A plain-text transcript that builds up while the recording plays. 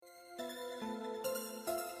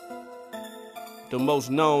The most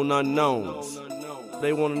known unknowns.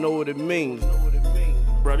 They want to know what it means.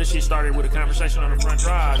 Bro, this shit started with a conversation on the front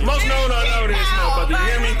drive. Most known unknown in this motherfucker, you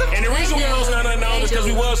hear me? And the reason we most known unknown is because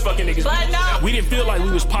we was fucking niggas. We didn't feel like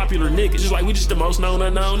we was popular niggas. Just like we just the most known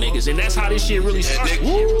unknown niggas. And that's how this shit really started.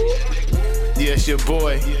 Yes, your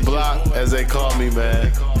boy, Block, as they call me,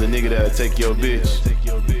 man. The nigga that'll take your bitch.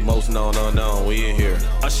 Most known unknown, we in here.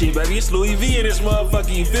 Oh shit, baby, it's Louis V in this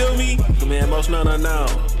motherfucker, you feel me? Man, most known unknown.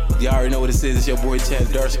 Y'all already know what it is. It's your boy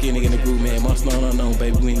Chad, dark skin nigga in the group, man. Most known unknown,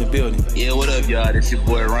 baby. We in the building. Yeah, what up, y'all? This your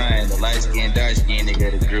boy Ryan, the light skin, dark skin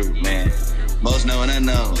nigga of the group, man. Most known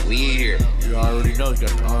unknown, we in here. You already know, you got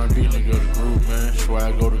the R&B nigga of the group, man.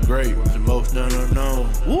 Swag go to great. The most known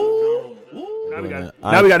unknown. Woo!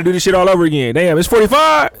 Now we got to do this shit all over again. Damn, it's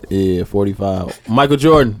 45. Yeah, 45. Michael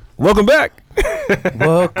Jordan. Welcome back.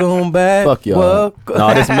 Welcome back. Fuck y'all.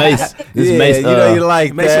 No, this Mace. This yeah, Mace. You know you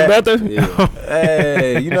like Mason that. Bether? Yeah.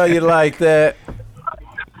 Hey, you know you like that.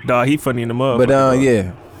 Dawg, he funny in the motherfucker. But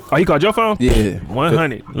yeah. Oh, he called your phone? Yeah.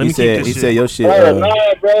 100. Let me He keep said this he shit. said your shit.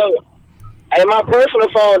 Nah, bro. Hey, my personal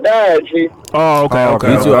phone died, G. Oh, okay,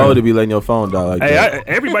 okay. You too old to be letting your phone die like Hey, that.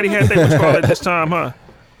 everybody had their what's called at this time, huh?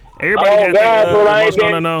 Everybody had God, bro, I their ain't most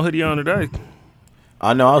been- unknown hoodie on today.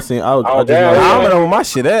 I know. I was seeing. I just damn. know. I don't know where my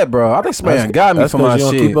shit at, bro. I think somebody got me That's for my 'cause you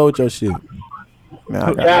don't shit. keep up with your shit. Man, I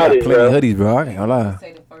got Got it, plenty bro. of hoodies, bro. I ain't gonna lie.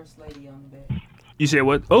 Say the first lady on the back. You said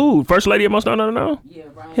what? Oh, first lady at most unknown? Yeah,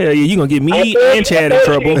 Ryan. Hell yeah, you gonna get me and Chad in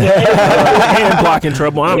trouble. And Block in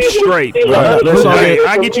trouble. I'm straight. Listen,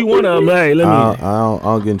 I get you one of them. Hey, let me. I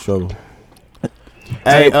don't get in trouble.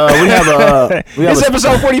 Hey, we have It's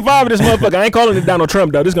episode 45 of this motherfucker. I ain't calling it Donald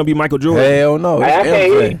Trump though. This gonna be Michael Jordan. Hell no. I It's can't hear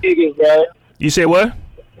you everything. niggas, bro. You said what?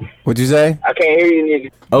 What'd you say? I can't hear you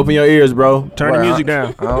niggas. Open your ears, bro. Turn the music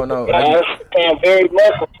down. I don't know. I'm very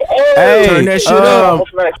muffled. Hey, Turn that shit up.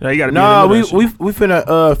 No, you gotta be Nah, in the we middle of that we finna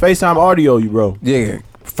FaceTime audio you, bro. Yeah.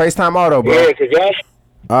 FaceTime auto, bro. Yeah, cause y'all.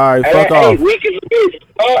 All right, Hey, fuck hey, off. weak as a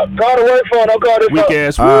bitch. Call the work phone. Don't call this shit. Weak phone.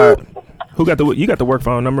 ass. All Woo. right. Who got you got the work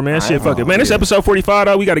phone number, man? Shit, fuck it. Man, yeah. it's episode 45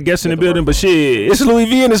 though. We got a guest in the building, but shit, it's Louis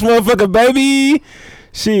V in this motherfucker, baby.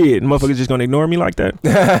 Shit, motherfuckers just gonna ignore me like that.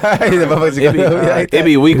 It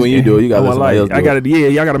be weak when you do it. You gotta let somebody else do I gotta,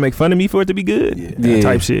 y'all gotta make fun of me for it to be good. Yeah.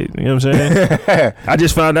 Type shit. You know what I'm saying? I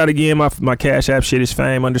just found out again. My Cash App shit is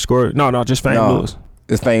Fame _ No, just Fame No. Lewis.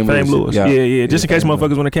 It's Fame Fame Lewis. Yeah. Just in case Fame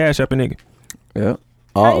motherfuckers want to cash up a nigga. Yeah.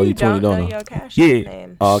 Oh, you 20 don't know. Your cash Yeah.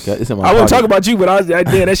 name. Oh, okay. It's in my I wouldn't pocket. talk about you, but I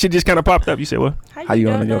that shit just kind of popped up. You said what? How you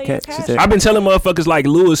don't on your know cash? She said- I've been telling motherfuckers like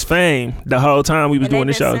Lewis Fame the whole time we was And doing they've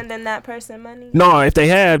this show. been sending that person money. No, if they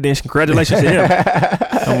have, then congratulations to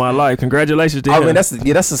him on my life. Congratulations to I him. mean,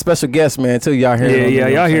 that's a special guest, man, too. Y'all hear? Yeah,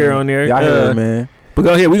 y'all hear on there. Y'all hear, man. But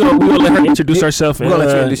go ahead. We gonna let her introduce herself. We're gonna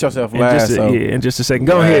let you introduce yourself last. So. Yeah, in just a second.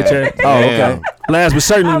 Go ahead, Chad. Oh, okay. Last but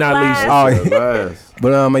certainly not least. Oh, yeah.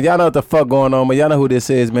 But man, y'all know what the fuck going on, man. Y'all know who this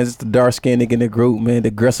is, man. It's the dark skinned nigga in the group, man. The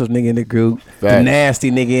aggressive nigga in the group, the Facts. nasty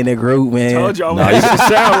nigga in the group, man. Told y'all Nah, what you- it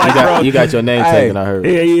sound like, bro. You got your name Hey. taken, I heard.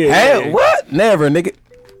 Yeah. Hey, what? Never, nigga.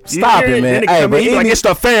 Stop it, man. Hey, but any- like it's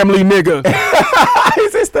the family nigga.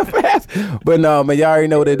 It's just the fast. But no, man, y'all already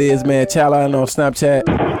know what it is, man. Challine on Snapchat.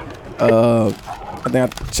 I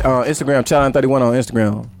think Instagram, Challine31 on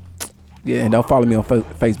Instagram. Yeah, and don't follow me on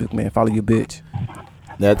Facebook, man. Follow your bitch.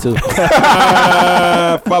 That too.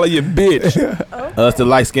 Follow your bitch. It's the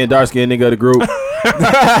light skinned, dark skinned nigga of the group.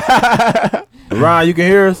 Ryan, you can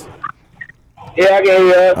hear us? Yeah, I can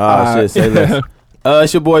hear you. Oh shit, say less.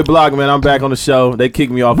 It's your boy Block, man. I'm back on the show. They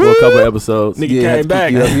kicked me off for a couple episodes. Nigga had came to back.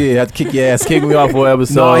 kick you up. Yeah, had to kick your ass. Kicked me off for an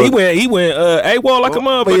episode. No, he went AWOL like a But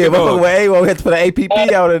motherfucker. yeah, motherfucker with A-Wo had to put an APP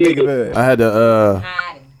out of the nigga, man. I had to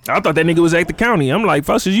I thought that nigga was at the county. I'm like,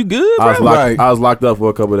 Fussers, you good, bro? Right. I was locked up for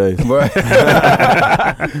a couple days. But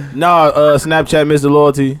No, Snapchat Mr.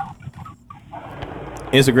 Loyalty.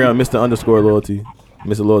 Instagram Mr. _Loyalty.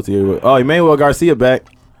 Mr. Loyalty everywhere. Oh, Emmanuel Garcia back.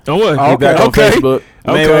 Don't what? He back on Facebook.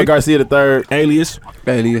 Emmanuel Garcia the third. Alias.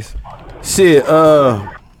 alias. Shit, oh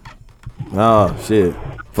shit.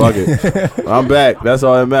 Fuck it. I'm back. That's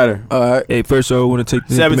all that matter. All right. Hey, first I want to take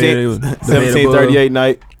 1738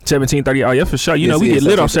 night. 1730. Oh yeah, for sure. You know Yes, we yes, get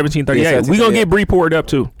lit off 1738. 1738. We gonna get Bree poured up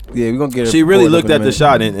too. Yeah, we gonna get her. She really poured up looked in a at the minute.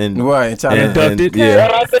 shot and Right, and ducked it. Yeah.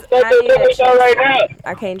 That's the show right now.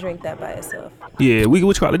 I can't drink that by itself. Yeah, we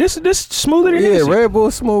what you call it? This smoother than Yeah, Hennessy. Red Bull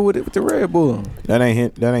smooth with the Red Bull. That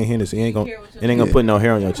ain't Hennessy. It ain't gonna put no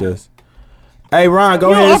hair on your chest. Hey Ron,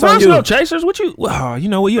 go ahead. It's I'm on you. no chasers. What you? Oh, you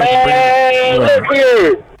know what? You have to bring it. Man, look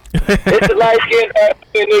here. It's the light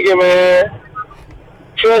skinned nigga, man.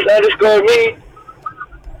 Trust _ me.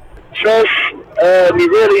 Trust me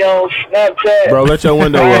really on Snapchat. Bro, let your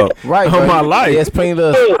window up. Right, On bro. my life. Yeah, it's plenty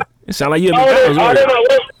of. It sound like you at All McDonald's. them,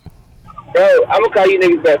 wasn't it? Bro, I'm gonna call you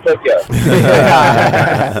niggas back. Fuck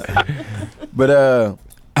y'all. But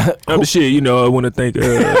Shit, you know, I want to thank.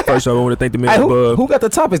 First off, I want to thank the man hey, above. who got the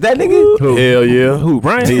topics? That nigga? Who? Hell yeah. Who?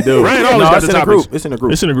 Ryan? He do. Ryan always No, got it's the in a topics. group. It's in a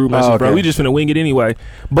group. It's in a group message, bro. okay. We just finna wing it anyway.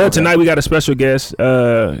 But tonight we got a special guest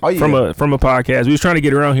yeah. from a podcast. We was trying to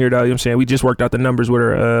get her on here though. You know what I'm saying? We just worked out the numbers with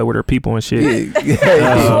her people and shit. Yeah. You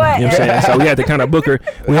know what I'm saying? So we had to kind of book her.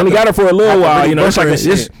 We only got her for a little while. You know, it's like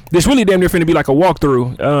this really damn near finna be like a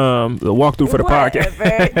walkthrough. The walkthrough for the podcast.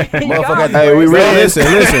 Hey, we really listen.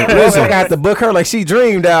 I got to book her like she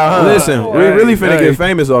dreamed out, huh? Listen, we really finna get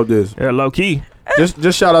famous off this. Yeah, low key.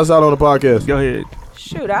 Just shout us out on the podcast. Go ahead.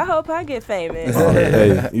 Shoot, I hope I get famous.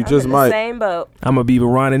 Hey, you just I'm in might. the same boat. I'm gonna be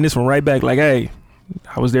rewinding this one right back. Like, hey,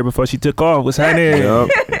 I was there before she took off. What's happening?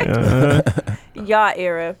 Y'all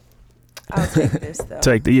era. I'll take this though.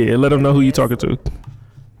 Take let them know who you talking to.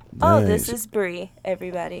 Oh, Nice. this is Bree,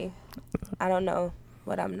 everybody. I don't know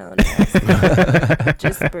what I'm known as.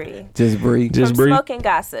 Just Bree. Just breathe. Just From breathe. Smoking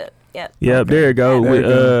Gossip. Yep. Yep, there you go. There you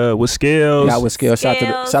go. With Scales. Got with Scales. Shout to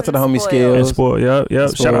the homie and And Scales. Spoil, yep.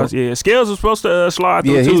 Spoiled. Shout out, yeah. Scales was supposed to slide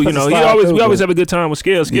through Yeah, he's too. You supposed know, to slide we through, always but- have a good time with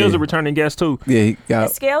Scales. Scales Yeah. a returning guest too. Yeah, he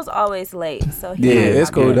got. Scales always late, so Yeah, it's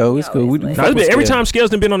cool though. It's cool. We always Now, late. every time Scales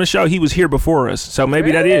done been on the show, he was here before us. So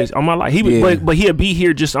maybe that Really? is on my life. He was, Yeah. but he'll be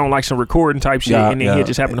here just on like some recording type shit, and then he'll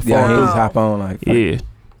just happen to fall Yeah, he through. just hop on like. Yeah.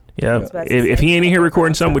 Yeah. about to If say, he ain't in here yeah,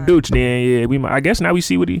 recording something with Dooch, then yeah, we might. I guess now we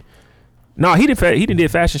see what he. No, he did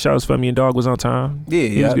fashion shows for me, and Dog was on time. Yeah,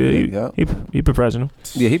 He was good. yeah. He professional.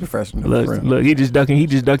 Yeah, he professional. for real. Look, he just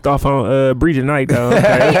ducked off on Bridget Knight though. He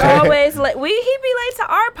Okay. always late. He be late to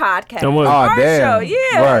our podcast. Come on. Our Oh, damn. show,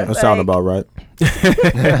 yeah. Right. That sound about right.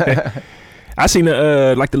 I seen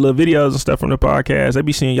the like the little videos and stuff from the podcast. They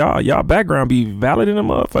be seeing y'all background be valid in the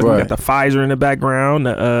motherfucker. We Right. got the Pfizer in the background.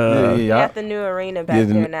 We got the new arena back Yeah,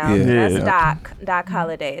 there now. yeah. That's Yeah. Doc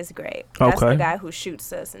Holliday is great. That's Okay. the guy who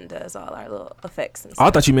shoots us and does all our little effects and I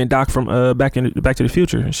stuff. thought you meant Doc from Back to the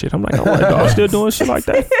Future and shit. I'm like, oh, Dog still doing shit like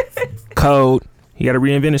that. Code. He got to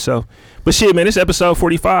reinvent himself. But shit, man, this episode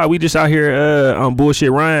 45. We just out here on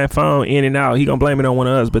bullshit. Ryan phone in and out. He gonna blame it on one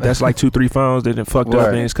of us, but that's like 2-3 phones that done fucked up, Right.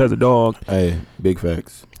 and it's cause of Dog. Hey, big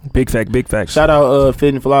facts. Big facts. Shout out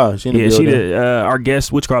Fit and Fly. She in the Yeah, she building. our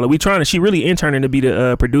guest, which call it. She really interning to be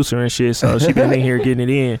the producer and shit. So she been in here getting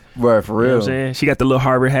it in. Right, for You know real. what I'm saying? She got the little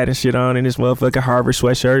Harvard hat and shit on and this motherfucking Harvard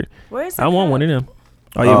sweatshirt. Where's I want one of them.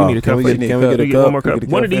 Oh yeah, we need a cup. Can we for get, you. can we get a We get cup? one more cup.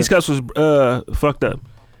 One of these cups was fucked up.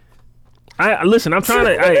 Listen, I'm trying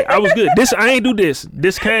to. I was good. I ain't do this.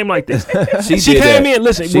 This came like this. She did came that. in.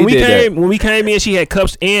 Listen, She when we did came in, she had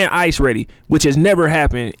cups and ice ready, which has never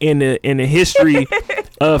happened in the history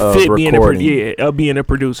of Fit being a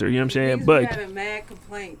producer. You know what I'm saying? But having mad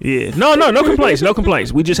complaints. yeah, no complaints, no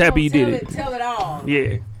complaints. We just happy you did it. Tell it all.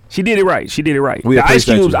 Yeah. She did it right. We The ice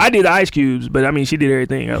appreciate cubes, you. I did the ice cubes, but I mean, she did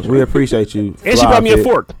everything else. We appreciate you. And she Fly brought me a Fit.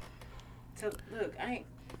 fork. Look, I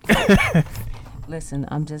ain't. Listen,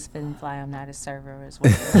 I'm just Fit and Fly. I'm not a server as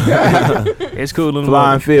well. It's cool. Little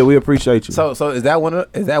Fly and mother. Fit. We appreciate you. So is that one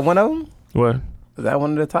of them? What? Is that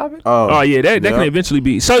one of the topics? Oh yeah, that yeah. can eventually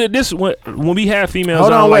be. So this when we have females.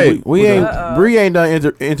 Hold on, like, wait. We ain't. Bree ain't done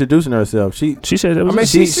introducing herself. She said that was. I mean,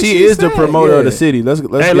 she she is the said, promoter of yeah. the city. Let's hey,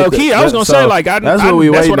 get low key, I was gonna say like that's that's what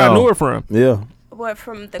what I on. knew her from. Yeah. What,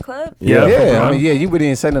 from the club? Yeah. Yeah, I mean, yeah, you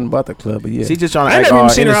didn't say nothing about the club, but yeah. She just trying to I act never all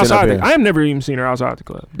even seen her innocent up outside. here. I have never even seen her outside the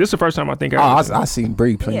club. This is the first time I think I seen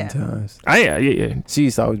Bree plenty Yeah. times. Yeah. She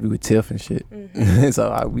used to always be with Tiff and shit.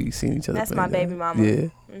 So we seen each other. That's plenty my baby times. mama. Yeah.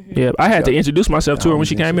 Yeah, I had to introduce myself to her when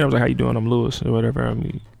she Yeah, came in. I was like, "How you doing? I'm Lewis or whatever." I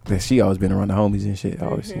mean, She always been around the homies and shit. I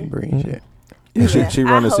always seen Bree and shit. Yeah, she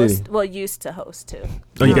run I the host, city. Well, used to host too.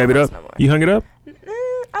 oh, you I gave it don't up? host no more. You hung it up?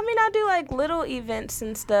 I mean, I do like little events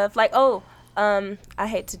and stuff. Like, I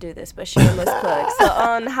hate to do this, but shameless plug. So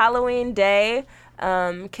on Halloween Day,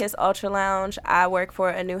 Kiss Ultra Lounge, I work for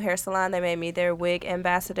a new hair salon. They made me their wig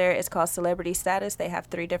ambassador. It's called Celebrity Status. They have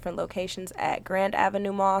 3 different locations at Grand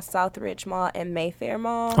Avenue Mall, Southridge Mall, and Mayfair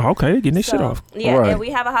Mall. Oh, okay, getting this shit off. Yeah, Right. and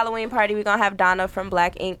we have a Halloween party. We're going to have Donna from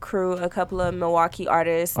Black Ink Crew, a couple of Milwaukee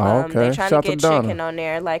artists. Oh, okay. They're trying Shout to to get Donna. chicken on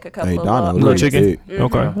there, like a couple Hey, of Donna, Little artists. chicken. Mhm.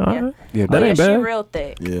 Okay, Yeah. alright. Yeah, That ain't She bad. real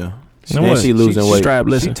thick. Yeah. No And way. she losing weight. Strap, She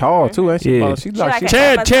listen. tall too, ain't she? Yeah. She like a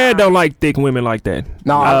Chad don't like thick women like that.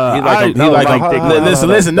 No, He like I thick.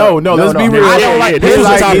 Listen. No. Let's be real. I don't like- This was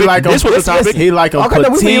the topic. like This was the topic. He like a Okay, no,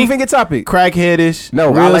 we petite, even get topic. crackheadish.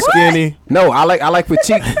 No, I real like- skinny. No, I like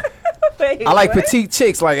petite. Wait, I like what? petite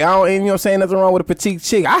chicks. Like I don't, you know what I'm saying? Nothing wrong with a petite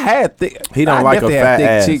chick. I had thick. He don't I like a definitely fat had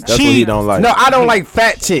ass. thick chicks. That's what he don't like. No, I don't like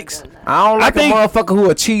fat chicks. I don't like a motherfucker who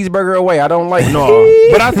a cheeseburger away. I don't like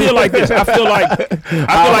but I feel like this. I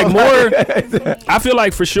feel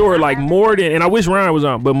like for sure, like more than, and I wish Ryan was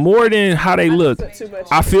on, but more than how they look,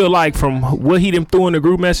 I feel like from what he them threw in the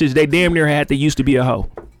group message, they damn near had to used to be a hoe.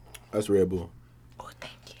 That's Red Bull. Oh,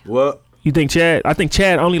 thank you. What? You think Chad? I think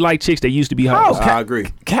Chad only liked chicks that used to be hoes. I agree.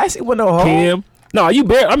 Cassie with no hoe. Kim. No, you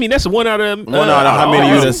bear. I mean, that's one out of how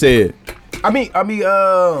many you done said? I mean,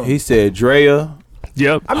 he said Drea.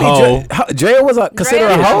 Yep. I mean, Drea was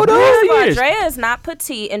considered a hoe though. Drea is not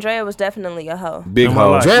petite, and Drea was definitely a hoe. Big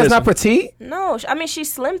hoe. Drea's not petite. No, I mean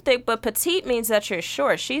she's slim thick, but petite means that you're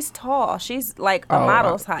short. She's tall. She's like a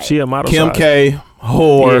model's height. She a model. Kim size. K.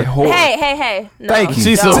 Whore. Hey. No. Thank you.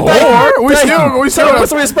 She's a whore. We still put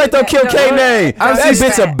some respect on Kim K name. That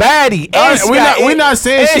bitch a baddie. We're not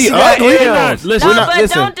saying she ugly.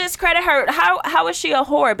 Don't discredit her. How is she a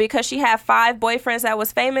whore? Because she had 5 boyfriends that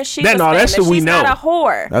was famous. She was famous. That's what we She's know. not a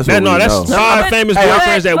whore. That's 5 famous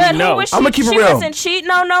boyfriends that we know. I'm gonna keep it real. She wasn't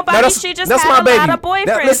cheating on nobody. She just had a lot of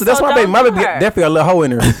boyfriends. Listen, that's my baby. My baby definitely a little hoe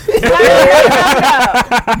in her.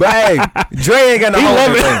 But hey, Dre ain't got no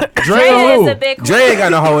hoe in her. Dre is a big Dre ain't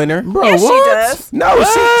got no hoe in her. Bro, yes, what? she does. No,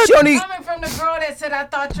 she only. Coming from the girl that said, "I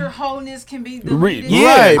thought your wholeness can be deleted."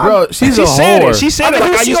 Yeah, bro. She's a whore. She said it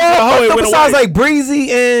like I used to be a hoe. It went besides away. like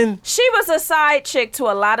Breezy and. She was a side chick to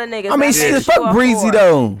a lot of niggas. I mean, she just fuck Breezy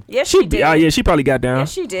though. Yes, she did. Yeah, she probably got down.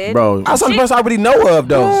 Yes, she did. Bro, That's the person I already know of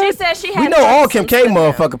though. She said she had. We know all Kim K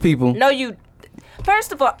motherfucker people. No, you.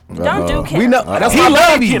 First of all, don't do Kim. We know that's He my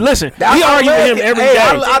love baby. Kim. Listen, we argue with him every day.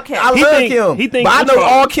 I love Kim, but I know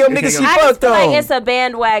all Kim niggas she I just fucked feel on. like it's a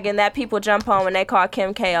bandwagon that people jump on when they call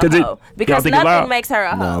Kim K a hoe because think it nothing loud? makes her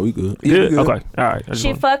a hoe. nah, we good. Good. Okay. All right.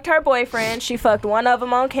 She fucked her boyfriend. She fucked one of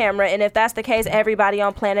them on camera, and if that's the case, everybody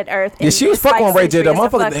on planet Earth. Yeah, she was fucking on Ray J. The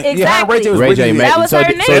motherfucker. Yeah, Ray J was Ray J. That was her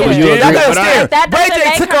nigga. Ray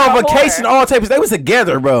J took her on vacation. All tapes. They was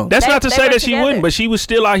together, bro. That's not to they say were that she together. wouldn't, but she was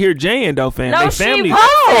still out here jaying though, fam. No, They she family.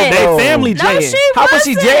 wasn't. They family No, jaying. she How was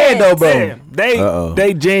she jaying though, bro?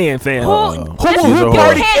 They jaying, fam. Who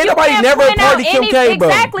party? Ain't nobody never party Kim K, bro.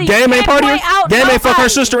 Exactly. Game ain't party. Game ain't fuck her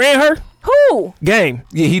sister and her. Who? Game.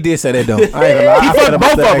 Yeah, he did say that though. I ain't gonna lie. He I fucked felt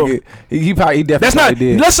both about of that. them. He definitely. That's not.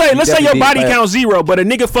 did. Let's say He your definitely body did. count 0, but a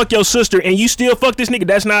nigga fuck your sister and you still fuck this nigga.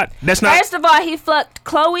 That's not. First of all, he fucked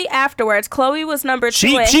Chloe afterwards. Chloe was number 2.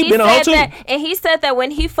 She and been a hoe too. And he said that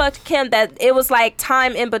when he fucked Kim, that it was like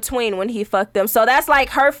time in between when he fucked them. So that's like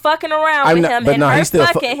her fucking around with him and her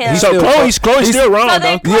fucking him. So Chloe's still wrong So though.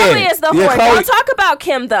 then Chloe is the whore. Chloe- Don't talk about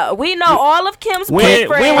Kim though. We know all of Kim's When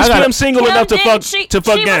boyfriends. was Kim single enough to fuck She Game?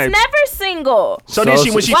 was never single. So then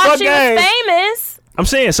when she While fucked she was Game, famous. I'm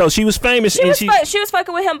saying so she was famous and She was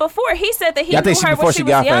fucking with him before. He said that he I knew think her before when she she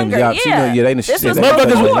got was younger. famous. They This was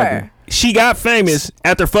Motherfuckers before. she got famous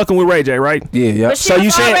after fucking with Ray J, right? Yeah. But she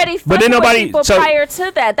was already fucking with people prior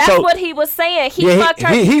to that. That's what he was saying. He fucked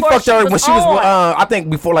her He before fucked her when she was on. I think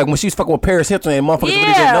before, like when she was fucking with Paris Hilton and motherfuckers really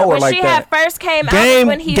didn't know her when like she that. had first came out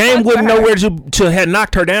when he Game fucked wouldn't her. know where to had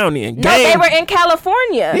knocked her down in. No, they were in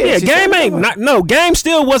California. Yeah, Game ain't not. No, Game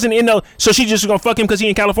still wasn't in no. So she just gonna fuck him because he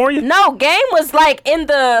in California? No, Game was like in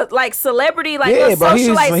the like celebrity like Yeah, the but he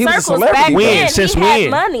was socialite a circles celebrity. back When? then. Since he when?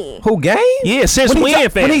 had money. Who Game? Yeah, since When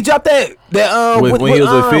he dropped that when he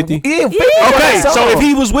was with 50? Yeah, 50. Okay, so if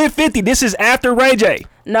he was with 50, this is after Ray J.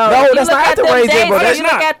 No, that's not after Ray J, bro. That's Look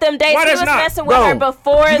at them dates. Why He that's was not? messing with her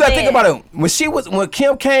before you gotta then. think about it. When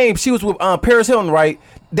Kim came, she was with Paris Hilton, right?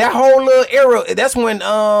 That whole little era. That's when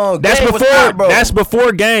That's Game before. was hot, bro. That's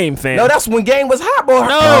before Game, fam. No, that's when Game was hot, bro.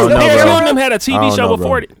 No, Paris bro. Hilton had a TV show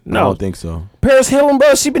before it. I No, don't think so. Paris Hilton,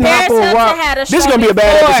 bro. She been hot Paris for a Hilton while. had a show this is gonna be a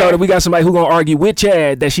bad before. episode if we got somebody who gonna argue with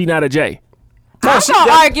Chad that she not a J. I'm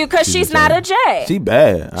gonna argue because she's not a J. She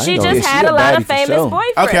bad. I She ain't just gonna- had a lot of famous sure.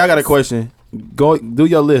 boyfriends. Okay, I got a question. Go do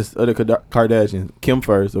your list of the Kardashians. Kim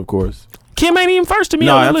first, of course. Kim ain't even first to me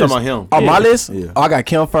No, on I'm the talking list. about him. On my list, Yeah. I got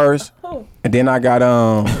Kim first, and then I got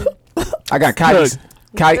Kylie.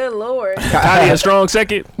 Good lord. Kylie a strong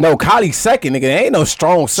second. No, Kylie second, nigga. There ain't no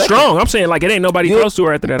strong second. Strong. I'm saying like it ain't nobody close to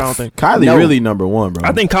her after that. I don't think. Kylie No. really number one, bro.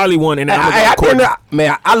 I think Kylie won, and I think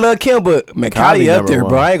man, I love Kim, but man, Kylie up number there, one.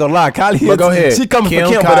 bro. I ain't gonna lie, Kylie. But go ahead. She coming Kim,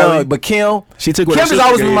 for Kim, Kylie. but Kim, She took what Kim her has sister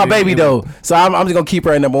always been gave my you, baby man. though, so I'm just gonna keep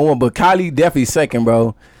her at number one. But Kylie definitely second,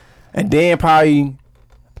 bro, and then probably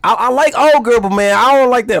I like old girl, but man, I don't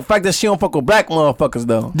like the fact that she don't fuck with black motherfuckers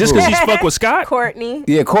though. Just because she's fuck with Scott? Courtney.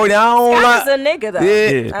 Yeah, Courtney. I don't Scott like. is a nigga though.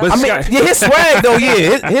 Yeah, but I mean, Scott- yeah, his swag though.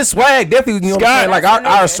 Yeah, his swag definitely. You know what I'm saying? Like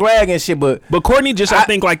our swag and shit, but Courtney just I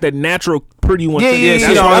think like the natural pretty one. Yeah, yeah,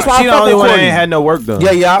 She that's why I the fuck only with one that Courtney. ain't had no work done.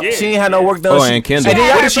 Yeah, she ain't had no work done. Oh, and Kendall. And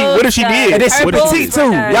then, What if she did? And then she What if she petite did?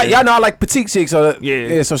 too. Y'all know I like petite chicks. So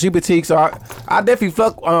Yeah. so she petite. So I definitely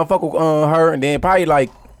fuck with her, and then probably like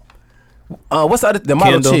what's the other the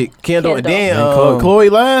model Kendall. chick Kendall, and then Chloe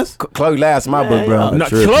last. Chloe last my book, bro. No,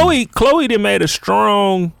 tripping. Chloe done made a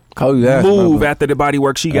strong Chloe last move after the body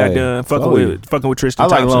work she got Hey, done fucking Chloe. with Tristan I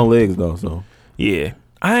like Thompson. long legs though. So Yeah.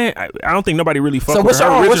 I don't think nobody really fuck So with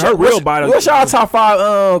her real body. What's y'all top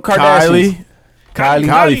 5 Kardashians?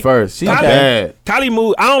 Kylie first. She's bad. Kylie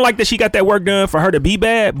moved. I don't like that she got that work done for her to be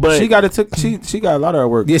bad, but She got She got a lot of her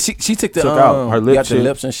work. Yeah, she took the Took out her lip got the shit.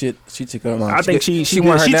 lips and shit. She took her. I think she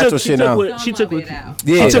won her she natural took shit now. she took what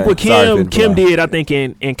Yeah, she took what Sorry, Kim Finn, did, I think,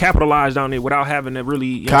 and capitalized on it without having to really.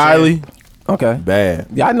 You know what I'm saying? Kylie, okay, bad.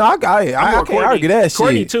 Yeah, I know. I can't argue that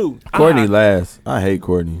Courtney shit. too. Courtney last. I hate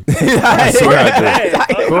Courtney. I swear I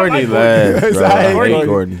do. Courtney last, bro. I hate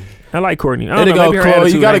Courtney. I like Courtney. I Then don't they know, go maybe her Chloe.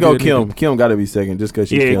 attitude You gotta ain't go good Kim. either. Kim gotta be second just because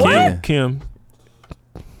she's Yeah, Kim. Kim.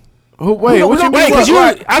 Who, wait, what you Wait, because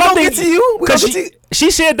I don't think to you. because she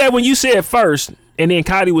said that when you said first, and then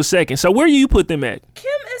Kylie was second. So where do you put them at? Kim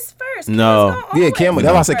is first. No. Yeah, Kim. That's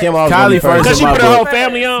why I said Kim. Kylie first. Because she in my put her book. whole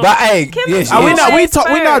family on. But hey, yeah, We Always not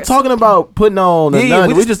first. talking about putting on the Yeah,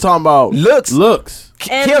 none. We just talking about looks.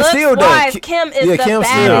 And Kim still though. looks-wise, Kim is Yeah, the Kim baddest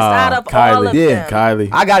still. out of Kylie. all of Yeah, them. Kylie.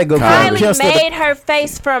 I gotta go. Kylie Kim still made her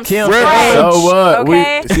face from Kim scratch. So what?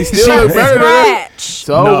 Okay? She still look better than her. Scratch.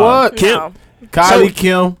 So No. what? No. Kylie,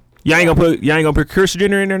 Kim. Y'all ain't gonna put Kris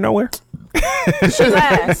Jenner in there nowhere. She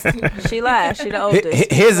last. She last. She the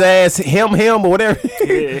oldest. his ass, him, or whatever. Yeah,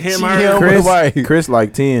 him, She, her, him, wife. Chris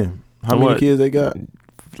like 10. How many What? kids they got?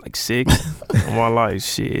 like 6. I'm all like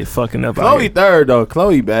shit, fucking up. out Chloe here. third though.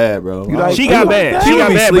 Chloe bad, bro. like- She got bad. She You got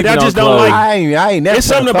be bad, but I sleeping just on don't Chloe. like. I ain't never. It's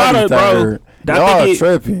something about her, bro. I Y'all think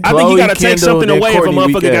tripping. I think you gotta Chloe, take Kendall, something then away if a Courtney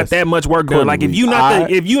motherfucker weak got ass. that much work done. Courtney Like if weak. you not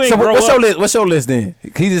the, if you ain't So grow what's up. your list? What's your list then?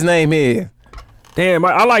 He just name here. Damn,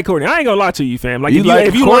 I like Courtney. I ain't gonna lie to you, fam. Like You like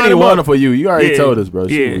if you Courtney line them one up, for you. You already yeah, told us, bro.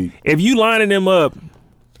 She yeah. weak. If you lining them up,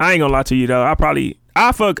 I ain't gonna lie to you though. I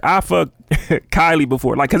fuck Kylie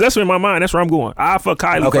before, like, cause that's in my mind. That's where I'm going. I fuck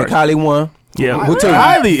Kylie Okay, first. Kylie 1. Yeah, Who two?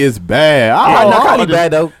 Kylie is bad. I know Kylie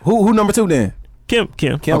bad though. Who number 2 then? Kim.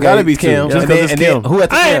 Kim Okay, gotta be Kim. Kim. Just And because then- it's and then Kim. who at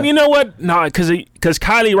the Kim? You know what? No, cause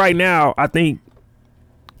Kylie right now, I think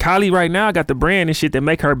Kylie right now got the brand and shit that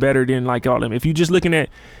make her better than like all them. If you just looking at,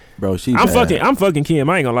 Bro, she I'm bad. fucking Kim.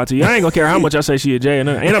 I ain't gonna lie to you. I ain't gonna care how much I say she a J and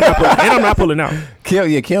I'm not pulling out.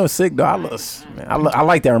 Kim's sick though. I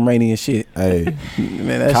like that Romanian shit. Hey,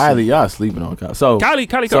 Man, that Kylie, y'all sleeping on Kylie. So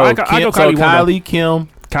Kylie, so I go Kim, Kylie. so one, though. Kylie, Kim,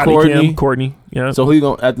 Kylie, Courtney. Yeah. So who you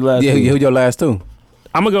gonna at the last? Yeah, two? who your last 2?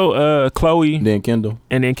 I'm gonna go Chloe Then Kendall.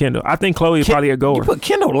 and then Kendall. I think Chloe is probably a goer. You put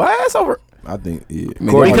Kendall last over. I think yeah.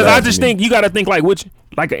 Courtney Because last I just to me. think you got to think like which,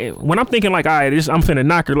 like when I'm thinking like, all right, I'm finna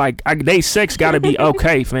knock her. Like they sex got to be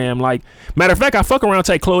okay, fam. Like matter of fact, I fuck around and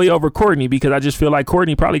take Chloe over Courtney because I just feel like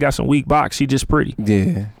Courtney probably got some weak box. She just pretty.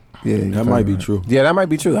 Yeah. That might be true. Yeah, that might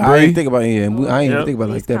be true. I ain't think about it. Yeah, I ain't even think about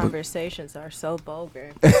it like These that. But conversations are so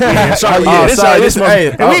vulgar. Sorry, Oh, this sorry, this this- month. hey,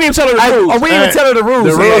 And we didn't even tell her the rules. we didn't even tell her the rules.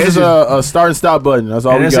 The Yeah, rules it's is just- a start and stop button. That's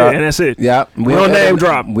all And we that's got. it. And that's it. Yeah, We don't name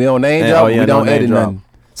drop. We don't name And- drop. oh, yeah, we don't no name edit drop. nothing.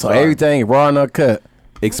 So everything raw and uncut.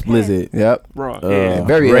 Explicit. Yep. Raw. Yeah,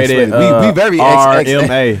 very rated. X-rated. We very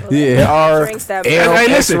RMA. Yeah, R. Drinks that Hey, brown.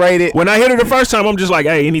 listen. X-rated. When I hit her the first time, I'm just like,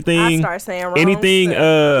 hey, I anything start saying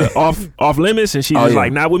wrong off limits, and she's Oh, just yeah.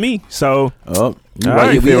 like, not with me. So Oh, you All right,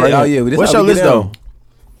 right, you feel we- right oh, here. yeah, this What's how your we get list down. though?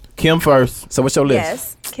 Kim first. So what's your list?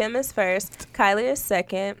 Yes, Kim is first. Kylie is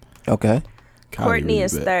second. Okay. Courtney really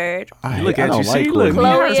is bad. third. I Look hate- I at don't you. like See, Courtney. look.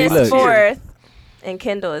 Chloe See, is look. fourth. And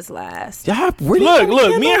Kendall is last. Y'all really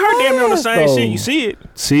look, me and her damn near on the same shit. You see it?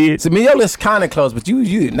 See it? So me, your list kind of close, but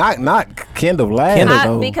you not Kendall last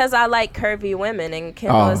though. Because I like curvy women, and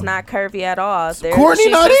Kendall is not curvy at all. Courtney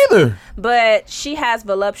She's not just- either. But she has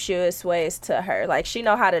voluptuous ways to her. Like she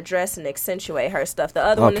know how to dress and accentuate her stuff. The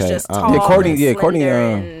other one is Okay, just yeah, tall. Courtney- and yeah, Courtney,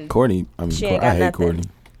 slender and Courtney. I mean, She ain't I got hate nothing. Courtney.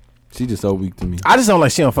 She just so weak to me. I just don't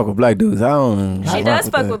like she don't fuck with black dudes. I don't. She I does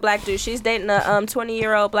rock fuck that. with black dudes. She's dating a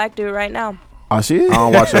 20-year-old black dude right now. Oh, she is? I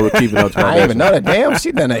don't watch her with keeping up. I didn't even know that. Damn,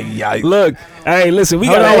 she done that. Yikes. Look, hey, listen, we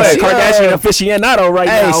Hold got on, a she, Kardashian aficionado right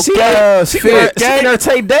Hey, now. she Okay? seen her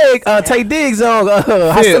Tay Diggs on.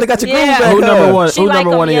 I still got your groove Yeah. back Who number up. one? She Who like number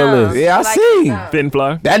one on them your young. list? Yeah, I She see. like Fin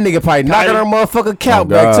fly. That nigga probably knocking her motherfucking cap Oh,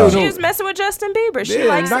 back God. too. She was messing with Justin Bieber. She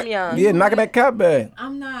likes him young. Yeah, knocking that cap back.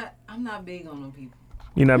 I'm not big on them people.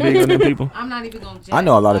 You not big on them people? I'm not even gonna. I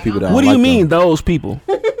know a lot of people that. What do don't you like mean those people?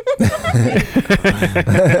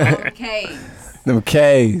 Them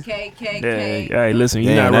K's. Hey, listen, you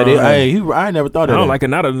Damn, not that wrong. is, I ain't never thought I of don't that. like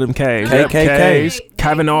none of them K's. KKKs.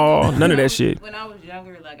 Kavanaugh, none of that shit. When I was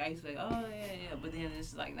younger, like I used to be like, oh yeah, but then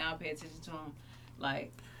it's like now I pay attention to them.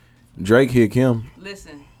 Like, Drake hit Kim.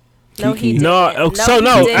 listen. No, he didn't. No,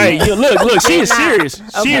 hey, look, she is serious.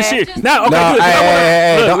 She is serious. Now,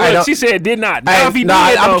 okay, look, she said did not. Now, if he did,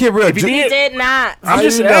 I'm keep real. If he He did, did not. I'm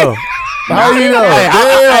just know. How you know?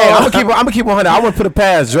 I'm gonna keep 100. I want to put it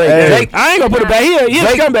past Drake. Drake, I ain't gonna put it back. He a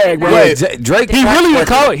scumbag, bro. Drake, He really the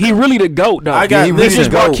goat. He really the goat,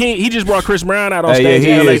 though. He just brought Chris Brown out on stage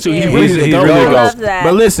in LA too. He really the goat. love that.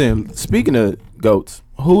 But listen, speaking of goats,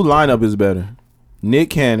 who lineup is better?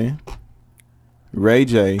 Nick Cannon, Ray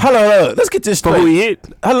J. Hold on. Let's get this straight. Who he hit?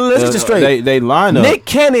 Let's get this straight. They line up. Nick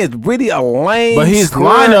Cannon is really a lame, But his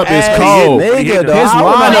lineup is cold. Nigga, though. His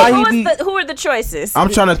lineup. Who are the choices? I'm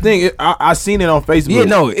trying to think. I seen it on Facebook. Yeah,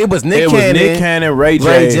 no, it was Nick Cannon, Ray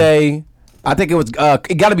J. I think it was.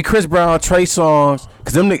 It got to be Chris Brown, Trey Songz,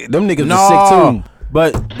 because them niggas was sick too.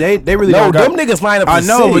 But they really No, don't them niggas line up. I is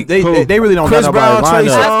know, sick. but they really don't Chris got Brown, nobody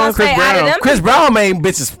Trey lined up. I was gonna say, out of them Chris Brown made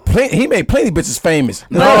bitches. He made plenty bitches famous.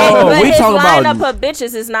 But we his talking about lineup of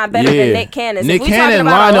bitches is not better than Nick Cannon's. Nick If we talking Cannon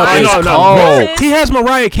about a lineup is lineup of cold. He has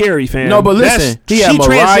Mariah Carey, fam. No, but listen, he had she Mariah.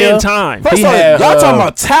 transcends time. First of all, y'all talking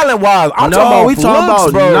about talent wise. I'm talking about we talking looks,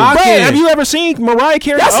 about bro. knocking. Bro, have you ever seen Mariah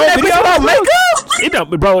Carey? Y'all seen that bitch without makeup? It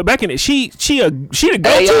don't, bro. Back in it, she the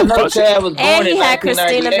Hey, y'all know go-to. Chad was born And he in had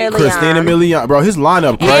Christina 1998. Milian. Christina Milian, bro, his lineup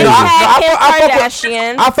And crazy. he had Kim I fuck with-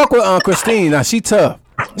 Kardashian. I fuck with Christine. Now she tough.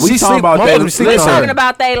 We talking about that. We Listen, talking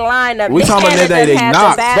about they lineup. We Nick talking about Cannon that they done had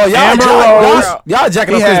knocked. the bad Bro, Amber girl. Rose. y'all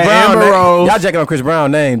jacking He on Chris had Brown. Amber name. Rose. Y'all jacking on Chris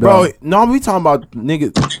Brown name, bro. bro. No, we talking about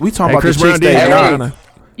niggas. We talking about Chris the Brown chicks did they have knocked. Rihanna.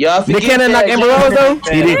 Y'all forget Nick Cannon that knock Amber Rose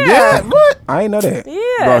though. He did. Yeah, what? I ain't know that.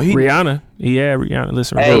 Yeah. Bro, he Rihanna. Yeah, Rihanna.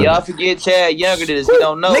 Listen, Hey, bro. y'all forget Chad younger than this. He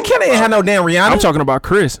don't know. Nick Cannon ain't had no damn Rihanna. I'm talking about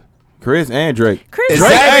Chris. Chris and Drake. Chris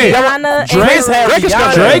Drake- hey, Rihanna, Drake had Amber Rose.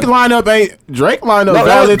 Rihanna. Drake lineup ain't Drake lineup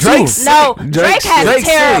valid too. Drake's No, sick. Drake has Drake's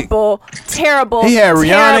sick. terrible. He had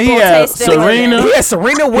Rihanna, he terrible had taste in women. Serena. He had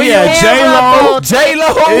Serena He Williams. had J-Lo. J-Lo.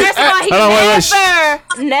 First of all, he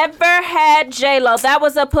Hold on, never had J-Lo. That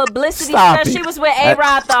was a publicity Stop stunt. it. She was with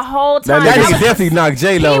A-Rod the whole time. That That nigga was- definitely knocked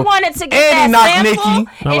J-Lo. He wanted to get And he that knocked sample, Nicki. and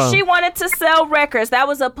Hello. she wanted to sell records. That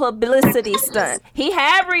was a publicity stunt. He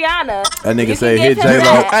had Rihanna. That nigga You said can hit give him J-Lo.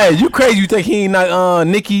 that. Hey, you crazy? You think he ain't knocked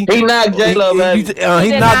Nicki? He knocked J-Lo, man. He Did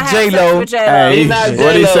knocked not have sex J-Lo. with J-Lo. Hey, He knocked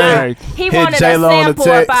what he J-Lo. say? He hit wanted J-Lo a on the sample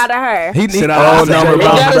text. up out of her. He Said I Oh, lost number He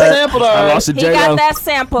about got a that. sample I of lost to He J-Lo. got that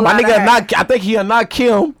sample My out of nigga her. knock. I think he'll knock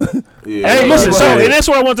Kim. Hey, listen. So, Yeah. and that's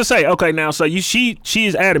what I want to say. Okay, now, so she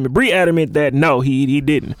is adamant. Bree adamant that no, he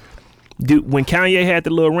didn't. When Kanye had the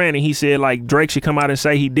little rant and he said like Drake should come out and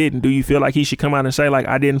say he didn't. Do you feel like he should come out and say like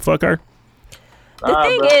I didn't fuck her? The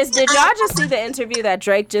thing is, did y'all just see the interview that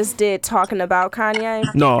Drake just did talking about Kanye?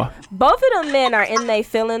 No. Both of them men are in their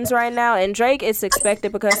feelings right now, and Drake is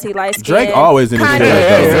expected because he likes Drake always in his Kanye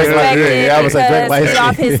feelings, is though. expected Yeah, I was like, Drake because likes he's it.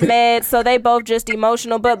 off his meds, so they both just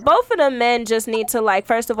emotional. But both of them men just need to like,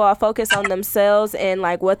 first of all, focus on themselves and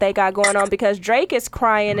like what they got going on. Because Drake is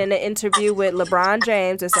crying in an interview with LeBron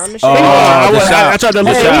James. It's on the show. I tried to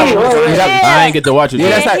listen. I ain't get to watch it. Yeah,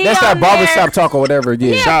 yet. he that's that on barbershop talk or whatever.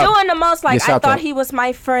 Yeah. Yeah, doing the most like Yeah, I shout thought out. he was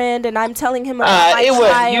my friend, and I'm telling him about my it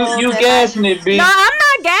was child. you and gassing it, B. No, I'm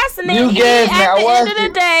not gassing it. You He, gassing it. at I the end of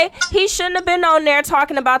watched the day, he shouldn't have been on there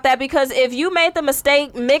talking about that because if you made the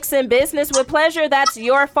mistake mixing business with pleasure, that's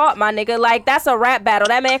your fault, my nigga. Like that's a rap battle.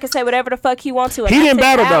 That man can say whatever the fuck he wants to. And He didn't that's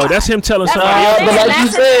his battle though. ally. That's him telling That's somebody what else. I'm but saying. like you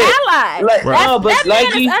That's his said, ally. like- That's- no, but that like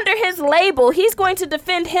man you- is under his label. He's going to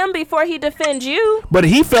defend him before he defends you. But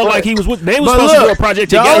he felt like he was with. They was But supposed to do look, a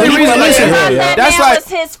project the together. only He reason- felt like listen, that. That that's man like- was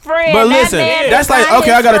his friend. But That listen, man that's is like not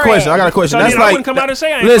okay. I his got a question. friend. I got a question. So That's then I like wouldn't come out and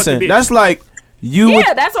say I ain't listen. fucking bitch. That's like you. Yeah, with-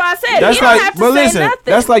 that's what I said. That's You don't like, have to but say listen, nothing.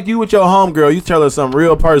 that's like you with your homegirl. You tell her something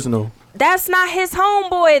real personal. That's not his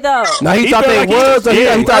homeboy though. Now he He thought felt they like was. Or he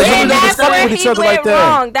yeah. thought And they was that's fucking where with each he other went like that.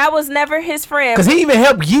 wrong. That was never his friend. Cause he even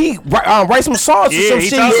helped Yee write some songs or Yeah, some he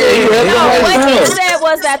shit. told- No, what he said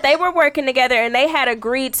was that they were working together and they had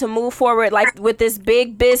agreed to move forward like with this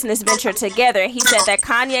big business venture together. He said that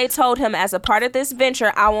Kanye told him as a part of this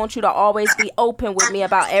venture, I want you to always be open with me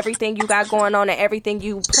about everything you got going on and everything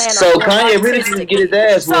you plan on So doing Kanye really artistically. just get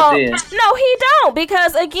his ass So, whooped in. no, he don't.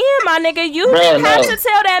 Because again, my nigga, you Bro, didn't have no. to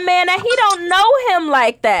tell that man that he don't know him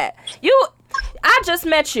like that. I just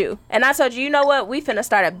met you, and I told you, you know what? We finna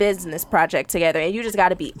start a business project together, and you just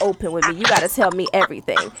gotta be open with me. You gotta tell me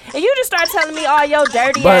everything. And you just start telling me all your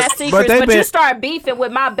dirty But- ass but secrets, they but you been- start beefing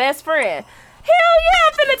with my best friend. yeah,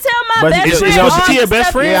 I'm finna tell my But best is friend. Pusha all T a the best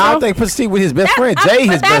stuff- friend? Yeah, I don't think Pusha T with his best friend. Jay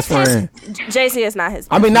his best friend. Jay-Z is not his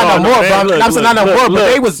best I mean, not No, no no, more, hey, bro. look, I'm saying not no look, more, but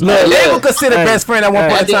look, they was look, they look. were considered Hey, best friend at one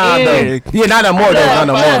point at in the time, end. though. Yeah, not no more, though. Not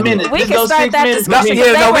no more. minute. We Just can those start 6 that minutes. discussion. Yeah,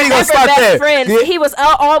 They no, were we gonna never start best that. friends. Yeah. He was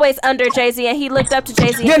always under Jay-Z, and he looked up to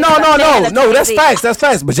Jay-Z. Yeah, and no, he was a fan of that's Jay-Z. facts. That's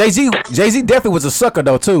facts. But Jay-Z definitely was a sucker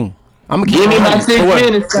though too. I'm gonna Give me my 6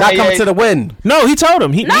 minutes, Not coming Kanye. to the wedding. No, he told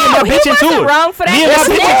him. Me and my No, he bitch into wasn't it. wrong for that. Me and my He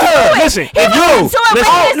was bitch into into it. it. Listen, He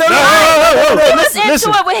was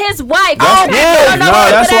into it with his wife. He was into it with his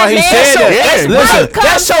wife. That's why he said that. Listen,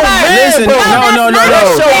 That's your man, listen, bro. no.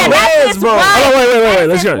 That's your That's man, his bro. wife. Hold on,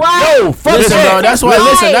 wait. Let's go. No, fuck Listen, that. bro. That's why. Right.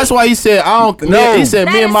 Listen, that's why he said I don't. No. He said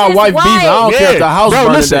That me and is my his wife beef. I don't wife. care if the house Bro,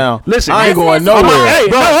 burning listen, down. listen. I ain't That's going his nowhere. wife. Hey,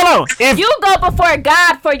 bro, hold on. If You go before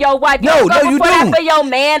God for your wife. You No, don't go no, you before that do. for your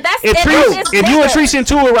man. That's if it. Treese, That's his if you and nigga. Treese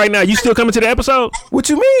into it right now, you still coming to the episode? What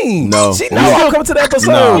you mean? No. She know I'm coming to the episode.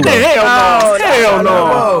 No. Hell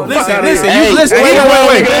no. Listen, Hey, you listen. Wait,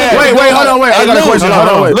 hold on, wait. I got a question. Hold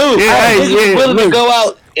on, wait. Luke, Yeah, willing to Luke. go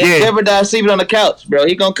out and Yeah. jeopardize sleeping on the couch, bro.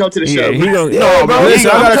 He gonna come to the show. Yeah, he gonna. Yeah, No, bro. bro.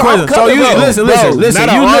 Listen, I got a question. So you Bro, listen. not You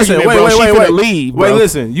an listen. argument, bro. She finna Wait. leave, Wait, bro.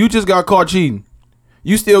 listen. You just got caught cheating.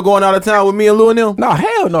 You still going out of town with me and Lou and them? No,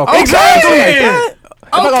 hell no. Exactly.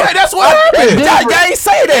 Okay, that's what happened. Y'all ain't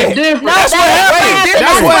say that. Different. No, That's what happened. That's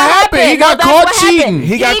That's what happened. He got No, that's caught what cheating. happened.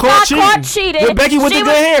 He got caught cheating. With Becky with She the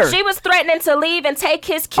was- good hair. She was threatening to leave and take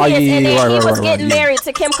his kids, Oh, yeah, and then right, he right, was right, getting yeah. married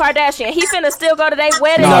to Kim Kardashian. He finna still go to their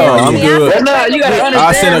wedding. No, and I'm Beyonce good. No, you gotta understand.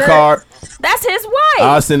 I'll send a that. card. That's his wife.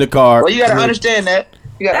 I'll send a card. Well, you gotta understand that.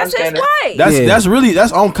 You gotta That's his understand that. wife. That's Yeah.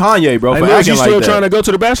 that's on Kanye, bro. Hey, For Lil, acting you like still that. trying to go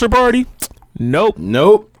to the bachelor party? Nope.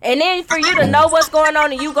 And then for you to know what's going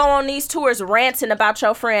on and you go on these tours ranting about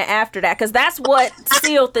your friend after that, because that's what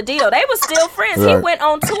sealed the deal. They were still friends. He Right. went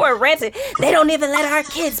on tour ranting. They don't even let our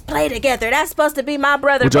kids play together. That's supposed to be my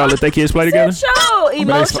brother. Would y'all let their kids play together? Show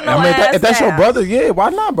emotional If that's your brother, yeah, why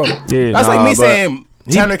not, bro? Yeah, That's like nah, me but saying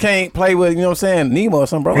Tanner can't play with, you know what I'm saying, Nemo or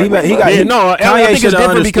something, bro. He Like, got- Yeah, no, I Kanye think it's shoulda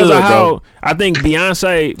different because of understood, how though. I think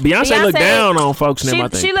Beyonce looked down on folks. And them, I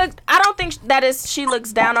think. She looked. I don't think that is. She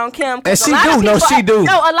looks down on Kim. 'Cause And a she lot of do. No, people- she do.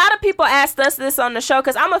 No, a lot of people asked us this on the show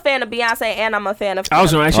because I'm a fan of Beyonce and I'm a fan of Kim. I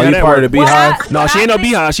was gonna ask Are you you that part work. of the Well, Beehive? No, But she I ain't no think-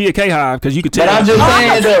 Beehive. She a K-Hive because you could tell. But I'm just Oh, I'm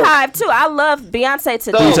saying a though. Beehive too. I love Beyonce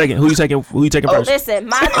to Who you death. taking? Who you taking first? Listen,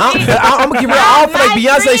 my I'm gonna give you. I don't feel like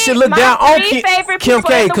Beyonce should look down on My three favorite Kim people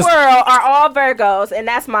K. in the 'cause world are all Virgos, and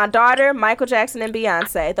that's my daughter, Michael Jackson, and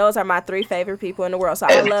Beyonce. Those are my three favorite people in the world. So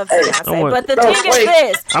I love Beyonce. But the thing is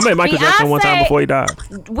this: I met Michael Jackson one time Beyonce- before he died.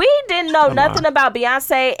 We didn't know nothing about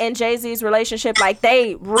Beyonce and Jay-Z's relationship, like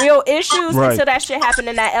they real issues, Right. until that shit happened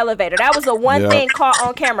in that elevator. That was the one thing caught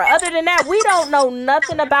on camera. Other than that, we don't know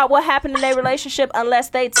nothing about what happened in their relationship unless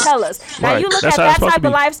they tell us. Now Right. you look That's at how it's that supposed type to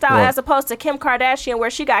of be. lifestyle Right. as opposed to Kim Kardashian, where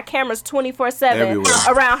she got cameras 24/7 Everywhere.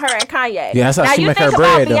 around her and Kanye. Yeah, that's how now she you make think her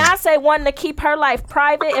about bread, though. Beyonce wanting to keep her life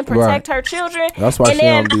private and protect her children. That's why and she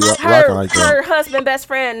then don't be her, rocking like that. her husband, best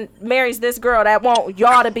friend, marries this girl that want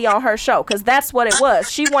y'all to be on her show, because that's what it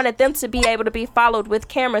was. She wanted them to be able to be followed with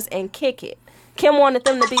cameras and kick it. Kim wanted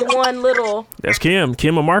them to be one little. That's Kim.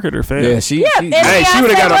 Kim a marketer, fam. Yeah, she. and Hey, she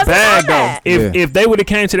would have Beyonce got a wasn't bag on that. though. If they would have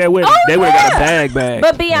came to that wedding, they would have got a bag.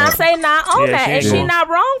 But Beyonce not on Yeah, that, she and ain't she going. not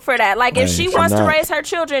wrong for that. Like if she she wants to not. raise her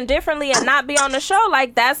children differently and not be on the show,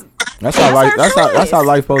 like that's That's how life. her That's how choice.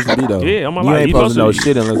 life supposed to be though. Yeah, I'm a you life. ain't You supposed to know supposed to-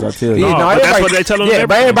 shit unless I tell you. Yeah, No, no, but that's everybody- what they tell them Yeah, to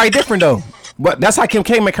but do. everybody different though. But that's how Kim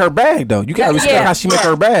K make her bag though. You gotta respect how she make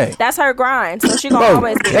her bag. That's her grind, so she gonna Bro,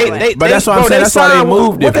 always be that way. But that's what I'm saying. That's why they signed move with-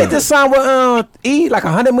 What they different. just signed with E, like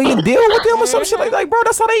 $100 million deal with them or some shit like that, bro.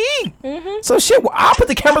 That's how they eat. So shit, well, I'll put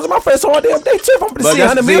the cameras in my face all damn day too if I'm gonna But see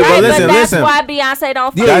that's $100 the million. thing, Right, but but listen. that's why Beyonce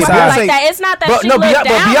don't fuck Yeah, with her Beyonce- like that. It's not that But she no, looked Beyonce-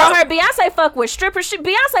 down but on her. Beyonce fuck with strippers.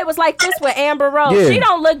 Beyonce was like this with Amber Rose. Yeah. She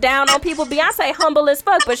don't look down on people. Beyonce humble as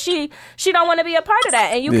fuck, but she don't want to be a part of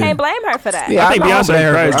that, and you Yeah. can't blame her for that. Yeah, I think don't Beyonce blame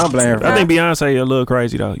her. crazy. I don't blame her. I think Beyonce a little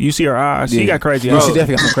crazy though. You see her eyes. She Yeah. got crazy Yeah, eyes. she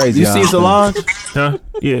definitely got some crazy. You see eyes. Solange? Huh?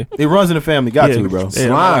 Yeah. It runs in the family. Got Yeah. to, bro. Yeah.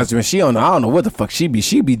 Solange, man, she on. I don't know what the fuck she be.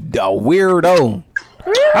 She be a weirdo.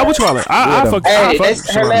 How would you call it? I fuck. Hey, I fuck that's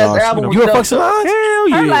her Solange, last you album. know. was You a dope. fuck Solange? Hell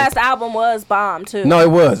yeah. Her last album was bomb too. No,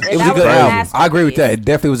 it was. It was a That good was a album. masterpiece. I agree with that. It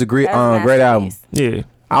definitely was a great, That's a great album. masterpiece. Yeah.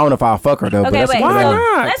 I don't know if I'll fuck her though, but Okay, that's wait. a good So album.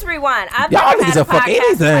 not? let's rewind. I've Y'all never niggas had a will fuck podcast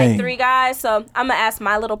with anything. like 3 guys, so I'm gonna ask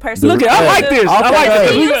my little person. Look, I like this. I Okay. like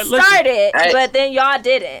this. You Let's- started, Hey. but then y'all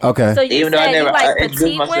didn't. Okay. So you Even though I said you never- I like introduced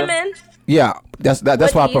petite myself. women. Yeah, that's What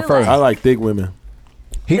what I do you prefer. like? I like thick women.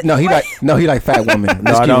 He like fat women.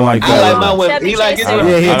 No, I don't like I that. like my women. He like his women.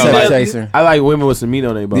 Yeah, he a I don't chubby like- chaser. I like women with some meat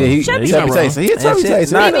on their bones. Yeah, he Chubby chubby chaser. chaser. He a chubby That shit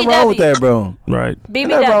chaser. not- Ain't nothing wrong with that, bro. Right.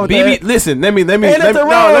 BBW. BB, listen, let me nothing explain.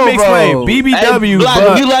 wrong, bro. BBW, Block,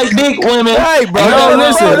 but you like big women. Hey, bro. no,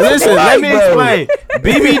 listen, let Right, me bro. explain.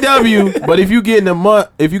 BBW, but if you get in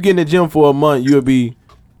the gym for a month, you'll be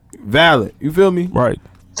valid. You feel me? Right.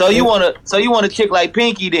 So you wanna chick like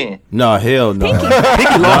Pinky then? No, hell no.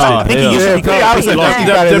 Pinky lost it. Pinky used to be cold. I was Pinky like, lost he it.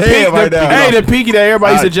 got his head right now. Hey, the pinky that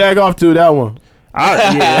everybody used to jag off to, that one.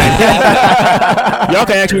 Yeah. Y'all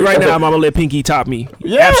can ask me right now. I'm gonna let Pinky top me.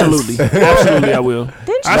 Yes. Absolutely, I will.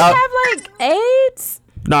 Didn't she have like AIDS?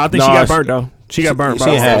 No, I think No, she got she- burnt though. She got burnt. she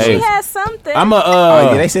bro. ain't had She AIDS. has something. I'm a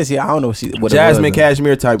Oh, yeah, they said she. I don't know what it Jasmine was,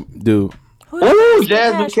 Cashmere type dude. Ooh,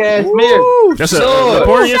 Jasmine Cashmere. That's a Lord.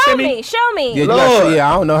 Victorian Show Simi? me. Show me. Yeah, Lord.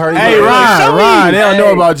 I don't know her. Hey, either. Ryan, they don't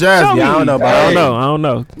know about Yeah, I Jasmine. don't know about I her. don't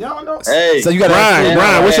know. Hey, So you got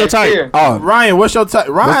Ryan, what's your type? Oh, Ryan, what's your type?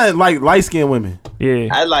 Ryan like light skinned women Yeah.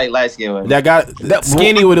 I like light skinned women. that got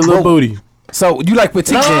skinny with a little booty. so you like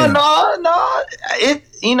petite?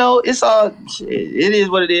 No. It's all shit. It is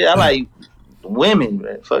what it is. I like women,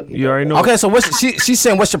 man. Fuck it. You already know. Okay, so what's she's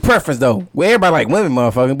saying? What's your preference though? Well, everybody like women,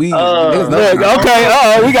 motherfucker. We niggas know.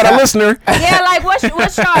 Okay. We got a listener. Yeah, like what's your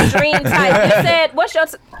dream type? You said what's your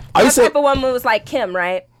you what said- type of woman was like Kim,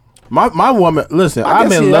 right? My woman, listen, I'm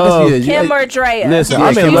guess, in yeah, I guess, love. yeah. Kim or Drea? Listen, Yeah,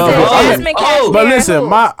 I'm in Kim love. Drea. with- Jasmine Cashmere. But listen,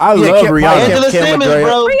 who? I Yeah, love Kim- Rihanna. Angela Simmons, Drea.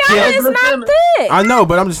 bro. Rihanna is Angela not Simmons. thick. I know,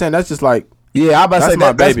 but I'm just saying that's just like Yeah, I about to That's say my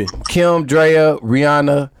that. That's baby. Kim, Drea,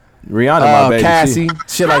 Rihanna, Rihanna, my baby. Cassie,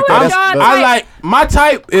 shit like How that. is y'all That's- I like my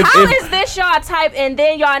type. How is this y'all type? And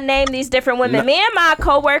then y'all name these different women. Me and my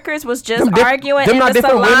coworkers was just arguing them in not the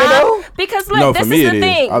different salon women, though? because look, no, this for me is it the is.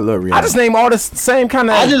 thing. I love Rihanna. I just name all the same kind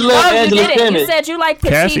of. I just love Oh, you Angela didn't. You Simmons. said you like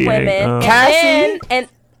petite Cassie, women. Cassie? And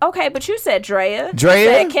okay, but you said Drea. Drea? You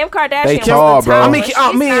said Kim Kardashian. They was tall, the bro. top I one. mean, She's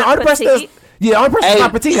only not person petite. that's only person that's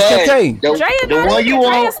not petite is Kim K. Drea The not one you even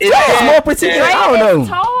want Drea's is tall. She's more petite. Chad. I don't Drea know. is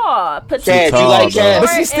tall. Petite. Chad, you tall, like bro. Chad? But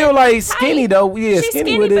she's still like skinny though. Yeah, She's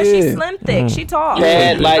skinny skinny, with but it. she's slim thick. She tall.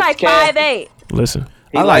 Chad She's likes like Cassie. 5'8". Listen.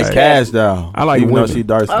 I like likes Cash though. I like even though women. she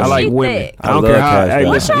dark. Oh, I like she women. thick. I don't I care love how. Cash, Hey, bro.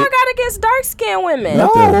 What listen. y'all got against dark skinned women?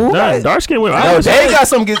 Nah, dark skin women. No, they got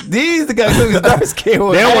some good. These the guys who dark skin. They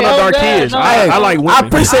don't want no Hey, dark oh, kids. God, I no. like women. I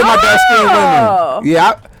appreciate my dark skinned Oh. women.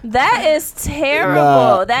 Yeah, That is terrible.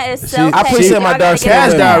 Nah. That is She- self. I appreciate my dark skin Cash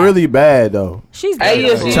women. got really bad though. She's Hey,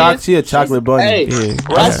 beautiful. yeah, She a chocolate bunny. Hey, Yeah.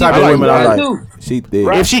 That's the type of Rocky women I Brown, like. too. She thick.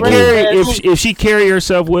 Right. If she Right. carry, Right. if she carry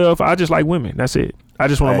herself well, I just like women. That's it. I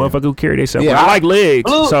just want a Hey. motherfucker who carry themselves. Yeah, well. I I- like legs,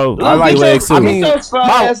 Blue, so Blue, I like get your- legs, too. get I mean, your strong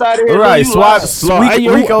ass out of here. Right, Blue, swap, Hey,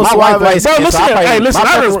 Rico my Suave. wife light skin. Bro, listen, hey, listen, my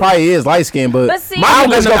I preference don't- probably is light skin, but But see, I don't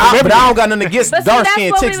let's got go nothing- from but I don't got nothing against But see, dark that's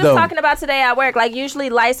skinned what we chicks was though. talking about today at work. Like usually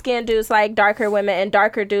light skinned dudes like darker women and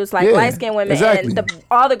darker dudes like Yeah, light skinned women. exactly. And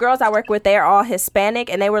all the girls I work with, they're all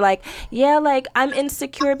Hispanic, and they were like, "Yeah, like I'm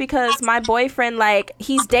insecure because my boyfriend, like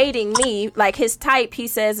he's dating me, like his type, he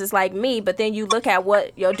says is like me, but then you look at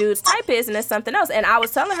what your dude's type is, and it's something else." And I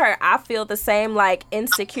was telling her I feel the same like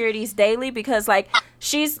insecurities daily because like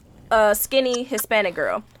she's a skinny Hispanic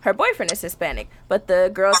girl. Her boyfriend is Hispanic, but the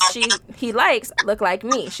girls he likes look like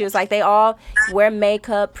me. She was like, they all wear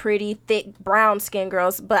makeup, pretty thick brown skin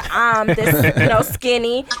girls, but I'm this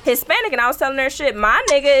skinny Hispanic. And I was telling her, shit, my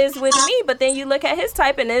nigga is with me, but then you look at his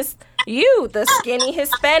type and it's you, the skinny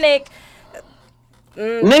Hispanic.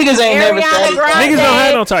 Niggas ain't never Ariana said Grande, niggas don't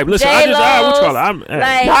have no type. Listen, I just what you call it. I'm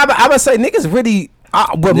like, No, I would say niggas really.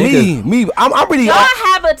 But I'm really. y'all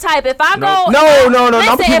have a type. If I go, No,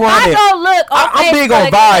 listen, people if on I it. go look on I'm big Facebook on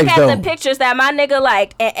and vibes, look at though. the pictures that my nigga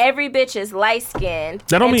like, and every bitch is light skinned.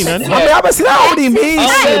 That don't mean nothing. I mean, I would say that already means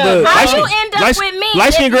Oh, shit, yeah. but How Light you skin- end up light- with me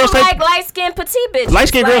light skin if girls you take- like light skinned petite bitches? light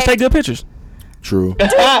skinned girls Like, take good pictures. True. But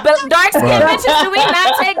dark skinned bitches, do we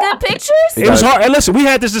not take good pictures? It was hard. Hey, listen, we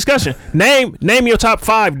had this discussion. Name your top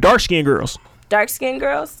 5 dark skinned girls. Dark skinned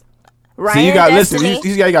girls. Ryan See, you got Destiny.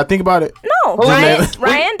 listen. You got to think about it. No,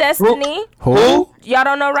 Ryan Destiny. Who? Y'all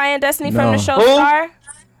don't know Ryan Destiny from No. the show Who? Star?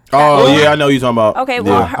 Oh yeah, I know who you talking about. Okay,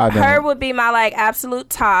 well, Yeah, I don't. her would be my like absolute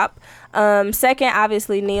top. Second,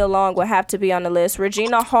 obviously, Nia Long would have to be on the list.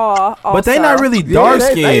 Regina Hall, also. But they not really dark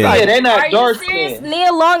they skinned. like- Yeah, they Are not you dark serious? skin.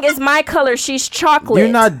 Nia Long is my color. She's chocolate.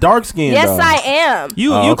 You're not dark skinned. Yes, though. I am.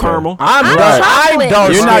 You okay. caramel. I'm I'm dark. chocolate. I'm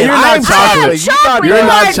dark. You're not- skin. you're not I'm chocolate. I'm You chocolate. you're You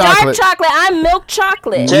not are chocolate. dark chocolate. I'm milk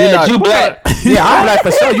chocolate. You're Chad, not- you black. Yeah, I'm black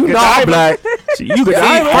for sure. You know I'm black. You could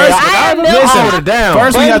I am milk Listen, chocolate. down.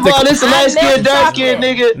 First we First have of all, to. this a I'm light skin, milk dark skin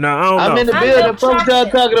chocolate. nigga. No, I don't know. I'm in the I'm building. milk Fuck what y'all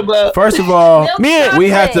chocolate. talking about. First of all, Milk Me and- we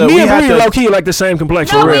have to. chocolate. Me We and have me and low key like the same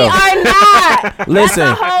complexion. No, for we real. are not. Listen,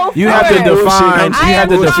 That's a whole you have to fact. define. You I have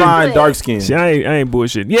to am define chocolate. dark skin. See, I ain't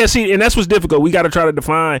bullshit. Yeah, see, and that's what's difficult. We got to try to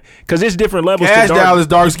define because it's different levels. Cash to dark. Doll is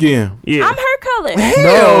dark skin. Yeah. I'm her color.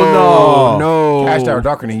 no. Cash Doll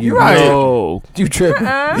darker than you. Right. No. You tripping?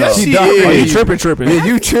 Yes, She she dark. is. Oh, you tripping. Yeah,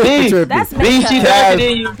 you tripping. That's B, she makeup. darker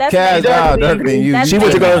than you. That's Cash makeup. Doll darker than you. That's She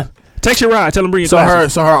went to makeup. go. Text your ride. Tell him bring your So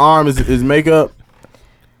glasses. her arm is makeup.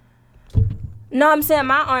 No, I'm saying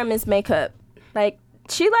my arm is makeup. Like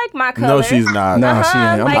she like my color. No, she's not. Nah, she ain't.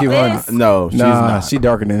 I'm like giving her. this. No, she's Nah, not. she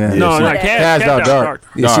darker than that. No, she- not Cash Doll dark.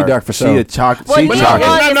 Yeah, she dark for She sure. a chocolate. Well, She Neil chocolate.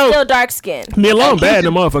 Long is No. still dark skinned. Neil Long bad, the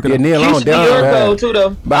motherfucker. Yeah, Neil Long Keisha definitely Yorko bad. too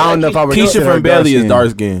though. But I don't know if I would Keisha consider her from Belly is skin. dark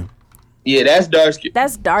skin. Yeah, that's dark skin.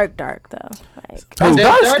 That's dark though. Like, Who's That's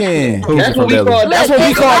dark dark skin? Who's That's from what we Belly? call. That's what we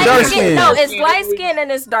it's call light dark skin. No, it's light skin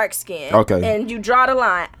and it's dark skin. Okay. And you draw the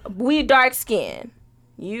line. We dark skin.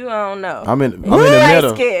 You don't know. I'm in the light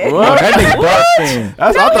middle. skin. What? That nigga dark skin.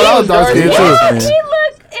 I thought I was dark skin Yeah, too. he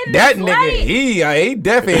look in That this nigga, light. he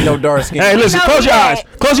definitely ain't no dark skin. Hey, listen, No, close your yeah. eyes.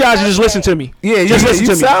 Close your eyes and just listen to me. Yeah, Just listen you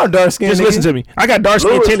to me. sound dark skin. Just listen to me. I got dark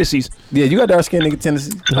skin tendencies. Yeah, you got dark skin, nigga.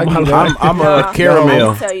 Tennessee. Like you, I'm- dog. I'm No, a caramel.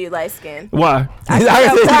 I'll tell you light skin. Why? Look, Look,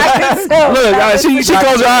 she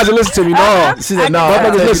closed her eyes and listen to me. No, She said, no,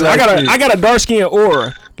 motherfuckers, listen. I got a dark skin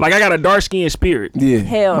aura. Like I got a dark skin spirit. Yeah,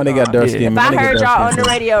 Hell my nigga no. got dark Yeah. skin. If My I nigga heard dark y'all on skin. the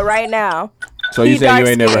radio right now, So you He say you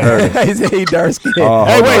ain't never heard it? He said he dark skin. Oh,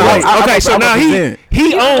 Hey, hold wait, on. wait. Okay, so now he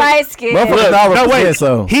you on. light skin. Motherfucker- Look, I no, represent, wait.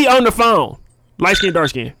 so. He on the phone. Light skin, dark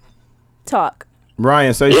skin. Talk.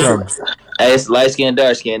 Ryan, say something. Hey, it's light skin,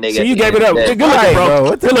 dark skin, nigga. See, you gave it up. Good looking, Right, bro. bro.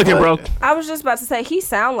 What the Good looking, bro. I was just about to say he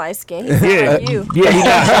sound light skin. He sound Yeah, like you. yeah. He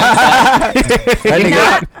got. That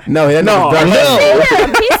nigga, no, that No, nigga dark no. skin. See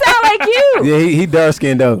him. He sound like you. Yeah, he dark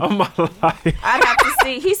skinned though. Oh my life. I'd have to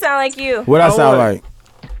see. He sound like you. What I Oh, sound what? like?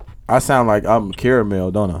 I sound like I'm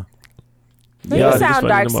caramel, don't I? But Yeah, you just sound funny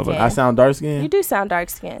dark the motherfucker. I skin. sound dark You skin. do sound dark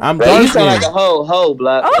skin. I'm Bro, dark you sound like skin. a hoe,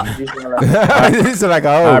 block. Oh. You sound like He's like a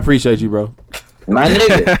I hoe. appreciate you, bro. my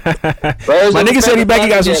nigga. Birds My of a nigga said he feather back. He got flock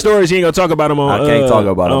some together. stories. He ain't gonna talk about them on. I can't talk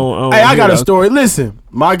about him. Hey, I got a story. Listen,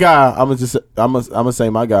 my guy. I'm gonna say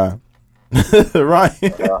my guy.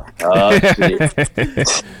 Ryan, Oh,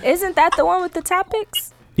 shit. Isn't that the one with the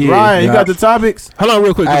topics? Yeah. Ryan, you got the topics? Hold on,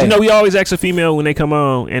 real quick. 'Cause Hey. you know we always ask a female when they come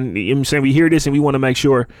on, and I'm saying we hear this and we want to make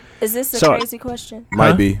sure. Is this a So- crazy question?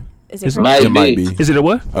 Might be. Is It's it Might crazy? It might be Is it a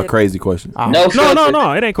what? a crazy question. No, No, filter.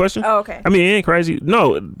 no. It ain't question. Oh, okay. I mean, it ain't crazy.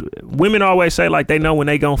 No, women always say like they know when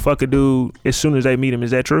they gonna fuck a dude as soon as they meet him.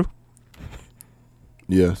 Is that true?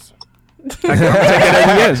 Yes. I can take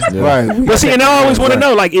that as a yes. Yeah. Right. But see, and I always want to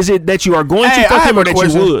know, like, is it that you are going Hey, to I fuck have him or a that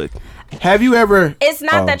question. you would? Have you ever? It's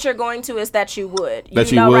not Oh. that you're going to, it's that you would. You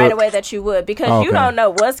That you know would? right away that you would because you Okay. don't know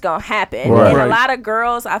what's going to happen. Right. And Right. a lot of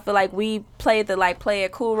girls, I feel like we play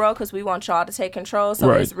it cool role because we want y'all to take control. So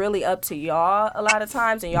Right. it's really up to y'all a lot of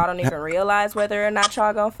times and y'all don't even realize whether or not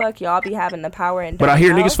y'all going to fuck. Y'all be having the power and But I don't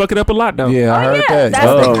hear know. niggas fuck it up a lot though. Yeah, I Oh, heard yeah, that. that's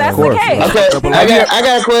Oh, the of course. case. Okay, I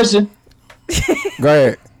got a question. Go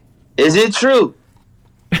ahead. Is it true?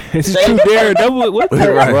 It's true, Daredevil. What?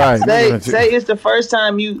 Right. Say it's the first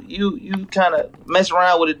time you kind of mess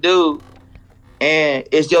around with a dude, and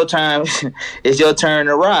it's your time. It's your turn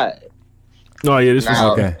to ride. Oh yeah, this was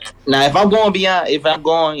Now, Okay. now if I'm going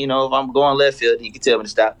left field, you can tell me to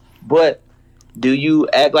stop. But do you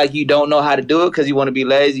act like you don't know how to do it because you want to be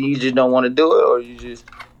lazy, you just don't want to do it, or you just?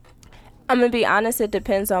 I'm gonna be honest, it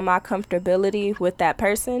depends on my comfortability with that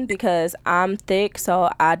person because I'm thick, so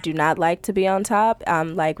I do not like to be on top.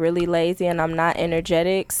 I'm like really lazy and I'm not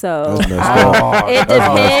energetic, so That's messed up. it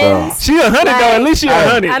That's messed depends. She 100 though. At least she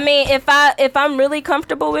 100. I mean, if I'm really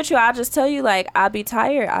comfortable with you, I'll just tell you like I'll be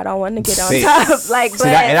tired. I don't want to get on See. top. Like, See,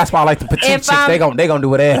 and but that's why I like the petite if chicks. I'm- They gonna do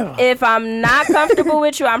whatever. if I'm not comfortable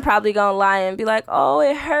with you, I'm probably gonna lie and be like, "Oh,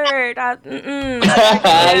 it hurt." Y'all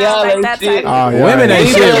like ain't that shit. type of- Oh, yeah. Women ain't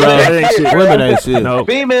shit, bro. That ain't shit. Women ain't shit. No.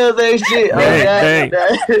 Females ain't shit. Oh, Dang,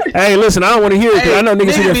 God. Hey, listen, I don't want to hear it because I know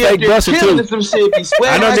niggas who done be up fake there busting killing too. Some shit, be I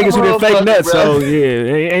sweating know like a niggas who done fake motherfucker, nuts, bro. so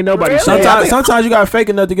yeah, ain't nobody saying. Sometimes you got fake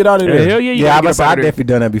enough to get out of Yeah, there. hell yeah, you Yeah, I gotta was get up I out of there.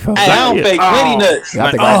 definitely done that before. Hey, I don't Yeah. fake Oh. plenty nuts. Yeah,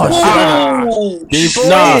 I think Oh, I shit. Nah. Boys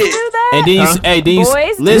do that? And then you,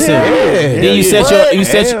 Boys do listen. that? Then you Yeah. set your you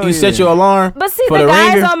set Hell you set yeah. your alarm But see, for the the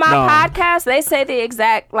guys ringer. on my No. podcast, they say the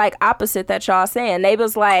exact like opposite that y'all saying. They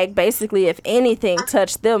was like, basically, if anything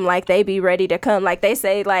touched them, like they be ready to come. Like they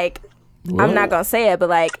say, like I'm not gonna say it, but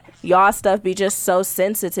like y'all stuff be just so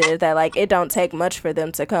sensitive that like it don't take much for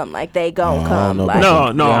them to come. Like they gon' come. Like,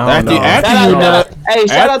 no. After you Hey,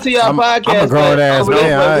 shout out to y'all podcast. I'm a grown ass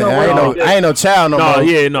man. I ain't no child no more.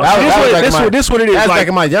 No. This what it is. That's like back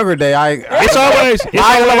in my younger day. it's always.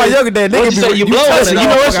 I ain't know my younger day. Nigga say you blowing it? You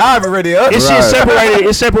know what's I've already up. It's shit separated.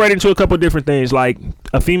 It's separated into a couple different things. Like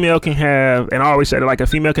a female can have, and I always say that like a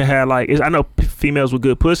female can have like. I know females with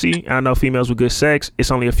good pussy. And I know females with good sex.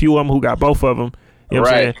 It's only a few of them who got both of them. You know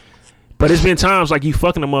what I'm saying? But it's been times like you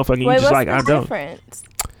fucking a motherfucker and you just like I don't. Difference?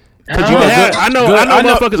 Cause you can have, I know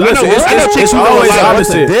motherfuckers. Listen, it's always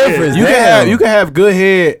opposite. Difference. You can have good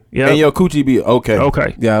head and your coochie be okay.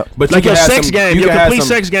 Okay. Yeah. But like your sex game, your complete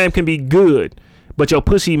sex game can be good, but your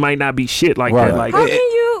pussy might not be shit like that. Like how can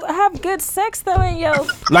you have good sex though in your?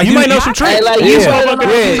 Like you might know some tricks. Like you don't know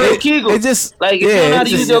how to use your Kegels. It just like if you don't know how to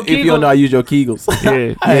use your Kegels. If you don't know how to use your Kegels.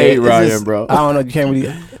 Yeah. I hate Ryan, bro. I don't know. You can't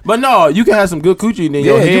really. But no, you can have some good coochie and then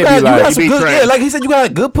your head you got some be good. like. Yeah, like he said, you got a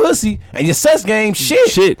good pussy and your sex game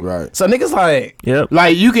shit. Right. So niggas like. Yep.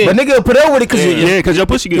 Like you can. But nigga put up with it because your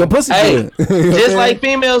pussy good. Your pussy good. Hey, just like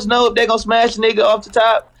females know if they gonna smash a nigga off the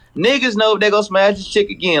top. Niggas know if they gonna smash this chick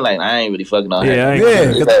again. Like I ain't really fucking on her.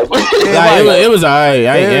 It was alright.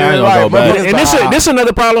 I ain't gonna go back. And this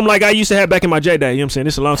another problem like I used to have back in my J day. You know what I'm saying?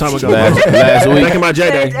 This a long time ago. Last week. Back in my J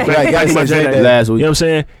day. Back in my J day. Last week. You know what I'm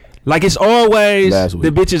saying? Like it's always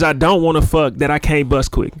the bitches I don't want to fuck that I can't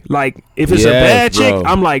bust quick. Like if it's a bad chick,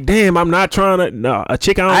 I'm like, damn, I'm not trying to. No, a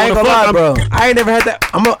chick I don't want to fuck, bro. I ain't never had that.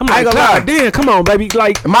 I'm like, I ain't gonna lie. Damn, come on, baby.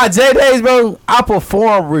 Like my J days, bro. I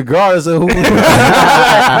perform regardless of who. No,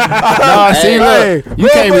 see, look, you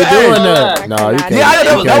can't be doing that. No, you can't. Yeah,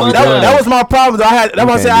 that was my problem. I had. That's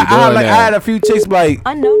what I said. I had a few chicks like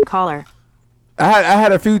unknown caller. I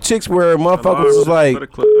had a few chicks where motherfuckers was like,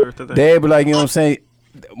 they'd be like, you know what I'm saying.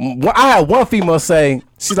 I had one female say,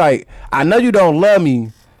 she's like, I know you don't love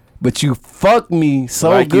me, but you fuck me so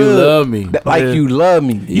like good. You love me. Like you love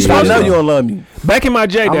me. I know you don't love me. Back in my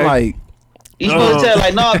J day. I'm like, you supposed to tell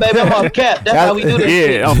like, nah, baby, I'm off cap. That's how we do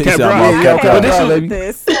this. Yeah, off cap, but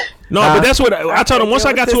that's what I told him. Once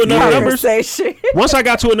I got to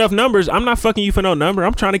enough numbers, I'm not fucking you for no number.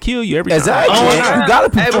 I'm trying to kill you every time. Exactly. You gotta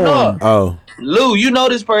perform. Oh, Lou, you know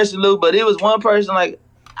this person, Lou, but it was one person like.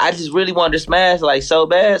 I just really wanted to smash like so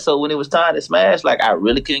bad. So when it was time to smash, like I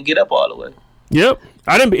really couldn't get up all the way. Yep.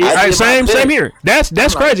 I didn't. Same here. That's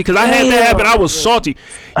crazy because I had that happen. I was salty.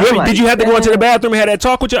 Did you have to go into the bathroom and have that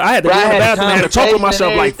talk with you? I had to go in the bathroom and had to talk with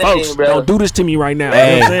myself like, folks, don't do this to me right now.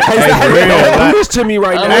 Hey, don't do this to me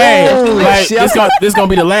right now. This gonna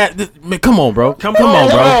be the last. Come on, bro. Come on,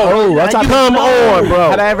 bro. Come on, bro.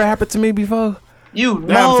 Had that ever happened to me before? You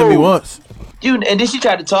know. Happened to me once. And then she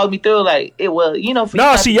tried to talk me through like it was, you know.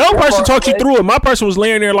 No, see, your person talked you through it. My person was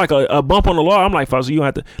laying there like a bump on the law. I'm like, folks, you don't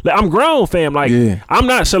have to. Like, I'm grown, fam. Like, I'm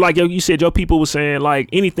not. So, like, you said, your people was saying like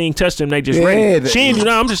anything touched them, they just ready. She ain't,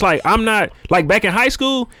 I'm just like, I'm not. Like back in high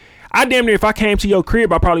school, I damn near if I came to your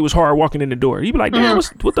crib, I probably was hard walking in the door. You'd be like, damn,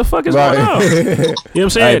 what the fuck is going on? You know what I'm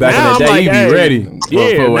saying? Hey, back now in the day, I'm like, you be ready.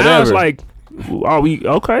 Yeah, for now it's like. Are we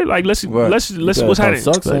okay? Like let's what's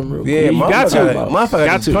happening? Yeah, you got to. Motherfucker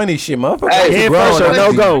got to. Plenty shit, motherfucker. Hey,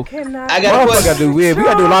 no go. I got a question. We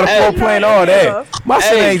gotta do a lot of foreplay and all that. My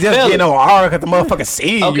shit ain't just getting no hard because the motherfucker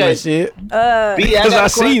see you and shit. Because I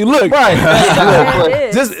see you. Look,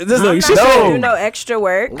 right. Just look. She said do no extra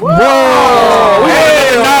work. Whoa,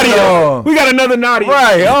 we got another Nadia.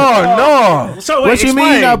 Right. Oh no. So what you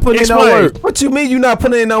mean you not putting in no work? What you mean you not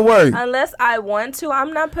putting in no work? Unless I want to,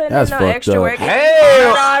 I'm not putting That's in no extra work.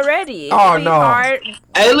 Hell, already. Oh no. Hard.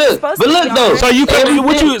 Hey, look, but look though. So you can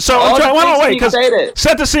what you? So I'm trying. Wait, because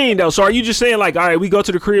set the scene though. So are you just saying like, all right, we go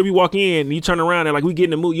to the crib, we walk in, and you turn around and like we get in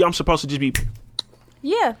the mood. I'm supposed to just be.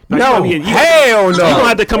 Yeah. Like, no. Hell no. You gonna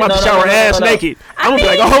have to come out the shower ass naked. I'm gonna be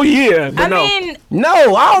like, oh yeah. I mean,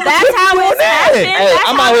 no. I don't that's how it's happened. Hey,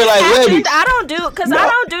 I'm out here like ready. I don't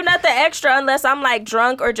do nothing extra unless I'm like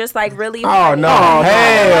drunk or just like really. Oh no.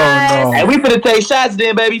 Hell no. Hey, we finna take shots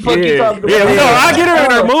then, baby. Fuck you talking about. Yeah, no, I get her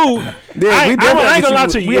in her mood. I ain't gonna lie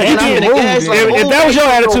to you. If that was your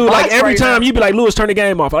attitude, like every time you be like, Lewis, turn the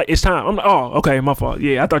game off. Like, it's time. I'm like, oh, okay, my fault.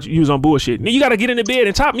 Yeah, I thought you was on bullshit. You gotta get in the bed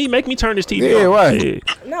and top me, make me turn this TV off. Yeah, right.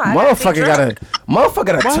 No, motherfucker gotta.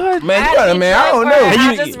 Man, you gotta, man. I don't know.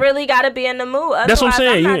 I just really gotta be in the mood. That's what I'm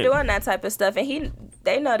saying. I'm not doing that type of stuff, and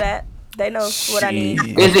they know that. They know what I need.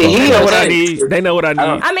 Is it he or what I they? need. They know what I need.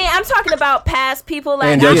 I mean, I'm talking about past people. Like,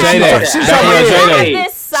 And I Jay have Day. She's I have talking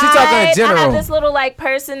this side. She talking in I general. have this little like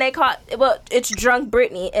person they call. Well, it's Drunk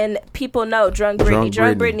Britney, and people know Drunk Britney.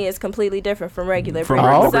 Drunk Britney is completely different from regular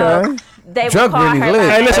Britney. okay. So they Drunk will call Britney her. lit.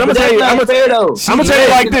 Like, Hey, listen, I'm gonna tell you. I'm gonna tell you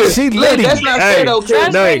like this. She Look, litty. that's not fair though, kid.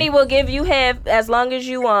 Drunk No. Britney will give you head as long as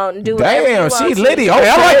you want. Do whatever you Damn, want she to. litty. Hey,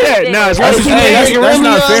 I like that. Nah, as long as you Hey, need. that's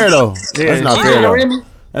not fair though. That's not You fair drinking though. Remy?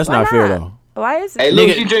 That's Why not fair not? though. Why is it? Hey,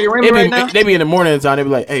 Luke, you drinking Remy right now? They be in the morning time. They be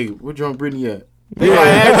like, "Hey, where Drunk Britney at?" They gotta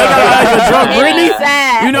ask for Drunk Britney. It's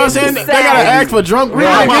sad. You know what I'm saying? It's They gotta sad. ask for Drunk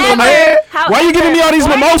Britney. Why you giving me all these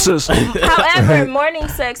mimosas? However, morning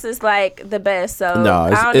sex is like the best. So No, I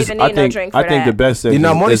don't even need no drink for I think that. the best sex You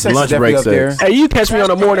know, morning is sex is lunch definitely break up there. sex. Hey, you catch me on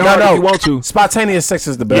the morning hard if you want to. Spontaneous sex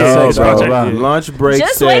is the best Yeah, sex, bro. bro. Yeah. Lunch break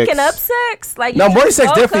Just sex. waking up sex, like No, you morning just sex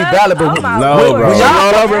woke definitely up? valid, but Oh my no, Lord. bro. When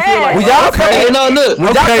y'all over and feel like- when y'all Hey, no, look.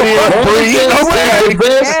 when y'all Morning sex is the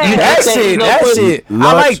best. You that just can't shit, eat no that pussy. shit. I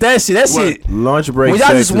Lunch- like that shit. That shit. Lunch break When y'all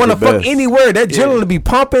sex just is want to the fuck best. anywhere, that adrenaline be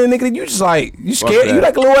pumping, nigga. You just like you scared. that. You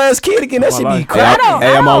like a little ass kid again. That shit be life. crazy. I don't, Hey,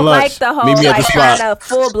 I I'm on don't lunch. like the whole Meet me at like the spot. trying to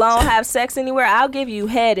full blown have sex anywhere. I'll give you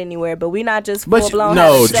head anywhere, but we not just But full blown.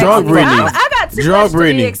 no, having sex Drunk anywhere. Britney. I got too Drunk much to be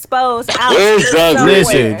Britney. exposed out Where's Drunk somewhere.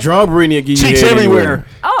 Listen, Drunk Britney will give you Cheeks head everywhere.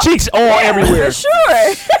 Oh, Cheeks all yeah, everywhere. for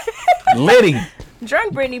sure. Liddy.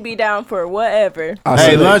 Drunk Britney be down for whatever.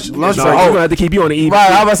 Hey, lunch No, break. I'm gonna have to keep you on the E.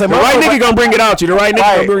 Right, I was The about to right say, nigga gonna bring it out you. The right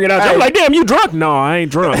nigga gonna bring it out you. I'm Hey. like, damn, you drunk? No, I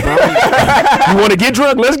ain't drunk. Bro. You want to get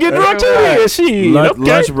drunk? Let's get drunk too. Yeah, shit. Okay.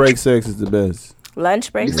 Lunch break sex is the best.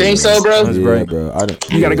 Lunch break. You think so, bro? Yeah, break. bro. I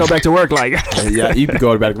don't. You gotta go back to work. Like, Yeah, you can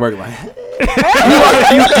go back to work like.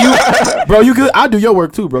 Bro, you good? I do your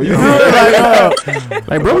work too, bro. You good?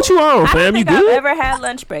 like, bro, what you on, I fam? don't You think I've good? ever had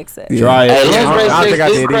lunch break sex. Try Hey, it. lunch break I think I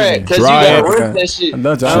sex is did crack either. because you Try gotta it. work that shit.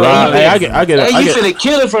 Lunch, Try. Hey, I get Hey, it. you finna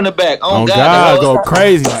kill it from the back. Oh Oh God, go God,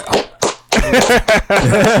 crazy. Like,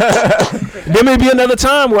 There may be another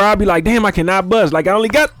time where I'll be like, damn, I cannot buzz. Like, I only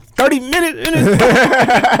got 30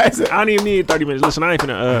 minutes. I don't even need 30 minutes. Listen, I ain't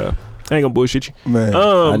gonna bullshit you. Man,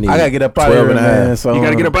 I need I gotta get up out of 12 here, and a half. man. So You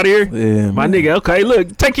gotta get up out of here? Yeah, My man. nigga, okay,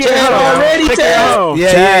 look, take care Chad of already, Take care Chad. of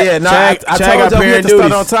Yeah. No, Chad I got told you we had parent to start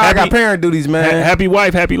duties. on time. I got parent duties, man. Happy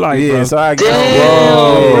wife, happy life, Yeah, bro. so I get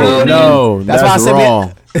Whoa, no, That's why I that's said, man,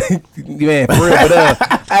 wrong. Man, for real. But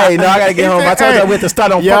hey, no, I gotta get home. I told you we had to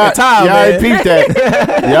start on Y'all, fucking time, y'all man. ain't peeped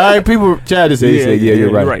that. Y'all ain't people. Chad just said, he said, yeah,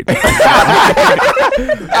 you're right.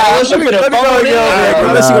 I was Let me finna go, phone yo, man, bro.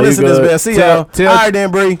 in. Let's Nah, go you listen to this, good. man. See Tell- y'all. tell- All right, then,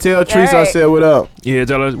 Bree. Tell Treese I Alright. said what up. Yeah,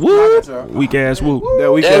 tell us, whoop, weak ass whoop.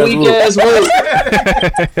 That weak That ass weak whoop. ass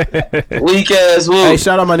whoop. Weak ass Hey, whoop.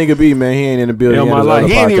 shout out my nigga B, man. He ain't in the building. Yo, He my had his life. other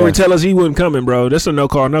He didn't even podcast. tell us he wasn't coming, bro. That's a no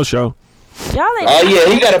call, no show. Y'all ain't Oh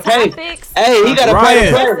yeah, he gotta pay. topics. Hey, he gotta pay Ryan. the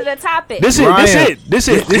This player. is the topic. This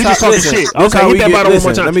it. We just talking shit. This Okay, how hit we that get- bottle listen,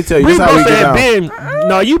 one more time. let me tell you, We this how we supposed to get have been.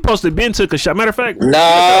 No, you supposed to have been took a shot. Matter of fact,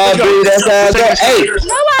 Nah, dude, that's how it go. Hey,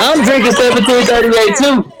 I'm drinking 1738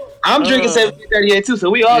 too. I'm drinking 1738 too, so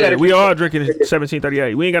we all yeah, gotta. we all drinking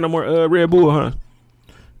 1738. We ain't got no more Red Bull, huh?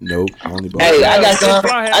 Nope. Only bought. Hey, I got some.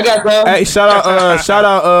 I got some. Hey, shout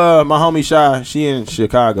out, my homie Shy. She in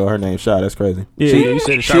Chicago. Her name Shy. That's crazy. Yeah, she, you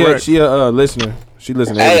said she a listener. She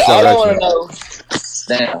listen to every Hey, show. all I wanna actually. know.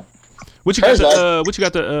 Damn. What you got to what you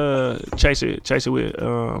got to chase it with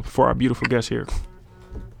for our beautiful guest here?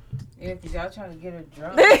 Yeah, because y'all trying to get her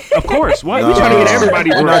drunk. Of course. What? We trying to get everybody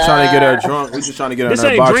We're drunk. not trying to get her drunk. We just trying to get her This in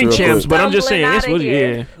her ain't box drink real champs, quick. but I'm just saying. Stumbling This was outta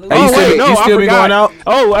here. yeah. Hey, you still, no, you I still be forgot. going out?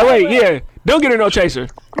 Oh, wait, yeah. Don't get her no chaser.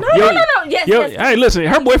 No. Yes, yes. Hey, listen,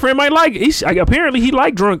 her boyfriend might like. Apparently he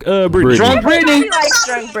like drunk Britney. Drunk Britney. He likes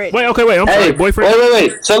drunk Britney. Wait, okay, wait. I'm sorry, Hey, boyfriend.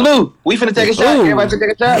 wait. So Lou, we finna take a shot. Ooh. Everybody finna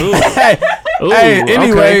take a shot. Ooh, Hey,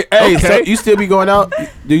 anyway, okay, hey, so okay. you still be going out?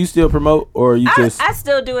 Do you still promote or you just? I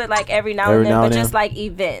still do it like every now Every and then, now but and just then? like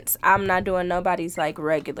events. I'm not doing nobody's like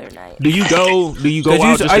regular night. Do you go 'Cause out you just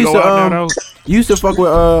used to- I to used go to, out now? You used to fuck with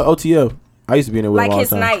OTL. I used to be in there with Like him all his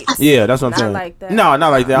the time. nights. Yeah, that's what I'm Not saying. like that. No, not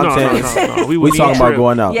like that. I'm No, saying no. we wouldn't talking even about trip.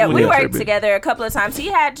 going out. Yeah, we Yeah, worked tripping. together a couple of times. He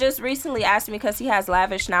had just recently asked me because he has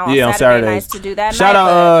Lavish now on, Yeah, on Saturday Saturdays. nights to do that Shout night.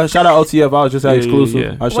 out, shout out OTF. I was just at Yeah, exclusive.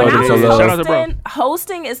 yeah. I showed When I him was some Shout love. out to bro.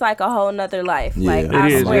 hosting is like a whole nother life. Yeah. Like It I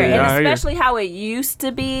is, swear, yeah, I and hear. especially how it used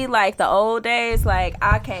to be, like the old days. Like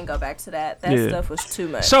I can't go back to that. That Yeah. stuff was too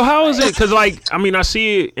much. So how is it? Cause like I mean I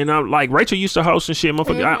see it and I'm like Rachel used to host and shit,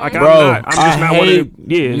 motherfucker. I'm Bro, not. I'm just not one of the.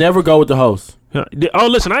 Yeah. Never go with the host. Oh,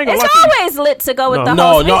 listen, I ain't gonna it's lie to you. always lit to go with No. the No,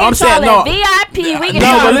 host. no, We I'm get saying y'all no. in VIP. We get No,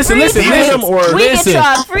 y'all but listen, free listen, food. listen. We get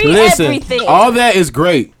y'all free listen. everything. All that is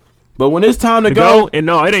great, but when it's time to To go, go and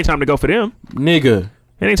no, it ain't time to go for them. nigga,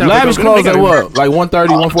 Anytime Lavish clothes at what? Like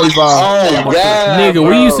 130, 145. Oh, God, Nigga,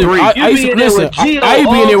 we used to. I used to listen. I used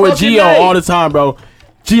to be in there with Gio all the time, bro.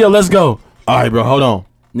 Gio, let's go. All right, bro, hold on.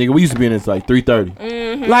 Nigga, we used to be in this like 3:30.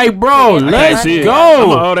 Mm-hmm. Like, bro, let's go.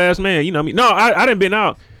 I'm an old ass man. You know me. No, I done been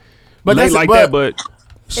out. But late that's like that. But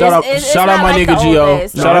shout out not my like nigga the old Gio.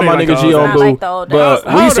 days. Shout out my nigga Gio and Not Boo. like the old days.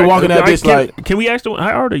 But we used to walk in that bitch like. Can we ask them?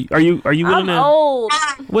 How old are you? Are you willing I'm to? old.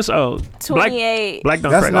 What's old? 28. Black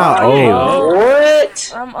don't That's crack. not Oh, old.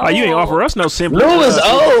 What? I'm old. Oh, you ain't offer us no simple. Lou is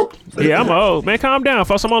old. Yeah, I'm old. Man, calm down,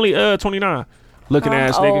 folks. I'm only 29. Looking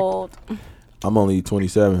ass nigga. old. I'm only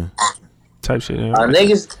 27. Type shit. Yeah.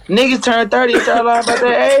 Niggas turn 30 and start lying about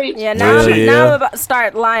their age. Yeah, now, Yeah. now I'm about to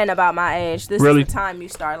start lying about my age. This Really? is the time you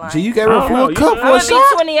start lying. Gee, you gave her a full cup I'm for a gonna be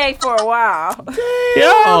shot? 28 for a while.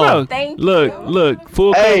 Yeah. Thank Look,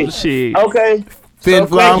 full Hey, cup of shit. Okay. Finn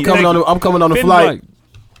Fly, I'm you, coming thank on. I'm coming on the Finn flight.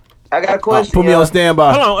 I got a question. Put me on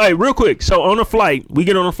standby. Hold on, hey, real quick. So on the flight, we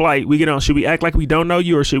get on the flight. We get on. Should we act like we don't know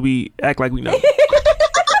you, or should we act like we know?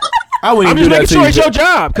 I wouldn't I'm even just do making that sure to it's you. your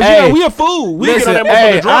job, cause Hey, you know we a fool. We Listen, get on that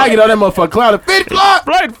hey, motherfucker drunk. I get on that motherfucker cloud at 50 o'clock.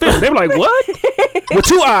 Right, they be like, what? With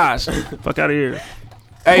 2 eyes. Fuck out of here.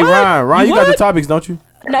 Hey, Ryan, you got the topics, don't you?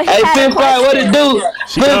 No, he Hey, had a Finn Fly, what it do?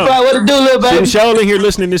 She Finn know. Fly, what it do, little She baby? show in here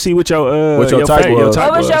listening to see what your type was.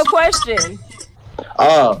 What was your question?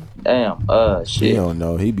 Oh, damn. He Shit. don't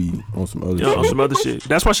know. He be on some other You know, on shit. some other shit.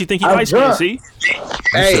 That's why she think he I'm light skinned. drunk. See?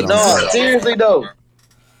 Hey, no, seriously though.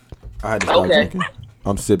 I had to stop Okay. drinking.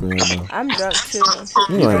 I'm sipping right now. I'm drunk too.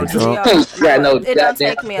 You ain't drunk. Yeah, no, It don't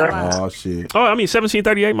take me a lot. Oh, shit. Oh, I mean,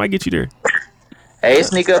 1738 might get you there. Hey, it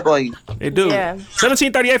sneak up on you. It do. Yeah.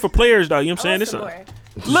 1738 for players, though. You know what I'm saying? This Somewhere.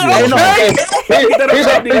 Look, Hey, no, okay. okay. Get that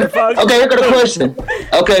up there, fuck. Okay, here go the question.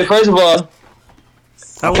 Okay, first of all,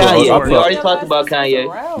 I Kanye. was- We already talked about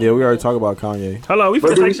Kanye. Yeah, we already talked about Kanye. Hold on, we finna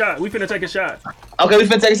do take a we- shot. We finna take a shot. Okay, we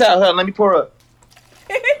finna take this out. Hold on, let me pour up.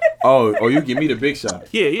 Oh, you give me the big shot.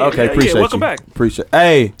 Yeah, yeah. Okay, yeah, appreciate yeah. Welcome you. back. Appreciate.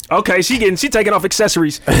 Hey, Okay, she taking off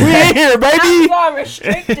accessories. We in here, baby. I'm all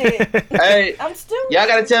restricted. Hey, I'm still. y'all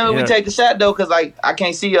gotta tell me when Yeah. we take the shot though, cause like I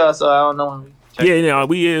can't see y'all, so I don't know when we. Yeah, you know,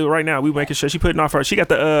 we right now we making sure she putting off her. She got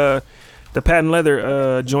the patent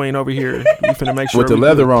leather joint over here. We finna make sure with the we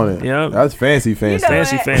leather do- on it. Yeah. That's fancy, You fancy. know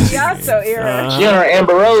Fancy, what? fancy. Y'all so ironic. She on her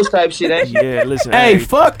Amber Rose type shit, ain't she? Yeah, listen. Hey,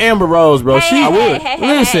 fuck Amber Rose, bro. She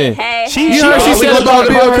listen. She You heard she she said about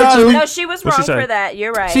Bill Cosby. No, she was What'd wrong she say? for that.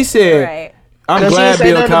 You're right. She said- You're right. I'm Cause she glad ain't say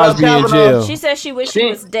Bill nothing about Cosby in Kavanaugh. jail. She said she wished She- he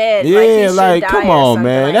was dead. Yeah, like, he should like, die come or on, something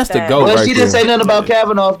man. like That's the that. goat. But right she didn't there. say nothing about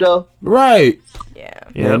Kavanaugh though. Right. Yeah.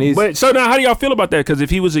 Yeah, Man, these- but so now, how do y'all feel about that? Because if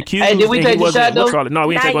he was accused, Hey, did we and take he the wasn't, shot, though? what's called it? No,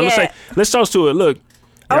 we ain't Not take one. yet. Let's toast to it. Look.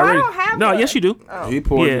 Oh, Y'all I ready? don't have No, one. yes you do. He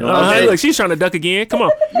poured. Yeah. you know. Okay. Look, she's trying to duck again. Come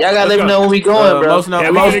on. Y'all gotta let go. me know when we going, bro. Most Yeah,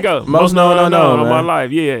 we most, finna go. most no, on my man.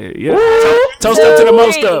 life. Yeah, yeah. Toast up to the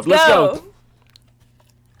most up. Let's go.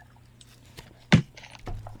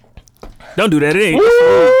 Don't do that. It ain't.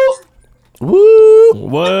 Woo.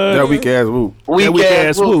 What? That weak ass whoop. That weak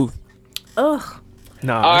ass woo. Ugh.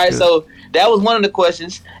 Nah. All right, that's good. so that was one of the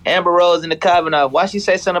questions. Amber Rose and the Kavanaugh. Why she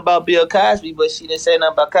say something about Bill Cosby, but she didn't say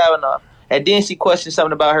nothing about Kavanaugh? And then she questioned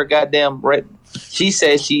something about her goddamn rape. She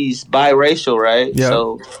said she's biracial, right? Yeah.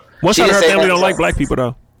 So One she side of her didn't say family nothing don't like about- black people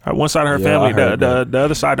though. One side of her Yeah, I family, heard that. the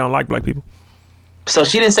other side don't like black people. So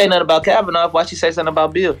she didn't say nothing about Kavanaugh. Why she say something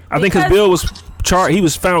about Bill? I think because Because- Bill was charged, he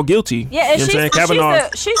was found guilty. Yeah, and you know what I'm saying? Kavanaugh.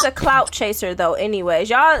 she's a clout chaser though. Anyways,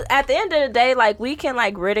 y'all, at the end of the day, like we can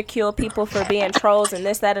like ridicule people for being trolls and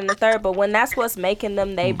this, that, and the third, but when that's what's making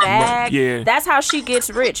them they bag, Yeah. that's how she gets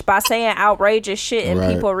rich, by saying outrageous shit and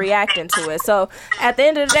Right. people reacting to it. So at the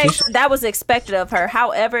end of the day, that was expected of her.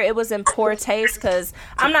 However, it was in poor taste because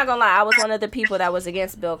I'm not gonna lie, I was one of the people that was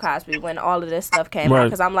against Bill Cosby when all of this stuff came out Right.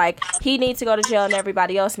 because I'm like, he needs to go to jail and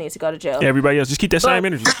everybody else needs to go to jail. Everybody else, just keep that same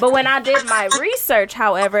energy. But when I did my research,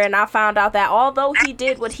 however, and I found out that although he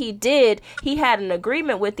did what he did, he had an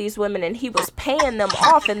agreement with these women and he was paying them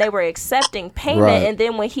off and they were accepting payment. Right. And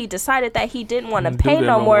then when he decided that he didn't want to Do pay that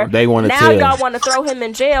no no more, more. They wanna now tell. y'all want to throw him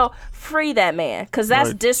in jail. Free that man, because that's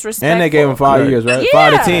Right. disrespectful. And they gave him 5 years, right? Yeah,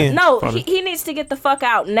 5 to 10. no, Funny. he needs to get the fuck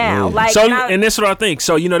out now. Yeah. Like, So, now- and that's what I think.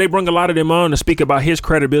 So, you know, they bring a lot of them on to speak about his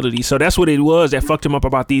credibility. So that's what it was that fucked him up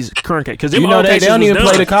about these current cases. Because You know they don't even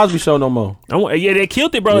play the Cosby Show no more. Yeah, they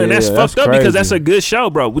killed it, bro, and Yeah, that's that's fucked up because crazy. that's a good show,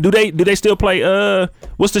 bro. Do they still play?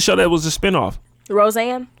 What's the show that was a spinoff?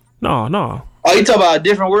 Roseanne. No, Oh, you talking about a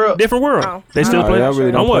different world? different world. Oh. They still Oh, play. yeah, I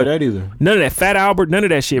really don't what? play that either. None of that Fat Albert, none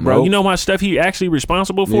of that shit, bro. Nope. You know how much stuff he actually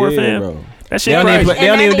responsible for, Yeah, fam? bro. That They shit don't even, crazy. play, they And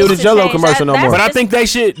don't that even do the needs to Jello change. commercial no That's more. But I just- think they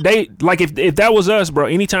should. They like if that was us, bro.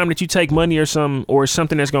 Anytime that you take money or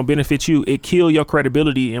something that's gonna benefit you, it kill your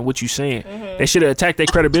credibility and what you saying. Mm-hmm. They should have attacked their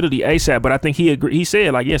credibility ASAP. But I think he agreed. He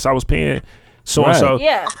said like, yes, I was paying so and so.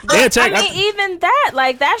 Yeah, but I mean, even that,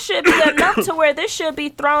 like, that should be enough to where this should be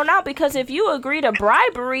thrown out, because if you agree to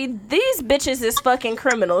bribery, these bitches is fucking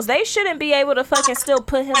criminals. They shouldn't be able to fucking still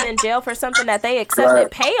put him in jail for something that they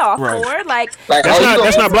accepted payoff for. Like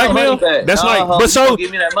that's not blackmail. That's like, but so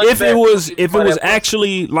if it was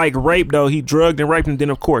actually like rape though, he drugged and raped him, then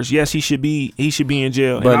of course, yes, he should be in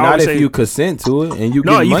jail. But not if you consent to it and you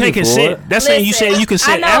get money you can't consent. for it. That's saying you saying you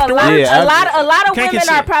consent I know afterwards. a lot of women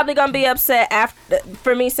consent. are probably gonna be upset after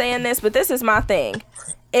for me saying this, but this is my thing.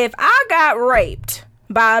 If I got raped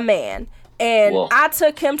by a man and I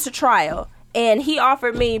took him to trial and he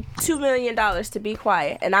offered me $2 million to be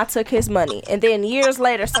quiet and I took his money, and then years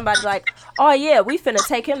later somebody's like, oh yeah, we finna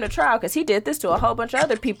take him to trial because he did this to a whole bunch of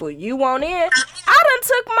other people, you want in? I done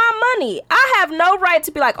took my money. I have no right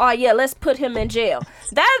to be like, oh yeah, let's put him in jail.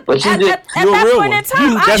 That but at that point in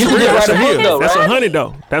time, that's I real. That's $100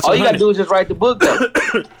 though. That's all you gotta do is just write the book though.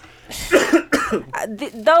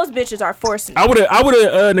 Those bitches are forcing. I would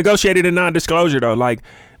have negotiated a non-disclosure though, like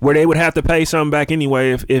where they would have to pay something back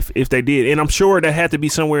anyway if they did, and I'm sure that had to be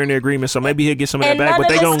somewhere in the agreement. So maybe he'll get some of that back. But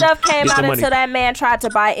they gonna stuff came get out the money. until that man tried to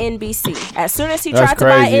buy NBC. As soon as he tried to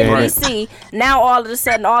buy NBC, now all of a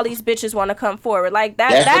sudden all these bitches want to come forward like that.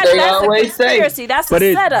 That's a conspiracy. That's a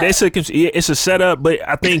setup. It's a setup, but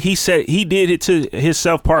I think he did it to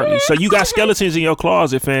himself partly. So you got skeletons in your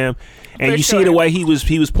closet, fam. And you see the way he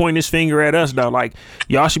was pointing his finger at us though, like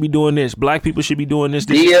y'all should be doing this, black people should be doing this.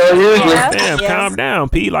 Damn, calm down,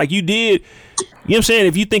 P. Like you did, you know what I'm saying?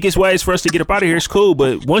 If you think it's ways for us to get up out of here, it's cool.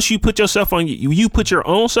 But once you put yourself on, you put your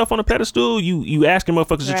own self on a pedestal, you asking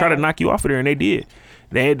motherfuckers to try to knock you off of there, and they did.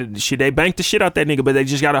 They banked the shit out that nigga, but they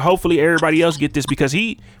just gotta hopefully everybody else get this because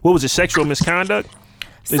what was it, sexual misconduct?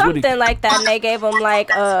 Something like that, and they gave him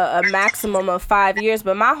like a maximum of 5 years.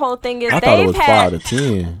 But my whole thing is I thought it was 5 to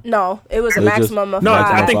 10. No, it was a maximum of 5. No,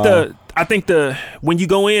 I think the when you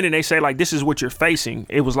go in and they say like this is what you're facing,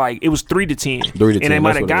 it was 3 to 10, and they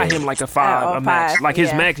might have got him like a 5, a max, like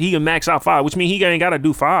his max. He can max out 5, which means he ain't got to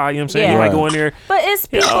do 5. You know what I'm saying? He might go in there. But it's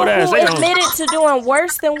people who admitted to doing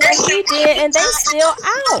worse than what he did, and they still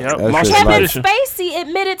out. Kevin Spacey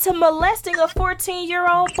admitted to molesting a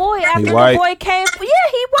 14-year-old boy after the boy came. Yeah,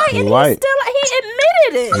 he white, and he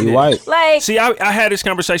admitted it. He white. Like, see, I had this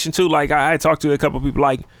conversation too. Like I talked to a couple of people.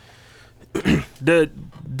 Like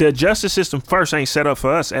the justice system first ain't set up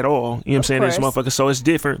for us at all. You know what I'm saying? This motherfucker, so it's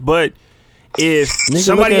different. But if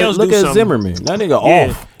somebody else look do at something, Zimmerman, that nigga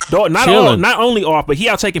off. Not only off, but he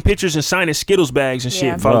out taking pictures and signing Skittles bags and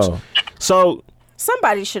shit, folks. Bro. So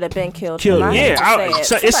somebody should have been killed. Yeah,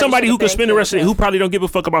 it's somebody who could spend the rest of who probably don't give a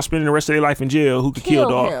fuck about spending the rest of their life in jail who could kill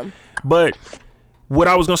dog. But what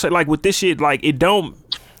I was gonna say, like with this shit, like it don't.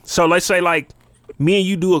 So let's say like me and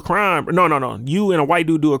you do a crime. No. You and a white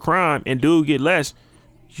dude do a crime and dude get less.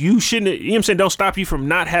 You shouldn't, you know what I'm saying? Don't stop you from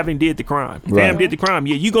not having did the crime. Bam did the crime.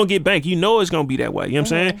 Yeah, you gonna get banked. You know it's gonna be that way. You know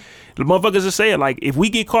what I'm saying? The motherfuckers are saying, like, if we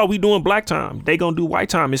get caught, we doing black time. They gonna do white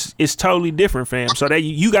time. It's totally different, fam. So that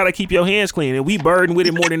you gotta keep your hands clean. And we burdened with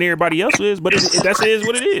it more than everybody else is, but that is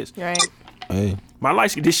what it is. Right. Hey. My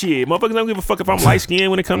light skin, this shit. Motherfuckers don't give a fuck if I'm light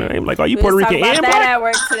skinned when it comes to like, oh, you Puerto Rican and black? That at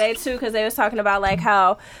work today too, because they was talking about like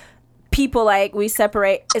how people like we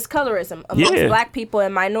separate. It's colorism amongst black people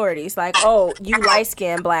and minorities. Like, oh, you light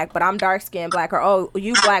skinned black, but I'm dark skinned black, or oh,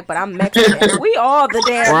 you black, but I'm Mexican. We all the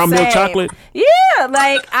damn or I'm same. milk chocolate. Yeah,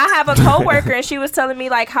 like I have a coworker and she was telling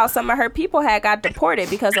me like how some of her people had got deported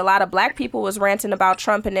because a lot of black people was ranting about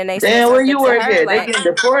Trump, and then they said, damn, where you work at? Like, they getting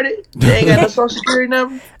deported? They ain't got no social security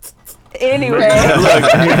number. Anyway,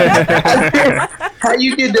 how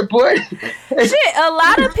you get deported? Shit, a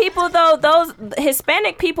lot of people though, those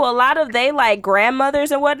Hispanic people, a lot of they like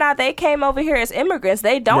grandmothers and whatnot, they came over here as immigrants.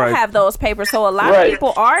 They don't have those papers, so a lot of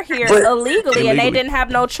people are here illegally, and they didn't have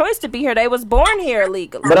no choice to be here. They was born here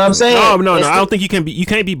illegally. But I'm saying, no, I don't think you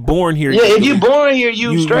can't be born here. Yeah, if you born here,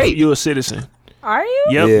 you straight. You a citizen. Are you?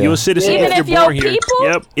 Yep, you a citizen. Even if you're born here.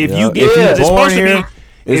 Yep, if you get it's supposed to be.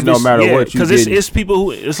 It's no matter what you because it's people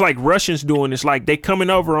who it's like Russians doing this, like they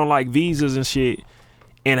coming over on like visas and shit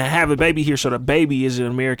and have a baby here, so the baby is an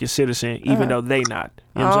American citizen even though they not.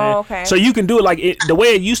 You know what I'm saying? Okay. So you can do it like the way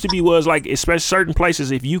it used to be was like, especially certain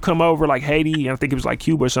places, if you come over like Haiti, and I think it was like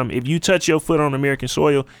Cuba or something, if you touch your foot on American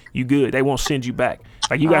soil, you good. They won't send you back.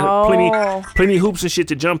 Like you got plenty hoops and shit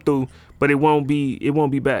to jump through, but it won't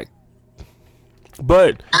be back.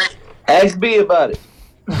 But ask B about it.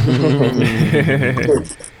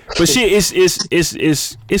 But shit,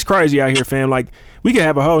 it's crazy out here, fam. Like we could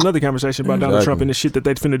have a whole another conversation about Donald Trump and the shit that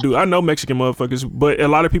they finna do. I know Mexican motherfuckers, but a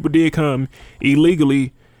lot of people did come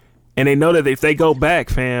illegally And they know that if they go back,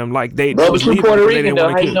 fam, like they. Bro, but you leave Puerto them, they Rican didn't though.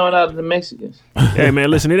 wanna How you kill. knowing all the Mexicans? Hey man,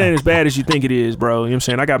 listen, it ain't as bad as you think it is, bro. You know what I'm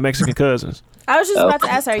saying? I got Mexican cousins. I was just about to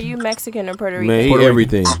ask, are you Mexican or Puerto Rican? Man, he Puerto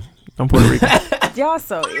Rican. everything. I'm Puerto Rican. Y'all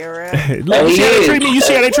so era. Look, you see how they treat me? You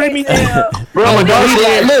see how they treat me? Bro,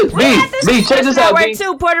 look, B, check this out, B.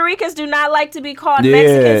 Too. Puerto Ricans do not like to be called Yeah,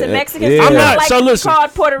 Mexicans, and Mexicans yeah. do I'm not not- like so to listen. be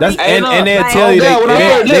called Puerto That's, Ricans. and they'll Like, tell you oh,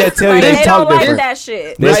 God, they'll tell you they they don't talk like different. that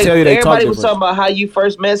shit. They'll Like, tell you they talk everybody was different. talking about how you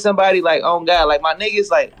first met somebody, like, oh God, like my niggas,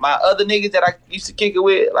 like my other niggas that I used to kick it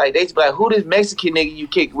with, like they used to be like, who this Mexican nigga you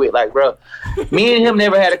kick it with? Like, bro, me and him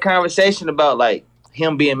never had a conversation about like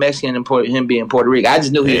him being Mexican and him being Puerto Rican. I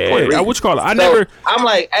just knew he was Puerto Rican. What you call it? I'm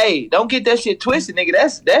like, hey, don't get that shit twisted, nigga.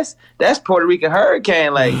 That's Puerto Rican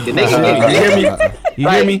hurricane. Like the nigga You hear me? You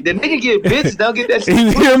hear me? The nigga get bitches. Don't get that shit.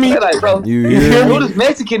 You hear me? Like, bro, You hear who me? this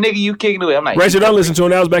Mexican nigga you kicking it with? I'm like, Rachel, don't listen to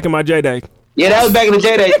him. That was back in my J day. yeah, that was back in the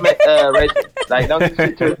J days, Rachel. Like, don't get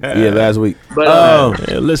shit twisted. Yeah, last week. But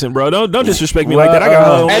Yeah, listen, bro, don't disrespect me like that. I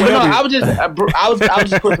got hey, but no, I was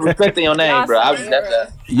just putting respect in your name, bro. I was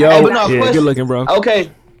that's Yo, hey, but no, yeah, question. good looking, bro. Okay,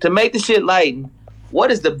 to make the shit light,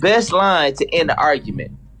 what is the best line to end the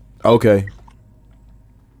argument? okay.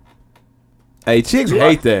 Hey, chicks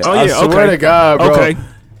hate that. Oh, I yeah, swear okay. to God, bro. Okay.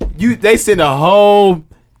 They send a whole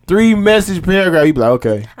 3-message paragraph. You be like,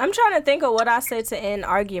 okay, I'm trying to think of what I say to end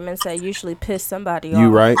arguments that usually piss somebody off. you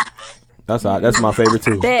right. That's my favorite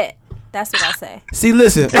too. Bet. That's what I say. See,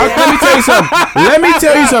 listen. Let me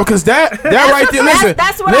tell you something. Cause that right there. Listen,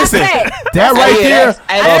 That's what listen. I say. That right there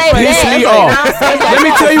piss me off. Let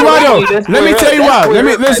me tell you why though. Let me tell you why. Let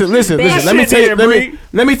me listen. Let me tell you.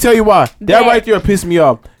 Let me tell you why. That right there pissed me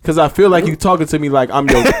off. Cause I feel like you talking to me like I'm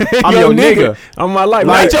your nigga. I'm my life.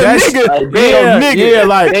 Like Not your that's nigga. yeah,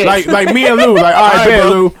 like me and Lou. Like all right, bet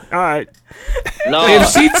Lou. All right. No, If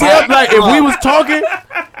she tell like if we was talking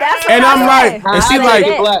That's what and I I'm say. like and she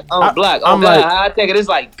like black. I'm Oh God, like- I take it. It's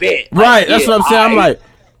like bet. right, that's what I'm saying. I'm like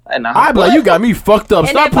I be like you got me fucked up. And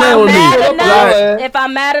Stop if playing I'm with me. mad enough, Like- if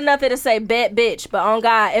I'm mad enough, it'll say bet bitch. But on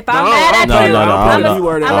God, if I'm No, mad at no, you, no, I'm no,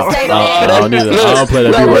 gonna no. say I bet. don't either. I don't play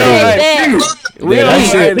that Look, B word Bet, either. bet. We Yeah,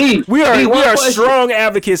 that shit. we are one question. strong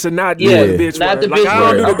advocates and not Yeah, the bitch not word. the Like, bitch I don't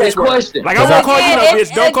do word. the Okay, bitch word. question. Like I won't call you no Again,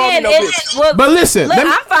 bitch. Don't call me no bitch. well, But listen, look, let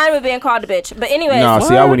me- I'm fine with being called a bitch. But anyways, Nah,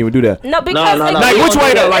 see, I wouldn't even do that. No, because no, again, like, which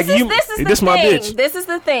way though? Like this you, is the this thing. my bitch. This is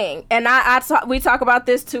the thing, and we talk about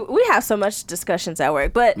this too. We have so much discussions at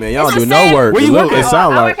work, but Man, y'all it's don't the do no same- work. Where you Look, working? it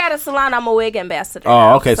sound I like work at a salon. I'm a wig ambassador. Oh,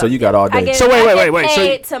 now, okay, so you got all day. I get, So wait. I get So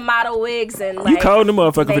paid to model wigs and like, You called the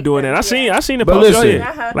motherfucker for make doing them, that. I seen the But post. Go listen.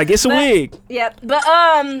 ahead. Like it's a But- wig. Yep, but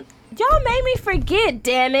y'all made me forget.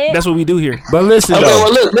 Damn it. That's what we do here. But listen Okay, though.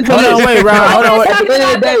 well look, listen Hold to on, this. wait, Ryan. Hold on, wait. At the end of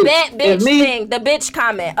the the day, bet bitch if me- thing, the bitch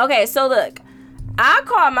comment. Okay, so look, I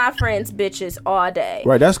call my friends bitches all day.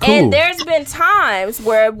 Right, that's cool. And there's been times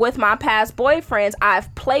where with my past boyfriends,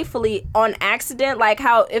 I've playfully on accident, like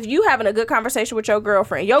how if you having a good conversation with your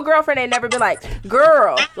girlfriend ain't never been like,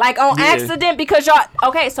 girl, like on accident because y'all,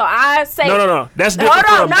 okay, so I say. No. That's different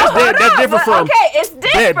Hold on, from. That's different from. Okay, it's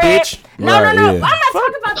different. bitch. No, Right, no. yeah. I'm not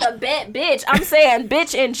talking about the bet bitch. I'm saying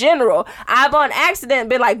bitch in general. I've on accident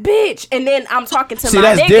been like bitch, and then I'm talking to See, my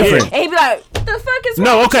that's nigga, different. and he be like, "What the fuck is wrong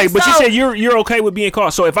No, with okay, you?" but you So, said you're okay with being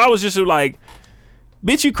called. So if I was just like,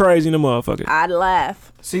 bitch, you crazy, the motherfucker. I'd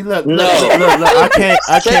laugh. See, look, No. look, I can't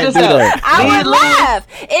Check do this out. that. I Me, would Lewis- laugh.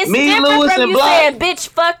 It's me, different Lewis, from and you Block. saying bitch,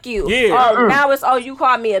 fuck you. Yeah. Oh, now it's you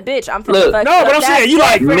called me a bitch. I'm finna Look. fuck No, you up. but I'm That's saying you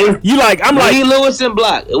like, different. I'm Me, like, Lewis, and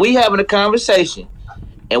Block, we having a conversation,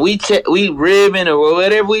 and we ribbing or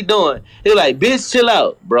whatever we doing. He like, bitch, chill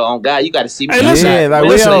out, bro. On God, you got to see me. Hey, listen, Yeah, like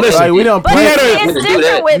listen. we don't But play. it's do different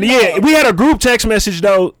that. with men. Yeah, we had a group text message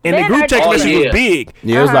though, and the Men group are text message different. was big.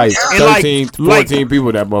 Yeah, it was like And like- 13, like- 14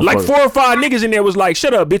 people that motherfucker. Like 4 or 5 niggas in there was like,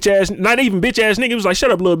 shut up, bitch ass. Not even bitch ass nigga. It was like, shut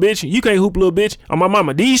up, little bitch. You can't hoop, little bitch. On my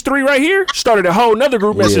mama. These 3 right here started a whole nother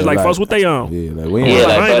group message. Yeah, Like, like- folks, what they on? Yeah, like we ain't Yeah, I like,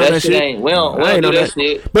 ain't bro, on that that shit shit. ain't. We don't I ain't do on that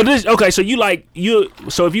shit. But this, okay, so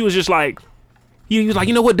so if you was just like, you was like,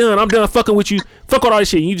 you know what, I'm done fucking with you. Fuck all this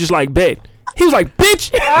shit. And you just like, bet. He was like,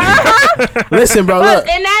 bitch. Listen, bro, But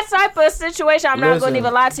look. in that type of situation, I'm not going Listen. to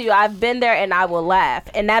even lie to you. I've been there and I will laugh,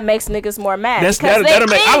 and that makes niggas more mad. That'll because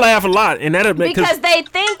make. I laugh a lot, and that'll make. Because they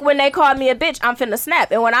think when they call me a bitch, I'm finna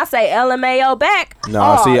snap, and when I say LMAO back,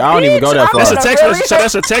 Nah, see, I don't even go that I'm far. That's a gonna text really message. So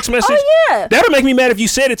that's a text message. Oh yeah. That'll make me mad if you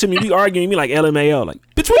said it to me. We arguing me like LMAO. Like,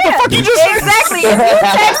 bitch, what the fuck you just said? Exactly. If you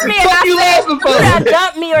text me and Fuck you I said laughing for? you done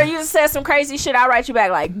dumped me or you said some crazy shit, I'll write you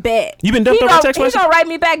back like bet. You been dumped He on my gon- text He message? gonna write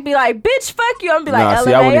me back, be like, bitch, fuck you. I'm gonna be like, Nah, LMAO.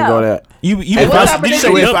 see, I wouldn't even go that. You Hey, did what's up with you this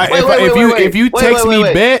say shit? dump? If you text me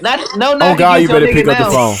bet, No, oh God, you better pick up the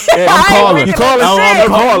phone. I I'm ain't calling. picking You calling? up shit. I'm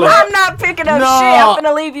calling. I'm not picking up No. shit. I'm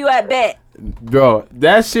gonna leave you at bet. Bro,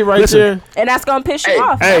 that shit right there. And that's gonna piss you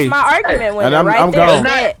off. That's my argument with And it I'm right gone.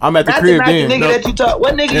 there. I'm at the crib then. Nigga that you talk,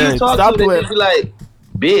 what nigga you talk to that you be like,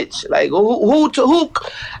 bitch? Like who?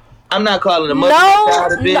 I'm not calling the mother my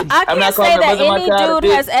child a bitch. I I'm not can't say calling that any dude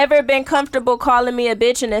bitch. has ever been comfortable calling me a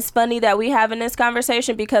bitch, and it's funny that we having this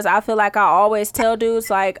conversation because I feel like I always tell dudes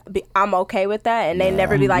like I'm okay with that, and they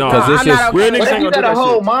never be like, no, I'm not okay with But that. if you got a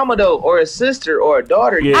whole mama though, or a sister, or a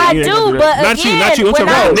daughter, I do, but again, not you.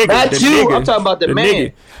 I'm talking about the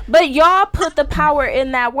man. But y'all put the power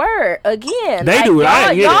in that word again. They like, do.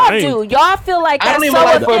 Y'all do. Y'all feel like that's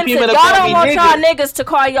so offensive. Y'all don't want y'all niggas to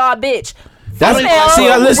call y'all bitch. That's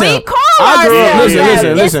listen. We call I grew up. ourselves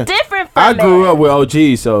Listen. It's different from I grew up with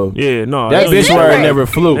OG, so that bitch word never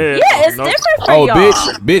flew. Yeah, it's different for y'all.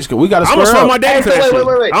 bitch, we gotta I square almost up. fought my daddy for that shit.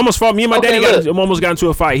 Wait. I almost fought me and my daddy almost got into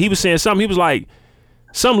a fight. He was saying something. He was like,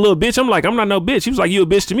 some little bitch. I'm like, I'm not no bitch. He was like, you a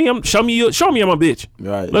bitch to me. Show me I'm a bitch.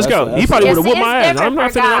 Right. Let's go. He probably would have whooped my ass. I'm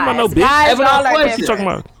not no bitch. What you talking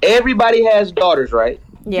about? Everybody has daughters, right?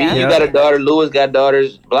 Yeah. You got a daughter. Lewis got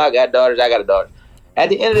daughters. Block got daughters. I got a daughter. At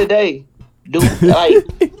the end of the day, dude, like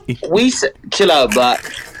chill out, Block.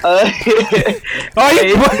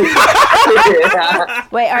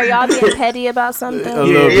 Wait, are y'all being petty about something?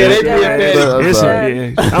 Yeah,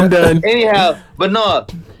 I'm done. Anyhow, but no.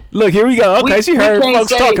 Look, here we go. Okay, she heard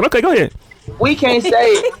folks talking. Okay, go ahead. We can't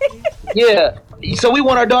say, yeah. So we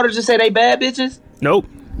want our daughters to say they bad bitches? Nope.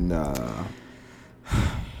 Nah.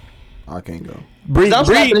 I can't go. Bree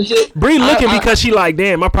looking because she like,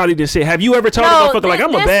 damn, I probably just said, have you ever told a motherfucker like,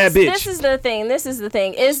 I'm a bad bitch? This is the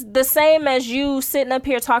thing. It's the same as you sitting up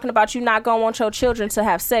here talking about you not gonna want your children to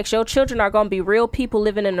have sex. Your children are gonna be real people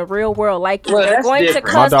living in the real world. Like they're going to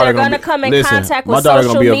cuss. They're gonna come in contact with social media. My daughter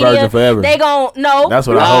gonna be a virgin forever. They gon' no. That's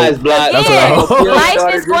what I hope. That's what I hope.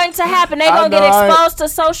 Life is going to happen. They gonna get exposed to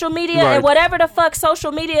social media and whatever the fuck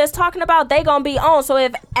social media is talking about, they gonna be on. So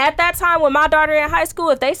if at that time when my daughter in high school,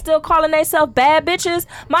 if they still calling themselves bad bitches,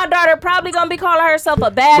 my daughter probably gonna be calling herself a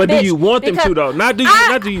bad bitch. But do you want them to though? Not do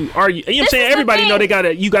you? Are you? You know what I'm saying? Everybody know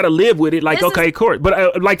you gotta live with it. Like court.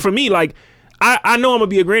 But like for me, like I know I'm gonna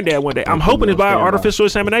be a granddad one day. I'm hoping it's by artificial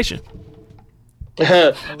insemination.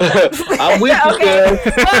 I'm with you,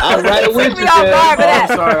 I'm right with you,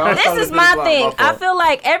 This is my thing. I feel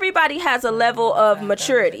like everybody has a level of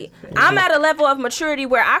maturity. I'm at a level of maturity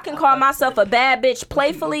where I can call myself a bad bitch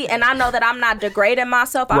playfully, and I know that I'm not degrading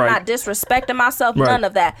myself. I'm not disrespecting myself. None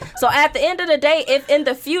of that. So at the end of the day, if in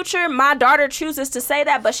the future my daughter chooses to say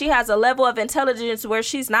that, but she has a level of intelligence where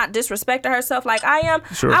she's not disrespecting herself like I am,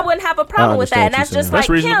 I wouldn't have a problem with that. And that's just like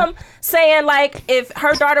Kim saying, like, if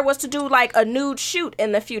her daughter was to do like a nude shoot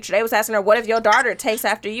in the future, they was asking her, what if your daughter takes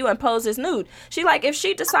after you and poses nude? She like, if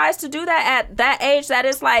she decides to do that at that age, that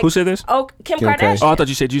is like, who said this? Oh, Kim Kardashian. Oh, I thought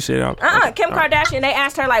you said Kim Kardashian. They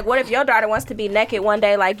asked her like, what if your daughter wants to be naked one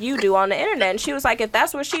day like you do on the internet? And she was like, if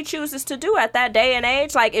that's what she chooses to do at that day and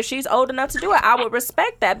age, like if she's old enough to do it, I would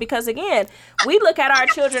respect that, because again, we look at our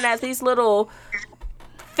children as these little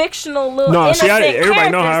fictional little innocent everybody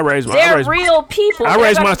know how I raised my They're real people. I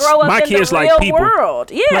raised my kids like people. World.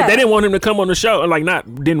 Yeah. Like they didn't want him to come on the show. Like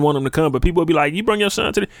didn't want him to come, but people would be like, you bring your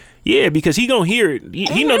son to the because he gonna hear it.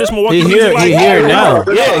 He know this Milwaukee. He hear it now.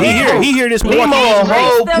 Yeah, he hear this Milwaukee. Nemo a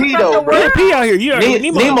whole P though, bro. P out here.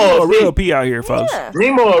 Nemo a real P out here, folks. Yeah.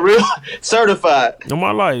 Nemo a real certified. On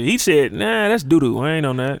my life. He said, nah, that's doo-doo. I ain't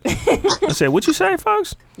on that. I said, what you say,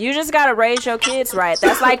 folks? You just gotta raise your kids right.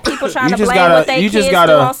 That's like people trying to blame what they kids do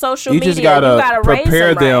on social media. You gotta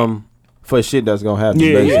prepare them for shit that's gonna happen.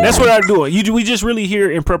 Yeah, that's what I'm doing. We just really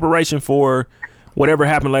here in preparation for whatever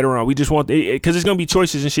happened later on. We just want because it's gonna be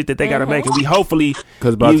choices and shit that they gotta make, and we hopefully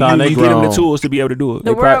because by the time they grow, give them the tools to be able to do it.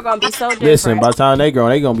 The world gonna be so different. Listen, by the time they grow,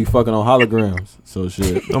 they gonna be fucking on holograms. So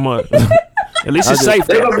shit. At least it's safe.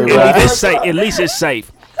 At least it's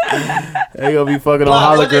safe. They gonna be fucking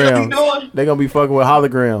on holograms. They gonna be fucking with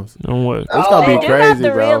holograms. On what? It's gonna be crazy, got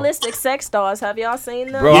the bro. realistic sex dolls. Have y'all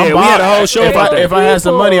seen them? Bro, yeah, we had a whole show about that. If I had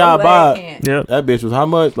some money, I'd buy it. Yeah, that bitch was how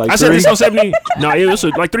much? Like I said it's on 70. No, it was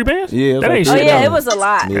like 3 bands. Yeah, that ain't like shit. It was a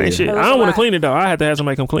lot. That ain't shit. I don't want to clean it though. I had to have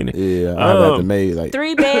somebody come clean it. Yeah, I have to make like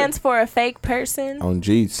 3 bands for a fake person. On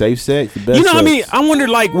G, safe sex. The best you know what I mean? sex. I wonder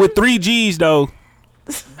like with 3 G's though.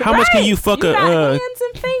 How much can you fuck you got a? hands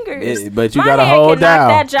and fingers. But you my gotta hand hold can knock down.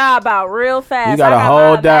 that job out real fast. You gotta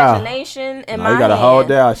hold down. Imagination in No, my you gotta hand. hold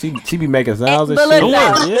down. She be making sounds and But shit. look,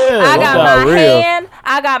 Yeah, I got my real. hand,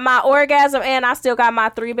 I got my orgasm, and I still got my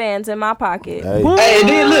 3 bands in my pocket. Hey, and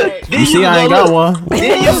then look. you see, I ain't got one.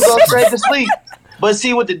 Then you go straight to sleep. But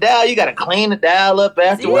see, with the dial, you gotta clean the dial up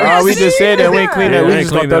afterwards. Oh, we just said that we ain't clean that. We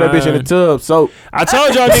just gonna throw that bitch in the tub. So I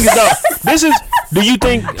told y'all niggas though. Do you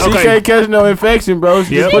think? She can't catch no infection, bro.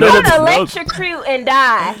 She Yep. just put She's it gonna in electrocute and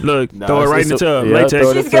die. Look, throw it right in the tub. yeah, Latex. throw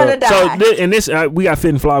it in She's gonna die. So and this we got Fit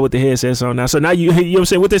and Fly with the headsets on now. So now you know what I'm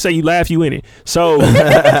saying? What they say, you laugh, you in it. So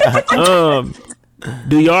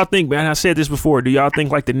do y'all think, man, I said this before, do y'all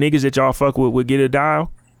think like the niggas that y'all fuck with would get a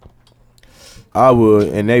dial? I would,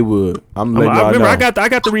 and they would. I'm letting y'all know. I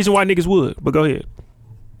got the reason why niggas would, but go ahead.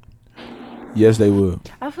 Yes, they would.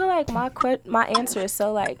 I feel like my answer is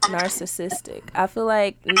so like narcissistic. I feel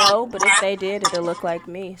like no, but if they did, it'll look like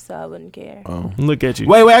me, so I wouldn't care. Look at you.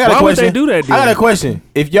 Wait, I got a question. Why would they do that? Then? I got a question.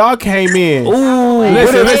 If y'all came in,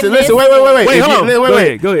 Listen. Wait, hold on.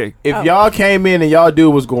 Wait. Go ahead. If y'all came in and y'all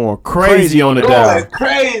dude was going crazy on the dial,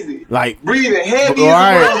 Crazy. like Breathing heavy. all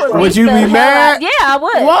right, would you be mad? Yeah, I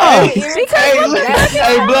would. Why?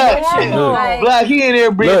 Black, he in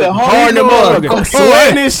there breathing Look, hard. hard the motherfucker.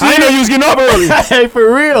 Sweating and shit. I didn't know you was getting up early. Hey,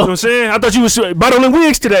 for real. You know what I'm saying? I thought you was bottling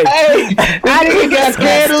wigs today. Hey, this nigga got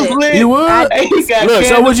candles lit. You would? Hey, he got Look, so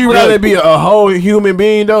candles would you lit. rather be a whole human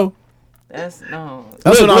being though? That's no.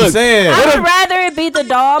 That's Look, what I'm look. saying. I would rather it be the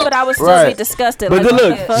dog, but I would still Right. be disgusted. But like, then look,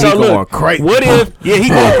 what the fuck? so He going look, crazy. what if, he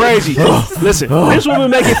going crazy. Listen, this would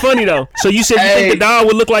make it funny though. So you said you think the dog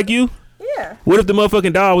would look like you? Yeah. What if the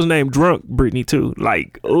motherfucking dog was named Drunk Brittany too?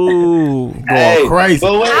 Like, ooh. Going crazy.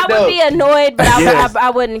 But wait, I would be annoyed, but I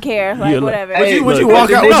wouldn't care. Like, Yeah, look. whatever. Would you look,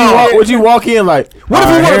 walk out? Would you walk in like? What if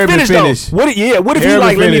you "Alright, want hair to been finish though? What if you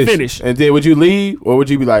like, let me finish? And then would you leave or would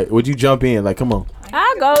you be like, would you jump in like, come on?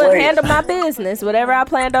 I'll go and handle my business. Whatever I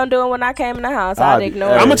planned on doing when I came in the house, I'd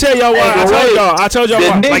ignore I'm it. gonna tell y'all why. I told y'all The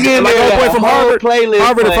why. Like nigga old got boy a from whole Harvard. playlist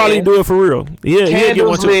Harvard will probably playing. do it for real. Yeah, he'll get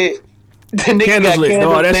one Candles too. lit. The nigga Candles got lit.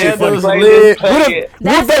 candles No, that shit funny. lit. What if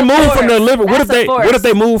That's they a move from the force. living? What That's if they? a force. What if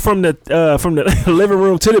they move from the living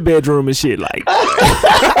room to the bedroom and shit? Like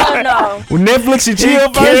Oh no. with Netflix and chill.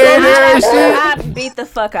 I'd beat the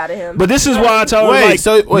fuck out of him. But this is why I told Wait, like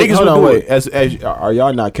so wait, niggas hold on, would do wait. As are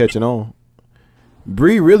y'all not catching on?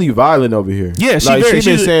 Bree really violent over here. Yeah, she like very- she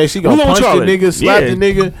been she's- saying she we gonna gonna punch the Charlotte. nigga, slap Yeah. the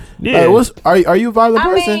nigga. Yeah. Like, are you a violent I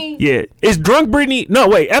person? mean, Yeah, is Drunk Brittany? No,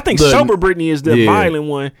 wait. I think Look, Sober Brittany is the yeah. violent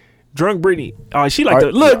one. Drunk Brittany. Oh, she like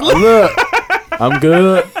the look. I'm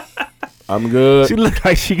good. I'm good. She look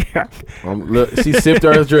like she got. Look, she sipped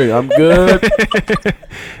her drink. I'm good.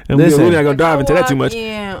 Listen. We're not gonna dive into that too much. Walk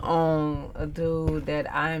in on a dude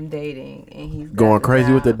that I'm dating and he's got Going a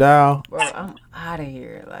crazy with the dial. dial. Bro, I'm out of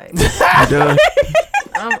here. Like, Done.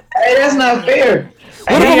 Hey, that's not fair.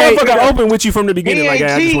 What if a motherfucker open with you from the beginning? He Like, ain't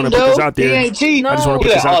hey, I just want to cheating, put this though. out there. He ain't cheating. I just want to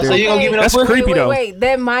put this Yeah, out so there. you gonna give me no That's pussy? creepy though. Wait,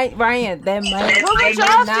 that might, Ryan, that might. What would that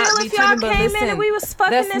y'all might not feel be if y'all cheating, but came in listen, and we was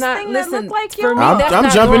fucking that's this not- thing that listen, looked like for you? me, I'm that's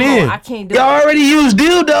not jumping normal. in. I can't do Y'all it. already used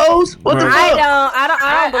dildos. What the Right. fuck? I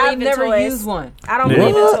don't believe I've in never toys. used one. I don't Yeah.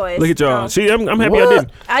 believe in toys. Look at y'all. No. See, I'm happy What? I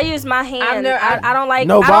didn't. I use my hand. never- I don't like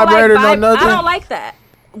No I don't vibrator, no like nothing? I don't like that.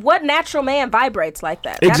 What natural man vibrates like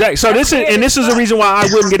that? Exactly. So That's weird this as is the fuck. reason why I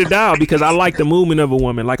wouldn't get a dial because I like the movement of a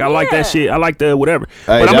woman. Like I like that Yeah. shit. I like the whatever. Hey,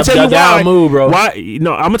 but I'm gonna that's tell you that dial why. move, bro. Why?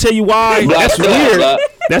 No, I'm gonna tell you why. That's Black, weird. black.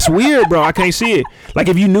 That's weird, bro. I can't see it. Like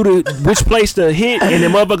if you knew which place to hit and the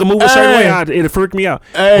motherfucker move a certain way, it'd freak me out.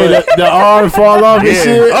 Hey, the arm fall off and Yeah.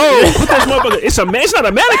 shit. Oh, put this motherfucker. It's not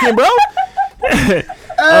a mannequin, bro.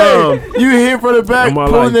 You hit from the back, On my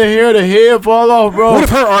pulling life. the hair, the head fall off, bro. What if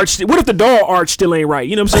her arch? What if the dog arch still ain't right?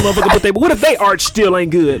 You know what I'm saying, motherfucker? But what if they arch still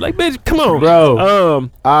ain't good? Like, bitch, come on, Bro.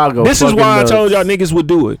 I'll go. This is fucking why nuts. I told y'all niggas would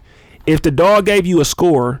do it. If the dog gave you a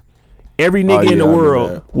score, every nigga in yeah, the I know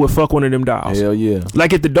world that. would fuck one of them dials. Hell yeah.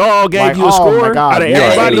 Like if the dog gave Like, you a oh score my God, out of yeah. Hey,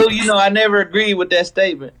 everybody, Lou, you know I never agreed with that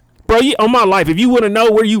statement. bro, on my life, if you want to know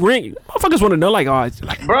where you rank, motherfuckers want to know like, oh, it's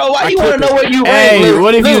like, Bro, why I you want to killed know where you Hey, rank, Lou?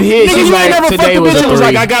 what if you Lou, hit? nigga, She's you like, ain't never fucked today the was bitch a and was like,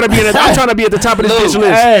 three. I gotta be I'm trying to be at the top of this Lou, bitch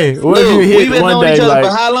list. Hey, what if Lou, you we hit been one knowing day each other like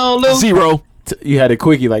for how long, Lou? 0. you had a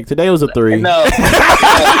quickie like today was a 3? No,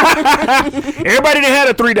 Everybody that had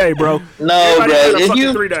a 3-day, bro. no, Everybody bro. had a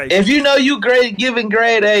fucking 3 days. If you know you giving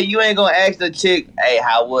grade A, you ain't gonna ask the chick, hey,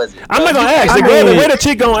 how was it? I'm not gonna ask. I The way mean, the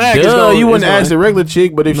chick gonna ask is Duh, gonna, you wouldn't is gonna- ask the regular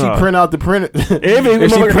chick, but if No. she print out the print, if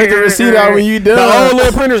If she print the receipt out when you The done, old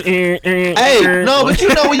little printers. Hey, no, but you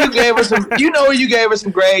know when you gave her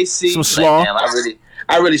some, grade C. Some Like, slaw. damn,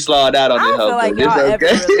 I really slawed out on I this don't feel hoe. like but y'all it's ever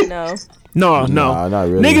okay. really know. No, Nah, not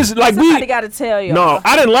really. Niggas like Somebody we. got to tell y'all. No,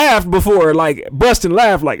 I didn't laugh before, like busting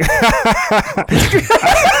laugh, like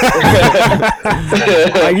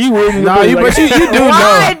like you wouldn't. nah, but you do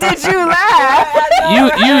Why know. did you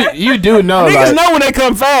laugh? You do know. Niggas Like, know when they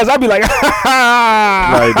come fast. I'd be like, like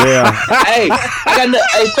damn. Hey,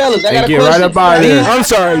 hey, fellas, I got a get question. right up out of there. I'm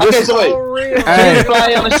sorry. Okay, This so wait. Hey,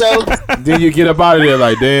 Fly on the show. then you get up out of there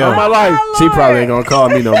like damn. on my life. She probably ain't gonna call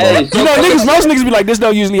me no more. Hey, You know, most niggas be like, this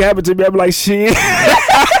don't usually happen to me. I be like, shit.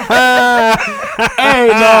 Hey,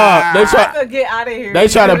 no, they try. Get out of here. They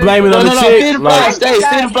try to blame it on the chick.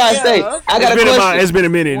 Spin stay. I got a question. It's been a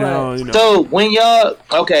minute now. You know. So when y'all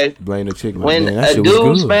blame the chick. Like, when man, that a shit dude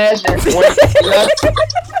was good. smashing,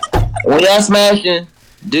 when y'all smashing,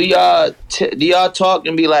 do y'all talk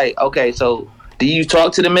and be like, okay, so do you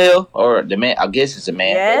talk to the male or the man? I guess it's a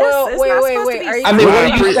man. Yes, Well, wait. I mean,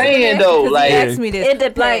 what are you saying though? Like, Like, ask me this. It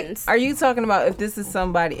depends. Like, are you talking about if this is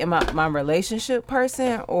somebody, am I my relationship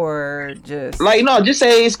person or just like no, just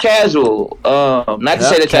say it's casual. Not to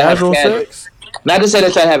say that y'all have sex. Not to say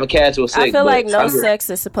that y'all have a casual sex. I feel like but no I'm just- sex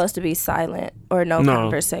is supposed to be silent or no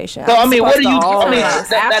conversation. So I mean, what are you? Supposed to I mean, always-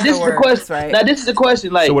 now this is the question. right? Now this is the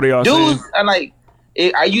question. Like, So what are y'all dudes, saying? are like,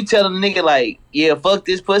 are you telling the nigga like, yeah, fuck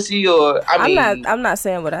this pussy, or I mean, I'm not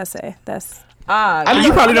saying what I say. That's I mean,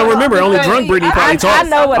 You probably don't remember. Only drunk Brittany probably talk. I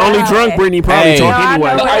know what Only I drunk say. Brittany probably Hey. talk No, I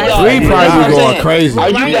anyway. know what I Bree say. probably be going saying, crazy. Are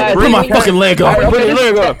you guys Put my fucking leg up. Put your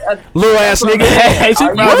leg up, little ass nigga. Hey, she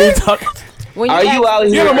probably talking. when Are you out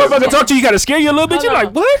You here? know, motherfucker talk to you, gotta scare you a little bit. You're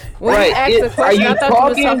like, what? when you asked the question, I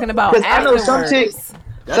thought you were talking about 'Cause I know some afterwards. chicks,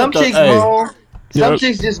 some chicks Hey. moan, some Yep.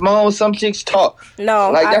 chicks just moan, some chicks talk.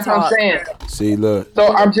 No, Like I that's what I'm talk. saying. See, look.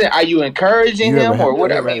 So I'm saying, are you encouraging You ever him had, or what?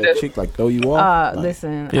 you I ever mean, had a chick like throw you off? Like,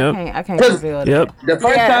 Listen, Yep. I can't Cause- reveal that. Yep. the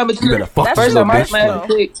first Yeah. time You better fuck That's this first little time I bitch. smashed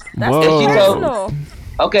a chick, That's Whoa. she told- personal.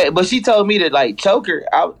 okay, but she told me to like choke her.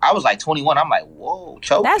 I was like 21. I'm like, whoa,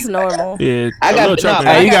 choke. That's you? normal. Yeah. I got- a little choking.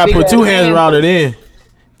 no, Hey, you gotta big put two ass hands hands. around her then.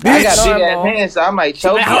 I got big normal. ass hands, so I'm like,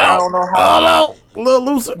 choke you. I don't know how. Hello, little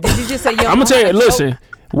loser. Did you just say I'm gonna tell you. Listen,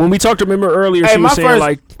 when we talked to remember earlier, Hey, she was saying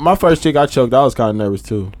like, my first chick I choked, I was kind of nervous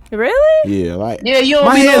too. Really? Yeah, like Yeah, you don't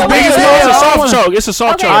my be hands knowing big what as it hell. it's a is. soft choke. It's a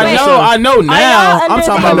soft Okay, choke. I wait. know Are now. y'all I'm under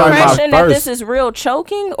talking the about like impression my that this first. is real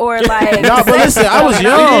choking or like? No, but listen, I was We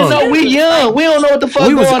didn't young. know we young. We don't know what the fuck I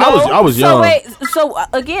going was So young. wait, so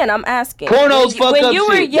again, I'm asking. Pornos fuck when up you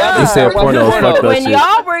were shit. young, They said pornos fucked up when shit.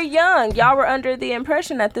 y'all were young, y'all were under the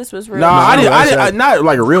impression that this was real. Nah, I choking. didn't. Not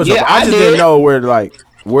like a real choke. Yeah, I I just did. didn't know where to I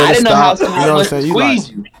didn't know how stop. You know what I'm someone saying? would You like,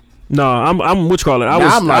 squeeze you. No, I'm what you call it.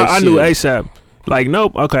 I'm like, I knew shit. ASAP. Like,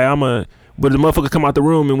 nope. Okay, but the motherfucker come out the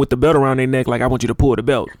room and with the belt around their neck, like I want you to pull the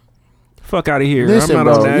belt. Fuck out of here. listen, I'm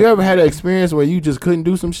not on bro. that. You ever had an experience where you just couldn't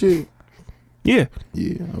do some shit? Yeah.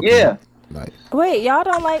 Yeah. okay. Yeah. Like, Wait, y'all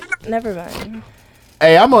don't like? Never mind.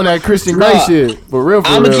 hey, I'm on that Christian Grey Nah. shit for real.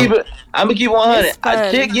 I'm gonna keep it. I'm gonna keep 100. It's fun.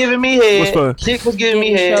 A chick giving me head. What's fun? Chick was giving me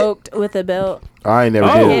Getting head. choked with a belt. I ain't never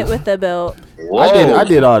Hit did. with the belt. Whoa. I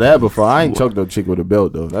did all that before. I ain't choked no chick with a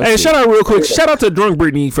belt though. That Hey, shit- shout out real quick. Shout out to Drunk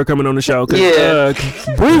Brittany for coming on the show. 'Cause, Yeah.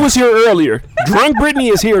 Bree was here earlier. Drunk Brittany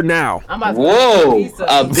is here now. I'm about to Whoa. pizza.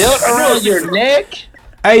 A belt around your neck.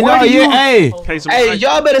 Hey, Where no, do yeah, you- hey. Hey,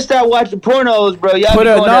 y'all better start watching pornos, bro. Y'all Put be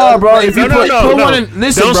a going no, to bro. other If you places. put one in,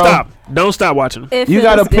 listen, Don't bro. stop. Don't stop watching. It You feels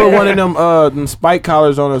gotta put good. one of them spike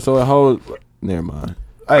collars on it so it holds. Never mind.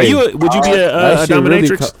 Are Hey, would you be a that shit really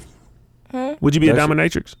dominatrix? Would you be a that shit-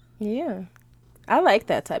 dominatrix? Yeah, I like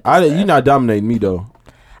that type of stuff. you not dominating me though.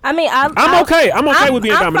 I mean, I'm okay. I'm okay with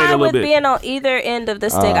being I'm dominated fine a little with bit. being on either end of the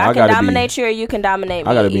stick. I I can gotta be- dominate you, or you can dominate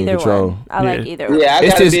me. I gotta be in either control. one. I like Yeah. either one. Yeah, I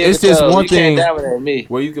It's gotta just- be in it's just control. one You can't thing- dominate me.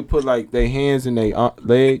 Where you could put like their hands in their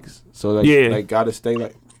legs, so that Yeah. they gotta stay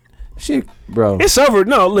like shit, bro. It's over.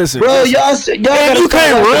 No, listen. Bro, y'all gotta you stop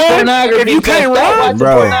can't watching run, pornography. if you can't Stop run, watching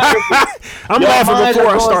bro. pornography. I'm Y'all laughing minds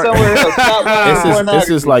before are I going start. somewhere else. Stop watching It's pornography.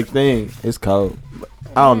 just like thing. It's cold.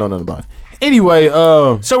 I don't know nothing about it. Anyway,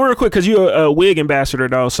 So real quick, because you're a wig ambassador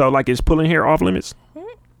though, so like is pulling hair off limits?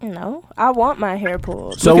 No, I want my hair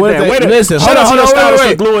pulled. so Look what at if that. they, Wait a- listen? shout Hold out on, to your hold on, stylist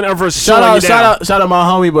wait, for wait. gluing her versus Shout slowing out, you down. shout out my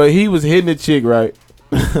homie, but he was hitting the chick right.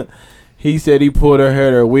 He said he pulled her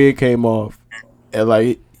hair, her wig came off, and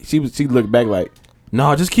like she looked back like,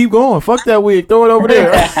 no, just keep going. Fuck that wig, throw it over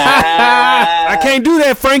there. I can't do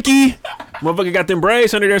that, Frankie. Motherfucker got them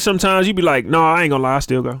braids under there sometimes. You be like, no, I ain't gonna lie, I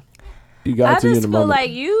still go. You got I to you in just the feel moment.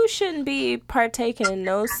 like you shouldn't be partaking in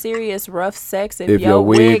no serious rough sex if, If your your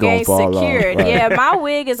wig wig gonna ain't fall off, secured. right. Yeah, my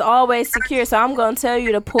wig is always secure, so I'm gonna tell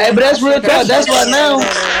you to pull. Hey, but that's my real shit talk. up. That's why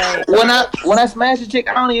now when I smash a chick,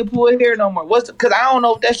 I don't even pull hair no more. Because I don't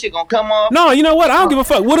know if that shit gonna come off. No, you know what? I don't give a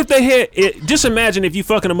fuck. What if they had it? Just imagine if you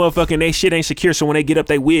fucking a motherfucker and they shit ain't secure, so when they get up,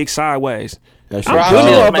 they wig sideways. That I'm shit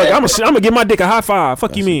putting cold. the motherfucker. I'm gonna give my dick a high five.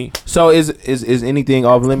 Fuck you mean? So is anything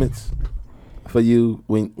off limits for you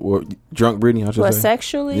when or drunk Brittany? I should What, say.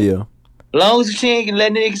 sexually? Yeah, Long as she ain't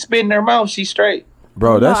let niggas spit in her mouth, she straight.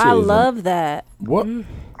 bro. No, That shit. I is love that. what?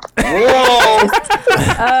 Whoa.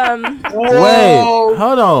 Wait,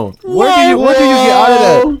 hold on. What do you get out of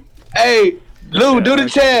that? Hey, Lou, do the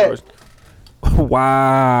chat.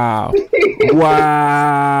 Wow.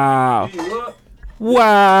 Wow.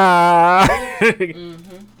 Wow.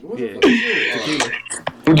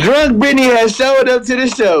 Drunk Brittany has showed up to the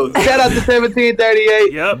show. Shout out to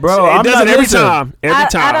 1738. Yep, Bro, it I'm does not it every listening. time. Every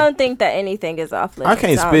time. I don't think that anything is off limits. I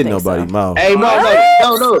can't don't spit think nobody's so. mouth. Hey,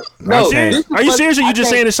 no. Okay. Are you serious or you just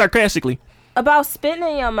saying it sarcastically? About spitting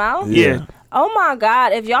in your mouth? Yeah. Oh my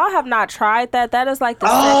God! If y'all have not tried that, that is like the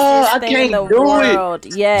I sexiest thing in can't the do it. world.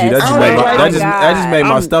 Yes. Gee, that just Oh made my my, God. that just made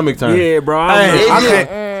my stomach turn. Yeah, bro. Hey, I I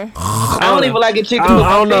can't. I don't even like a chick. I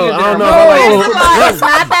don't know. It's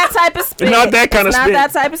not that type of spit. Not that kind of It's spit.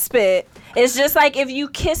 not that type of spit. It's just like if you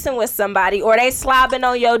kissing with somebody or they slobbing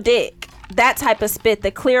on your dick. That type of spit,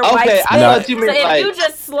 the clear white Okay, spit. I know what you mean. So if like, you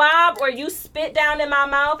just slob or you spit down in my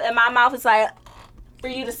mouth and my mouth is like for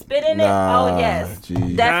you to spit in it, oh yes,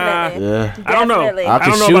 geez. definitely. Yeah. I don't know. Definitely. I can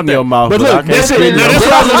don't know shoot about in your that. mouth, But but I look, can't that's spit it. in Now your that's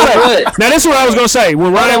what I was mouth. gonna say. Now that's what I was gonna say.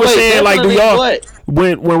 When Ryan was saying like, do y'all what?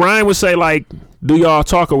 when Ryan would say like, do y'all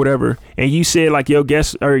talk or whatever, and you said like your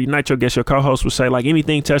guest or not your guest, your co-host would say like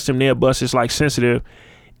anything touched them nail bust is like sensitive.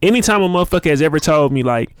 Anytime a motherfucker has ever told me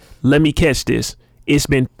like, let me catch this, it's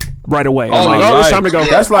been right away. I'm like, right. it's time to go.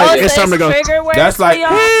 That's like it's time to go. Trigger words That's like for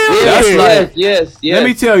y'all? that's like. Yes. Let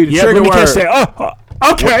me tell you the Yeah, trigger let me word. catch that.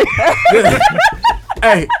 Oh, okay.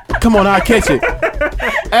 Hey, come on, I'll catch it.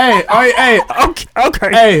 Hey,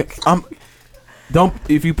 Okay. hey, don't.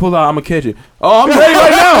 If you pull out, I'm gonna catch it. Oh, I'm ready right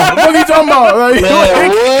now. What are you talking about? Like,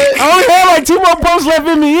 I only have like 2 more posts left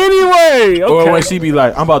in me anyway. Okay. Or when she be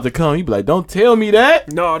like, I'm about to come, you be like, don't tell me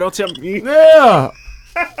that. No, don't tell me. Yeah,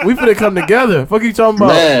 we finna come together. Fuck you talking about?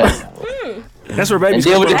 Man. That's where babies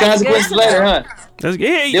Deal with the come from. consequences later, huh?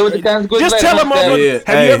 Deal with the consequences Just later, tell them, huh? motherfucker. Yeah, Have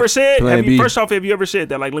hey, you ever said? plan B. First off, have you ever said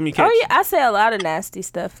that? Like, let me catch. Oh yeah, I say a lot of nasty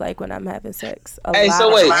stuff like when I'm having sex. Hey, lot so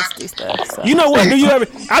of wait. nasty stuff. So. You know what? Do you ever?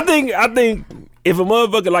 I think if a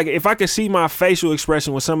motherfucker like if I could see my facial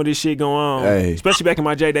expression with some of this shit going on, Hey. especially back in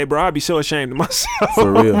my J Day, bro, I'd be so ashamed of myself.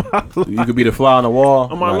 For real, you could be the fly on the wall.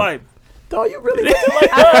 On my life. Don't you really?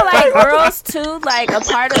 I feel like girls too, like a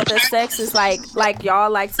part of the sex is like y'all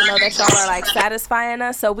like to know that y'all are like satisfying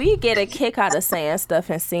us. So we get a kick out of saying stuff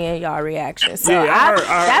and seeing y'all reactions. So Yeah, I heard.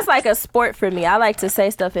 that's like a sport for me. I like to say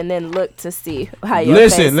stuff and then look to see how your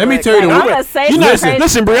Listen, face let me look. tell you Like, the I'm way- gonna say You some not, crazy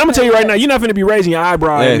listen, Brie, I'm gonna tell you right stuff. now, you're not finna be raising your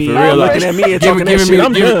eyebrow at me, for real, looking at me and talking that shit.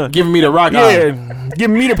 I'm done. giving me the rock eye. Yeah,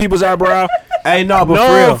 giving me the people's eyebrow. Hey, no, but for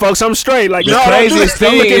No, real, folks, I'm straight. Like, the no, don't do craziest this. Don't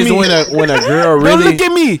thing look at is me. when a girl Don't really look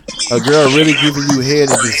at me. giving you head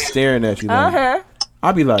and just staring at you. Like,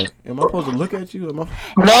 I be like, am I supposed to look at you? Am I?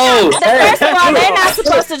 No. First of all, they're not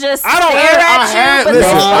supposed to just I don't- stare I at had- you, but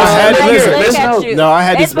listen, they're I had- supposed to listen, look listen. at you. No, I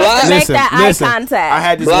had They're this. supposed to make Listen, that listen. eye contact. I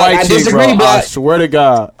had this Block, white I chick, disagree, bro. I Block. swear to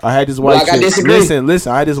God, I had this white Block, I chick. disagree.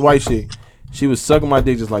 Listen, I had this white chick. She was sucking my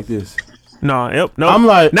dick just like this. No. I'm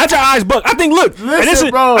like, not your eyes, but I think look, and Listen,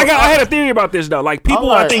 bro. I had a theory about this though. Like people,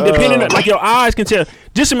 I'm I think like, depending on like your eyes can tell.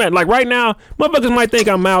 Just imagine, like right now, motherfuckers might think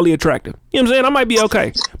I'm mildly attractive. You know what I'm saying? I might be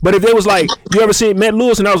okay. But if it was like, you ever seen Matt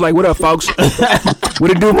Lewis and I was like, what up, folks? What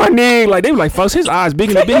it do my nigga? Like they were like, folks, his eyes big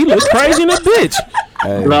and a bit. He looks crazy in a bitch.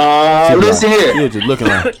 hey, Nah, she was listen like, here. You was just looking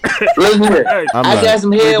like. Listen here. I'm I like, got some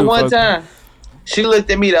what head the one fuck? time. She looked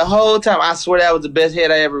at me the whole time. I swear that was the best head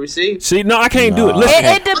I ever received. See, no, I can't do it. Listen,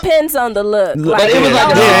 It depends on the look. But it was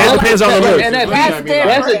like Yeah, it depends on the look. And That's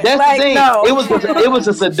different. that's Like, the thing. no. It was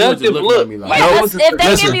a seductive looking at look. me like- Like, Yeah, it was a if they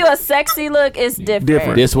Listen. give you a sexy look, it's different.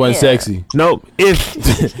 Different. This wasn't Yeah. sexy. no. If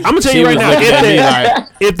I'm gonna tell She you right was now, looking at me like-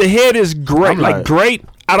 if the head is great, I'm like like- great,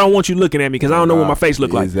 I don't want you looking at me because I don't know what my face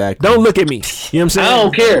look like. Exactly. Don't look at me. You know what I'm saying? I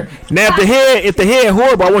don't care. Now if the head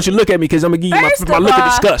horrible, I want you to look at me because I'm gonna give you First my of look all,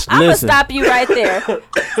 of disgust. I'm gonna Listen. stop you right there.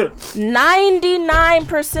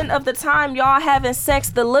 99% of the time y'all having sex,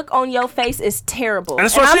 the look on your face is terrible. And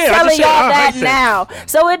that's and what I I'm said. I telling just said, y'all I that hate now.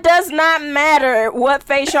 So it does not matter what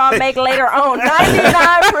face y'all make later on. 99%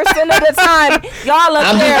 of the time, y'all up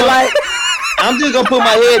I'm there just like. I'm just gonna put my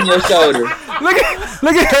head in your shoulder.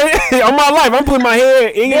 Look at on my life. I'm putting my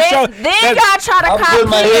head in your shoulder. Then y'all try to I'm copy putting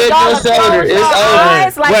my it. head Y'all in your shoulder. close It's your over.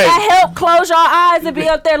 eyes. Like Wait. that help close your eyes and be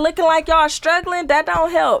up there looking like y'all struggling. That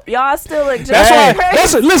don't help. Y'all still look just That's why.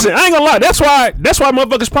 crazy. Listen, I ain't gonna lie. That's why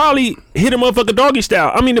motherfuckers probably hit a motherfucker doggy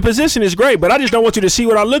style. I mean, the position is great, but I just don't want you to see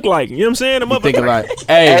what I look like. You know what I'm saying? The You thinking motherfucker. like,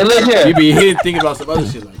 hey, Hey, look here. you be here thinking about some other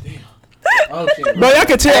shit like, damn. Oh shit. But I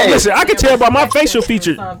can tell. Hey. Listen, I can tell by my facial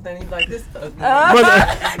features. Gotta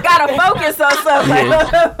focus on something.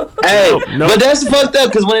 Hey, No. but that's fucked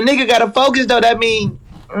up because when a nigga gotta focus though, that mean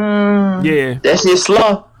Yeah, that shit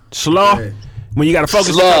slow. slow. When you gotta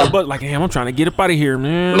focus Slow. on the butt, like, damn, I'm trying to get up out of here,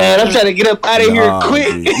 man. Man, I'm trying to get up out of here Nah, quick.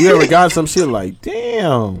 dude. You ever got some shit like,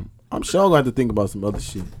 damn, I'm sure gonna have to think about some other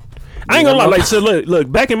shit. I ain't gonna lie. Like, so look,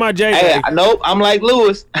 back in my J Hey, day. nope, I'm like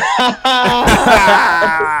Lewis.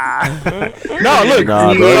 No, look.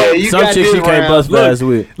 Nah, bro. Yeah, Some got chicks you this can't round. bust fast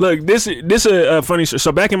with. Look, this is a funny story.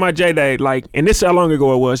 So back in my J day, like, and this is how long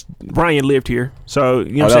ago it was. Ryan lived here, so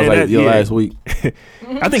you know what I'm saying. That was like your last week.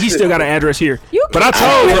 I think he still got an address here. But I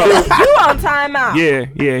told told you on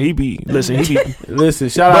timeout. Yeah, he be. Listen,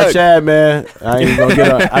 shout out Chad, man. I ain't gonna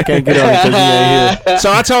get on. I can't get on it because he ain't here.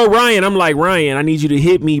 So I told Ryan, I'm like, Ryan, I need you to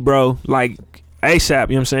hit me, bro, like ASAP.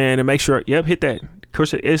 You know what I'm saying, and make sure. Yep, hit that. Of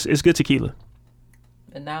course, it's good tequila.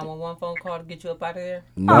 The 911 phone call to get you up out of there?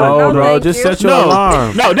 No, bro, just set your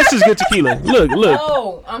alarm. No, this is good tequila. Look.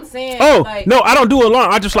 No, I'm saying. Oh, like, no, I don't do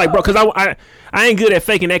alarm. I just like, bro, because I ain't good at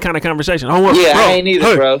faking that kind of conversation. Yeah, bro, I ain't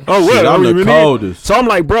either, bro. Oh, Shit, what? I'm the coldest. So I'm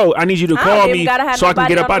like, bro, I need you to call me so I can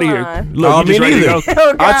get up out of here. Look, you just ready to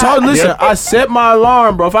go. Listen, I set my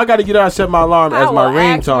alarm, bro. If I got to get out, I set my alarm as my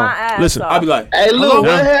ringtone. Listen, I'll be like, hey, look,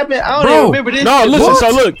 what happened? I don't even remember this. No, listen, so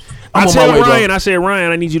look. I'm I on tell my way, Ryan, bro. I said,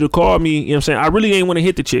 Ryan, I need you to call me. You know what I'm saying? I really ain't want to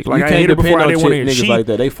hit the chick. Like, You I can't hit her depend before. I on didn't want to chick hit niggas like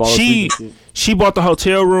that. They fall asleep and shit. She bought the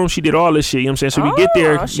hotel room. She did all this shit. You know what I'm saying? So we get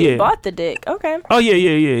there. She bought the dick. Okay. Oh,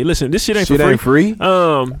 yeah. Listen, this shit ain't Shit for ain't free.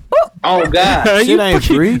 Oh, God. Shit ain't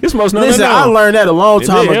free. This most Listen, I learned that a long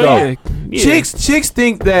time ago. Yeah. Chicks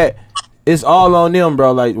think that it's all on them,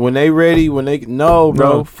 bro. Like when they ready, no, bro.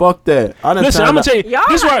 No. Fuck that. Listen, I'm gonna tell you. Y'all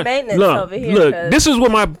this high right. maintenance Look, over here, look. 'cause- This is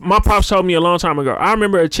what my pops told me a long time ago. I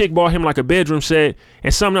remember a chick bought him like a bedroom set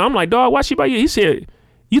and something. I'm like, dog, why she buy you? He said,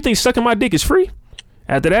 you think sucking my dick is free?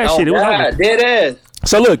 After that shit, it was like, dead ass.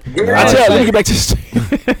 so look, let me get back to this.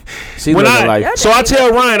 She When looking like so I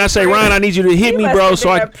tell Ryan, I say, Ryan, I need you to hit me, must bro. have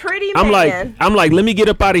So been a pretty I'm man. like, let me get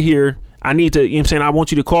up out of here. I need to, you know what I'm saying? I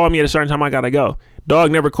want you to call me at a certain time. I gotta go.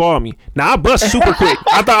 Dog never called me. Now I bust super quick.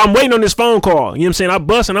 I thought I'm waiting on this phone call. You know what I'm saying? I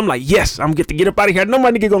bust and I'm like, yes, I'm get up out of here.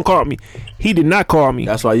 Nobody nigga gonna call me. He did not call me.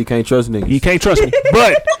 That's why you can't trust niggas. You can't trust me.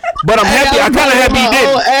 But I'm happy. I kind of happy he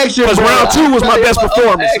didn't. Because round 2 was my best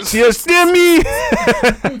performance. You understand me?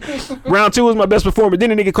 Round 2 was my best performance.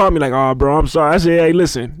 Then the nigga called me like, oh, bro, I'm sorry. I said, hey,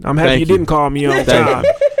 listen, I'm happy you didn't call me on time.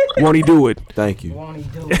 Won't he do it? Thank you.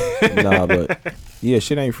 Nah, but yeah,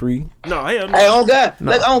 shit ain't free. No, hell no. Hey, on God.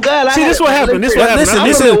 No. Like, on God. See, this what happened. This what happened.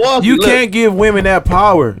 Listen, you can't give women that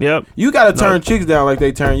power. Yep. You gotta turn chicks down like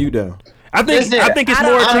they turn you down. I think it's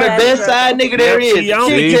more. I'm the best side nigga there is. See, I don't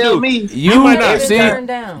She think tell you me. You might not see. turned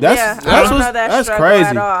down. That's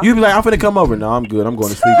crazy. You be like, I'm finna come over. No, I'm good. I'm going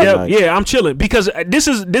to sleep tonight. Yeah, I'm chilling because this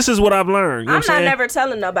is what I've learned. You know I'm what not saying? never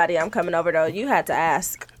telling nobody I'm coming over though. You had to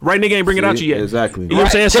ask. Right, nigga ain't bringing it out to you yet. Exactly. You know what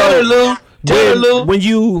I'm saying? Tell her, Lou. Tell her, Lou. When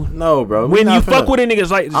you No, bro. when you fuck with a niggas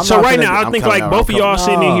like I'm so not right finna- now I I'm think coming like out, both of I'm y'all coming-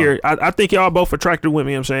 sitting in No. here I think y'all both attractive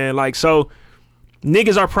women. You know what I'm saying, like, so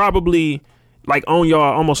niggas are probably like on y'all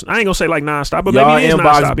almost, I ain't gonna say like nonstop, but Y'all maybe it is inbox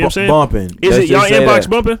nonstop. You know what I'm saying? bumping. Is Let's it y'all just say inbox that.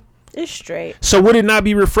 bumping? It's straight. So would it not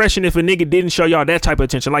be refreshing if a nigga didn't show y'all that type of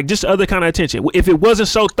attention, like just the other kind of attention? If it wasn't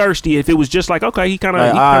so thirsty, if it was just like, okay, he kind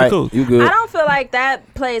of Like, cool. You good? I don't feel like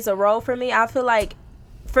that plays a role for me. I feel like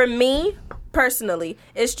for me personally,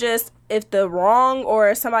 it's just if the wrong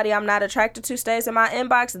or somebody I'm not attracted to stays in my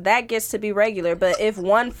inbox, that gets to be regular. But if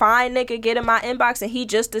one fine nigga get in my inbox and he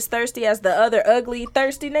just as thirsty as the other ugly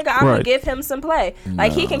thirsty nigga, I'm gonna give him some play.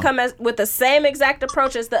 Like he can come with the same exact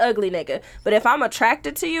approach as the ugly nigga. But if I'm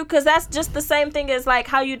attracted to you, cause that's just the same thing as like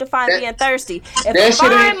how you define being thirsty. If a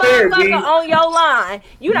fine motherfucker on your line,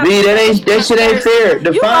 you not that shit ain't fair.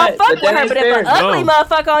 you gonna fuck with her, ain't but if an ugly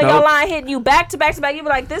motherfucker on your line hitting you back to back to back, you be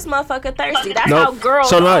like, this motherfucker thirsty. That's how girls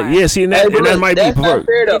So are. yeah, see, and that might be pervert.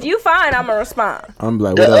 If you fine, I'ma respond. I'm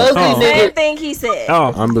like, The what up? ugly Same nigga, thing he said.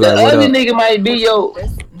 I'm the like, what ugly up? nigga might be your,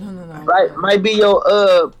 might be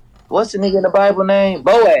your what's the nigga in the Bible name?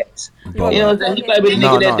 Boaz. You know what I'm saying? He might be the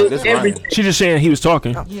No, nigga no, that this do everything. She just saying he was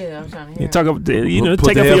talking. Yeah, I'm trying to You hear. talk up, Put take the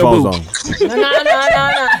up for your headphones boo. on.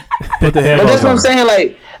 No. Put the But headphones that's what I'm on. saying.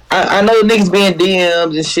 Like, I know niggas being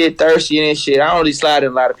DMs and shit, thirsty and shit. I don't really slide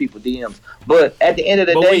in a lot of people's DMs. But at the end of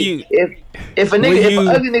the But day, when you- if an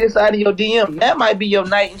ugly nigga slide in your DM, that might be your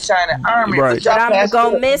knight in shining armor. Right. But I'm pass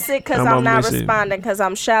gonna up. miss it because I'm I'm gonna not miss it. responding because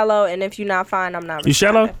I'm shallow. And if you're not fine, I'm not You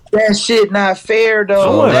responding. shallow? That shit not fair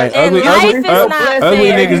though. what? Like, And ugly, life ugly, is not ugly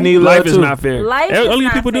fair. niggas need Life love is too. not fair. Life is Ugly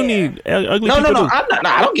not people do fair. need ugly No, people. I'm not.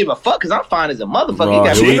 I don't give a fuck because I'm fine as a motherfucker. Bro, You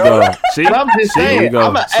got here me we know. go. See, But I'm just Here we saying.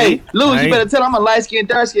 go. Hey, Lou, Hey. you better tell him I'm a light skinned,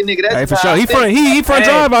 dark skinned nigga. That's Hey, for how sure. I He think. front. He front Hey.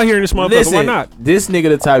 drive out here in this motherfucker. Listen, Why not? this nigga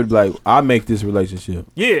the type to be like, I make this relationship.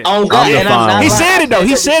 Yeah. On God, I'm the and fine I'm not one. He lying. said it though.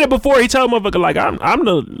 He said it before. He told motherfucker like I'm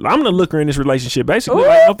the looker in this relationship. Basically,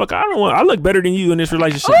 like motherfucker, I look better than you in this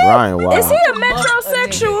relationship. Ryan, wow. Is he a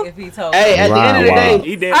metrosexual? If he told Hey, at the end of the Wow. day,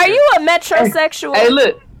 He damn Are sure. you a metrosexual? hey,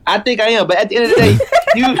 look. I think I am, but at the end of the day,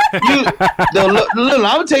 I'm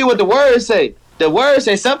gonna tell you what the words say. the word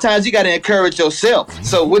says sometimes you got to encourage yourself.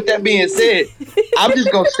 So with that being said, I'm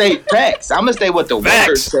just gonna state facts. I'm gonna state what the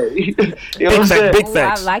word say. You know what I'm saying? Big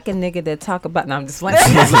facts. I like a nigga that talk about. No, I'm just like.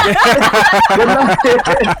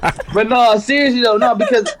 But no, seriously though, no,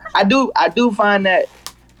 because I do find that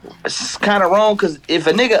it's kind of wrong. Because if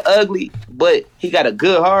a nigga ugly but he got a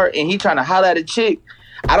good heart and he trying to holler at a chick,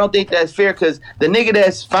 I don't think that's fair. Because the nigga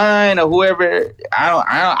that's fine or whoever,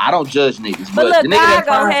 I don't judge niggas. But look, the nigga God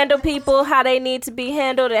gonna fine, handle people how they need to be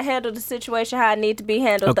handled and handle the situation how it need to be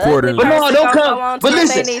handled. but no, don't come. But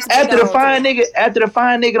listen, after the fine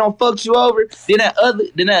nigga don't fuck you over, then that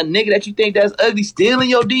nigga that you think that's ugly still in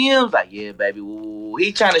your DMs, like, yeah, baby, ooh,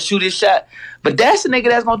 he trying to shoot his shot. But that's the nigga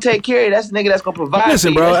that's gonna take care of you. That's the nigga that's gonna provide.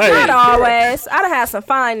 Listen, bro, Not always. I done had some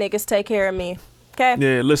fine niggas take care of me. Okay.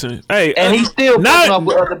 Yeah, listen. Hey, and he still fucking up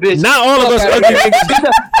with other bitches. Not all of us ugly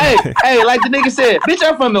niggas. hey, like the nigga said, bitch,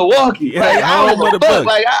 I'm from Milwaukee. Yeah, like, I don't give a fuck.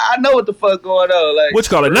 Like, I know what the fuck going on. Like, what you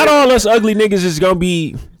call it? Not all us ugly niggas is gonna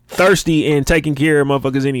be thirsty and taking care of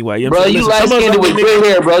motherfuckers anyway. You know bro, you light skinned with good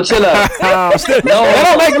hair, bro. Chill out.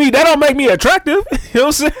 that don't make me attractive. You know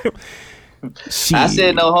what I'm saying? I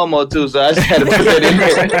said no homo too, so I just had to put that in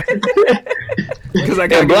there. Because I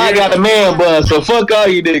got a man buzz, so fuck all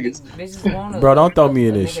you niggas. Bro, don't throw me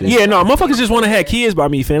in this shit. Yeah, no, motherfuckers just want to have kids by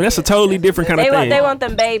me, fam. That's a totally different kind of thing. They want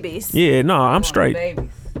them babies. Yeah, no, I'm straight.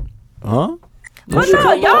 Huh? But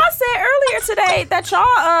no, y'all said earlier today that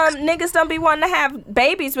y'all niggas don't be wanting to have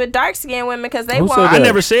babies with dark skinned women because they want. I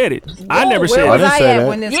never said it. I never said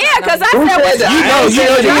it. Yeah, because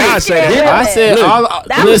I said I said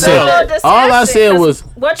all I said was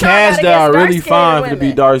cats that are really fine to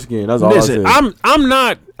be dark skinned. That's all I said. I'm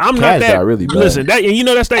not that really bad. Listen, that and you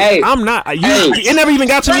know that's that. Hey, I'm not. It never even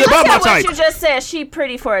got to me about my type. What you just said, she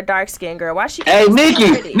pretty for a dark skinned girl. Why she? Hey,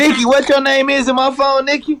 Nikki, what your name is in my phone,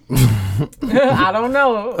 Nikki? I don't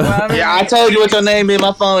know. Well, yeah, I told you what your name in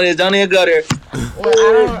my phone is. Don't even go there.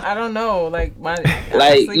 Well, I don't know. Like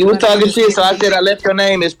you were talking shit, so I said I left your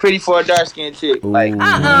name is pretty for a dark skinned chick. Like,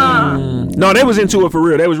 no, they was into it for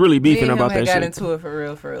real. They was really beefing about that shit. Got into it for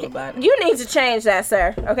real about it. You need to change that,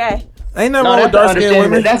 sir. Okay. Ain't nothing wrong with dark skinned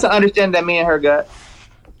women. That's an understanding that me and her got.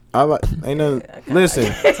 Ain't nothing. Listen.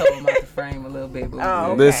 I told him about the frame a little bit.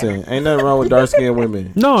 Okay. Listen, ain't nothing wrong with dark skinned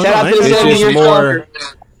women. No, shout out to the 7-year stalker.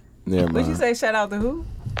 What'd you say? Shout out to who?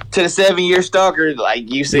 To the 7-year stalker, like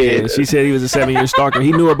you said. Yeah, she said he was a 7-year stalker.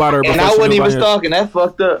 He knew about her. And I wasn't even stalking. That's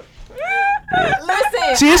fucked up.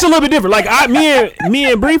 Listen. See, it's a little bit different. Like me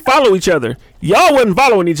and Bree follow each other. Y'all wasn't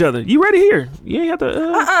following each other. You ready here? You ain't have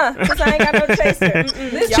to. Because I ain't got no chaser.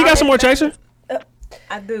 She got some more chaser.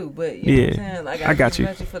 I do, but you know what I'm saying? Like, I got you.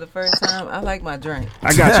 For the first time, I like my drink.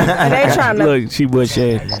 I got you. And they trying to look. She would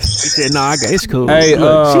share. She said, "No, it's cool." Hey,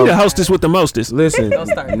 look, she the hostess with the mostest. Listen,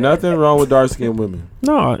 nothing wrong with dark skinned women.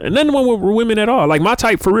 No, nothing wrong with women at all. Like my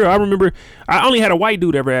type for real. I remember I only had a white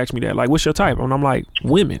dude ever ask me that. Like, what's your type? And I'm like,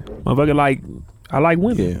 women. Motherfucker, like I like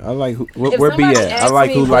women. Yeah, I like where be at. I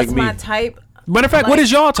like who like me. My type. Matter of fact, what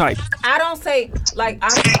is y'all type? I don't say like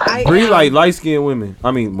I Bree like light skinned women.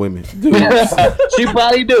 I mean women. She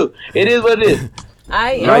probably do. It is what it is.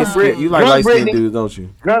 You like light skinned dudes, don't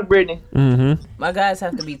you? Drunk Brittany. Mm-hmm. My guys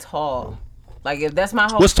have to be tall. Like if that's my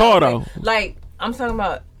whole. What's tall though? Like I'm talking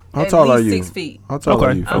about. How tall are you? 6 feet. How tall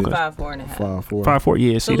are you? I'm 5'4.5". 5'4". 5'4".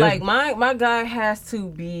 Yeah. So see like that? my guy has to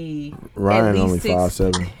be. Ryan at only least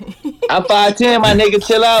 5'7". I'm 5'10". My nigga,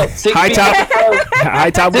 chill out. 6 high feet. top. High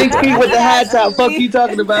top. 6 feet with the high top. Fuck you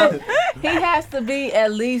talking about? He has to be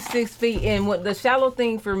at least 6 feet. And what the shallow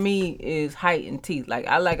thing for me is height and teeth. Like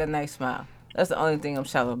I like a nice smile. That's the only thing I'm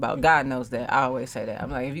shallow about. God knows that. I always say that.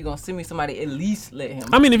 I'm like, if you're gonna send me somebody, at least let him.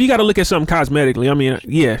 I mean, if you got to look at something cosmetically, I mean,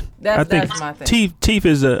 yeah. I think that's my thing. Teeth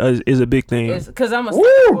is a big thing. Because I'm a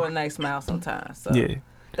sucker for a nice smile sometimes. So. Yeah.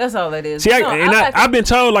 That's all it is. See, I've been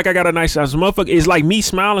told like I got a nice house. Motherfucker, it's like me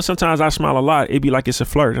smiling. Sometimes I smile a lot. It'd be like it's a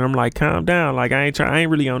flirt, and I'm like, calm down. Like I ain't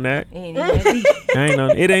really on that.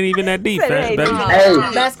 It ain't even that deep. Hey,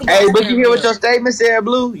 but you hear what your statement said,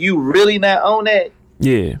 Blue? You really not on that?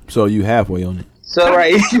 Yeah. So you halfway on it. So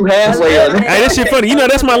right, you halfway on it. Hey, that shit funny. You know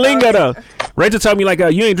that's my lingo though. Rachel told me like,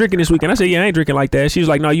 you ain't drinking this weekend. I said, yeah, I ain't drinking like that. She was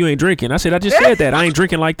like, no, you ain't drinking. I said, I just said that. I ain't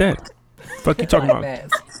drinking like that. Fuck you talking about?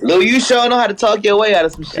 Lil, you sure know how to talk your way out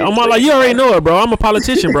of some shit. I'm all like, you already know it, bro. I'm a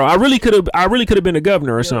politician, bro. I really could have been a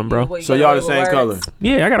governor or something, bro. So y'all the same color?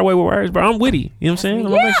 Yeah, I got away with words, bro. I'm witty. You know what I'm saying?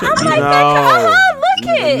 Yeah, I like that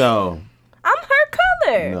color. Look it. No. I'm her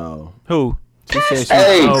color. No. Who? She said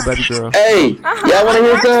she oh, baby girl. Hey, y'all want to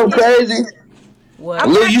hear something crazy? What?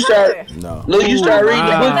 Lil, you start reading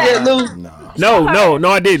the book yet, Lil? No,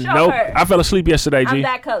 I didn't. Nope. I fell asleep yesterday, G. I'm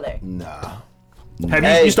that color. Nah.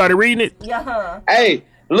 Have you started reading it? Yeah. Hey,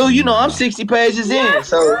 Lou, you know I'm 60 pages in,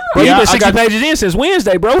 so. Bro, you been 60 pages in since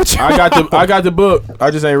Wednesday, bro. What you I got the book. I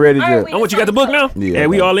just ain't ready yet. Oh, what you got the book now? Yeah,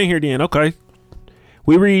 we all in here then. Okay.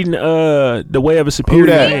 We reading The Way of a Superior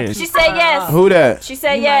Man. She said yes. Who that? She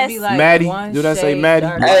said yes. Like Maddie. Do that say Maddie?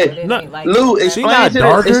 Hey, Lou, explain to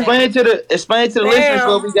the listeners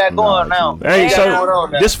what we got going now. Hey, so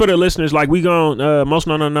this for the listeners. Like we gon' Most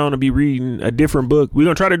Known Unknown to be reading a different book. We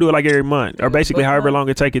gonna try to do it like every month, or basically however long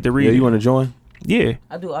it take it to read. Yeah, you want to join? Yeah.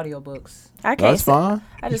 I do audiobooks. I can't. That's fine.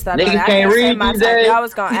 I just thought niggas about it. can't read my these type. days. Y'all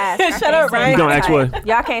was gonna ask. Shut up, Ryan. You gonna ask what?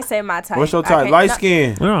 Y'all can't say my type. What's your type? Light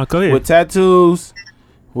skin. Oh, go ahead. With tattoos.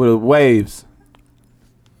 With waves.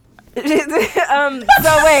 So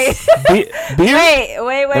wait. Beard?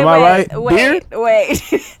 Wait. Am I right? Wait.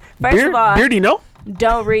 First of all, Beardy, no?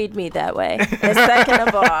 don't read me that way. And second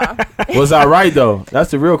of all, Was I right though?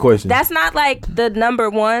 That's the real question. that's not like the number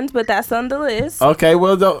ones, but that's on the list. Okay,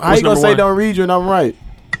 well, how you gonna say don't read you and I'm right?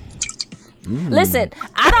 Listen,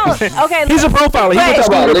 I don't. Okay, He's a profiler. He went to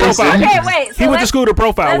school to profile. Okay, wait. He went to school to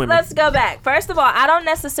profile women. Let's go back. First of all, I don't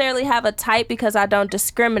necessarily have a type because I don't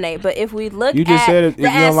discriminate. But if we look You just at said the you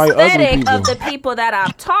don't like ugly aesthetic people. of the people that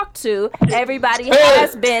I've talked to, everybody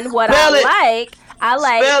has been what I like. I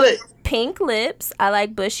like pink lips. I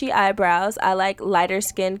like bushy eyebrows. I like lighter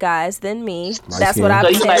skinned guys than me. That's what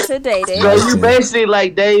I've been to dating. So you basically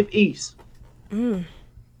like Dave East.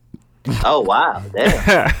 Oh wow, damn.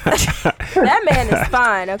 That man is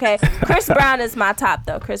fine. Okay, Chris Brown is my top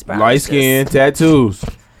though. Chris Brown. Light skin, tattoos.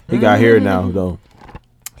 He got hair now though.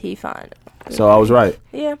 He fine. So I was right.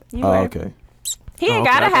 Yeah, you Oh, were. okay. He ain't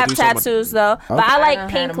okay. gotta I thought have you were talking tattoos though. But I I like done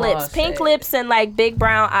had pink them all lips. Pink shade. lips and like big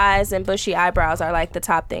brown eyes and bushy eyebrows are like the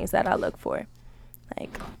top things that I look for.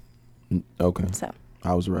 Like Okay. so.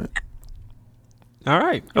 I was right. All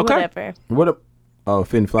right. Okay. Whatever. What up? Oh,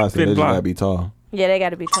 Finn Fly said Finn they just Fly. gotta be tall. Yeah, they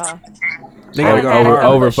gotta be tall. They I gotta done had a go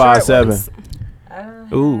couple over of short 5'7". ones. I done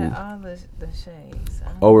Ooh. had all the shades.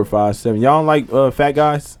 Over 5'7". Y'all don't like fat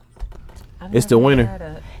guys? It's the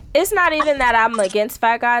winner. It's not even that I'm against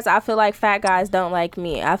fat guys. I feel like fat guys don't like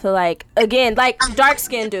me. I feel like, again, like dark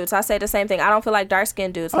skinned dudes. I say the same thing. I don't feel like dark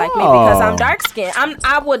skinned dudes like me because I'm dark skinned.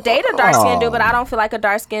 I would date a dark skinned dude, but I don't feel like a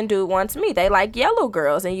dark skinned dude wants me. They like yellow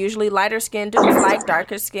girls, and usually lighter skinned dudes like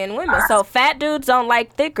darker skinned women. So fat dudes don't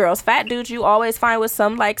like thick girls. Fat dudes you always find with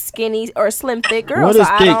some like skinny or slim thick girls. What is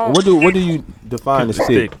So thick? What do you define as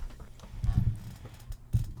thick?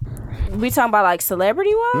 We talking about like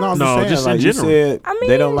celebrity wise? No, I'm No, saying, just in like you general. said, I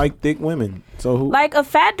they don't mean- like thick women. So who? Like a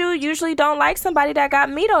fat dude usually don't like somebody that got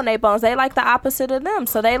meat on their bones. They like the opposite of them.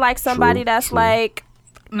 So they like somebody that's like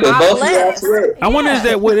Both of y'all legs. swear. I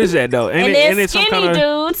wonder what is that though? And it, then it's some skinny kind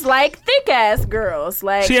of. dudes like thick ass girls.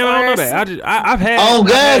 Like See, I don't know or that. I've had. Oh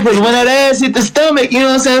God, because when that ass hit the stomach, you know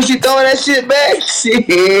what I'm saying? She throwing that shit back. Shit,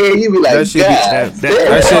 you be like, That shit be- God,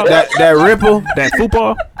 that shit, that ripple, that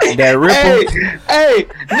football, that ripple. Hey,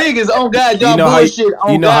 niggas, on God, y'all You know how bullshit.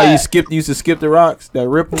 On you know God. how you used to skip the rocks? That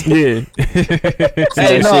ripple. Yeah.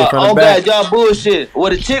 Hey, that no, shit from the on back. God, y'all bullshit.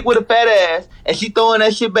 With a chick with a fat ass, and she throwing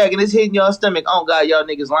that shit back, and it's hitting y'all stomach. On God, y'all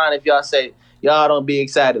niggas lying if y'all say y'all don't be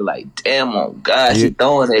excited. Like, damn, on God, she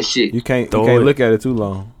throwing that shit. You can't Throw it. look at it too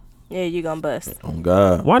long. yeah, you gonna bust. Oh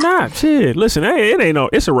God. Why not? Shit. Listen, hey, it ain't no.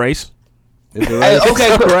 It's a race. It's a Hey, race.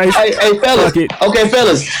 okay, Right. hey, fellas. Fuck it. Okay,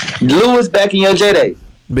 fellas. Lewis back in your J-Day.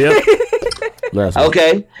 Bill. Last one.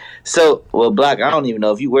 Okay. So, well, Block, I don't even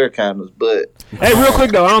know if you wear condoms, but Hey, real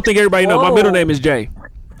quick though, I don't think everybody know. My middle name is Jay.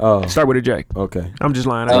 Oh, Start with a J. okay. I'm just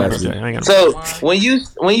lying. I ain't got no J. I ain't got no. so when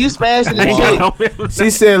you smash the I ain't chick, got no middle She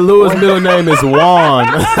said Louis' middle name is Juan.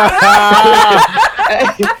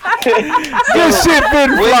 Good shit,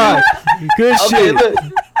 Finn Fly. Good okay, shit. look.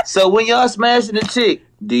 So when y'all smashing the chick,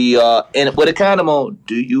 do y'all and with a condom on,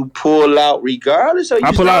 do you pull out regardless? Or you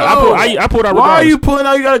I pull say, out. I pulled out. Why are regardless. you pulling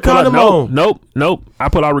out? You got a Pull out- condom on. Nope. I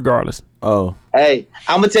pull out regardless. Oh, Hey,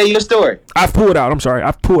 I'm gonna tell you a story. I've pulled out. I'm sorry.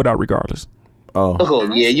 I've pulled out regardless. oh.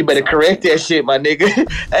 Oh yeah, you better correct that shit, my nigga.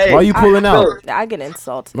 Hey, Why you pulling out? look, I get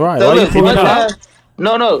insulted. Right. so Why you look, pulling one out? time-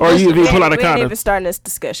 No. Or you pull out a We ain't condom. even starting this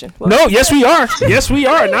discussion. No, yes we are. Yes we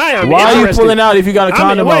are. Now I am. Why are you interested. pulling out if you got a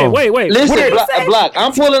condom on? Wait. Listen, What are- block.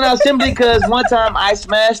 I'm pulling out simply because one time I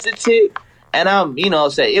smashed a chick, and I'm,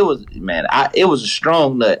 say it was, man, it was a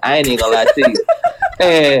strong nut. I ain't even gonna lie to you.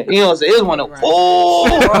 And it was one of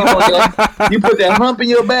you put that hump in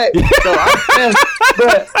your back. So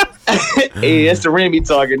but hey, that's the Remy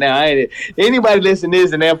talking now. I ain't anybody listen to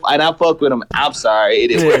this and I fuck with them. I'm sorry,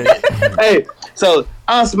 it is. Hey, so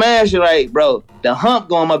I'm smashing, right, bro. The hump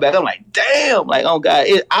going my back. I'm like, damn. Like, oh God,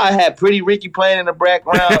 I had Pretty Ricky playing in the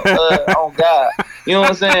background. Oh God, you know what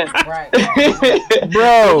I'm saying? Right,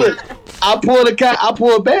 bro. Look, I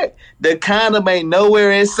pulled back. The condom ain't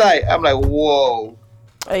nowhere in sight. I'm like, whoa.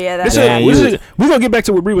 Oh yeah, we're gonna get back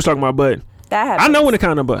to what Bree was talking about, but that happens. I know when the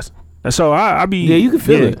condom bust. So I be you can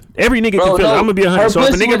feel it. Every nigga can feel it. I'm gonna be 100. So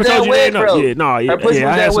if a nigga ever told you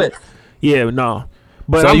that, no.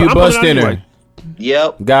 But so you bust in her.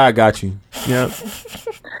 Yep. God got you. Yep.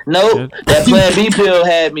 Nope. That Plan B pill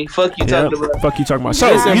had me. Fuck you talking about. Fuck you talking about.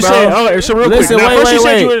 So listen, you bro. said, so real listen, quick.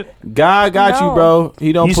 Wait. God got you, bro.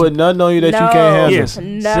 He don't put nothing on you that you can't handle. Yes.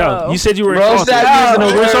 No. So you said you were insulted.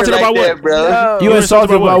 You were insulted about what, bro? No. You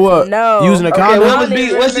insulted about what? No. Using a condom?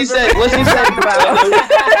 What she said?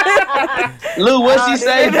 Lou, what she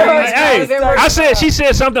say? Hey, she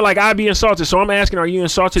said something like I'd be insulted. So I'm asking, are you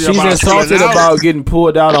insulted? She's insulted about getting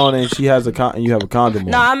pulled out on, and she has and you have a condom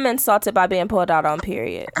on. No, I'm insulted by being pulled out on.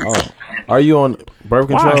 Period. Oh, are you on birth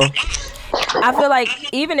control? Why? I feel like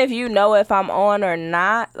even if you know if I'm on or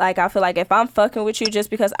not, like I feel like if I'm fucking with you just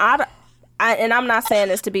because and I'm not saying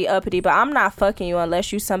this to be uppity, but I'm not fucking you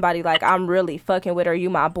unless you somebody like I'm really fucking with or you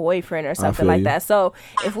my boyfriend or something like that. So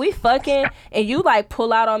if we fucking and you like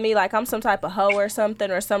pull out on me like I'm some type of hoe or something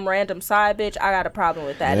or some random side bitch, I got a problem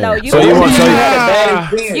with that. Yeah. No, you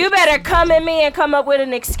you better come at me and come up with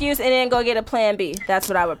an excuse and then go get a plan B. That's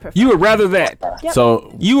what I would prefer. You would rather that. Yep.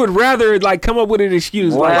 So you would rather like come up with an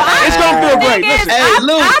excuse. Like, it's gonna feel great.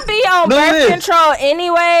 I be on birth control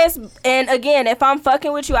anyways, and again, if I'm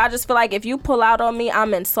fucking with you, I just feel like if you pull out on me,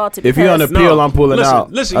 I'm insulted. If you're on the pill, I'm pulling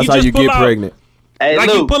out. Listen, that's how you get pregnant. Hey, like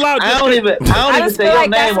Lou, you pull out. I don't even say your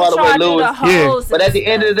name all the way, Louis. Yeah. But at the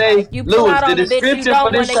end of the day, Louis, the description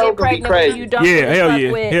for this show gonna be crazy. Hell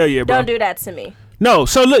yeah, bro. Don't do that to me. No,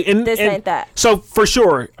 so look, this ain't that. So for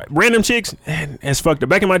sure, random chicks, it's fucked up.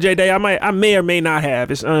 Back in my J day, I may or may not have.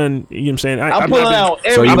 It's you know what I'm saying. I'm pulling out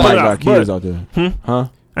everybody. So you got kids out there? Huh?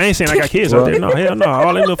 I ain't saying I got kids out there. No, hell no.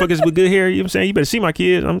 All them motherfuckers with good hair. You know what I'm saying? You better see my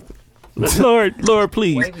kids. Lord,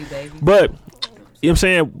 please. Wavy, baby. But you know what I'm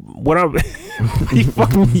saying? What I'm you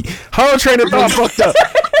fucking me. Whole train of thought fucked up.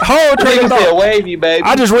 Whole train of thought. Wavy, baby.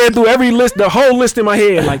 I just read through every list, the whole list in my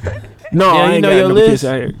head. Like, no, I ain't got no kids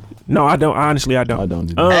out here. No, I don't. Honestly, I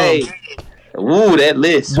don't. Hey, woo, that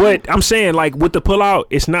list. But I'm saying, like, with the pull out,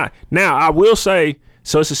 it's not. Now, I will say,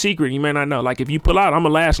 so it's a secret. You may not know. Like, if you pull out, I'm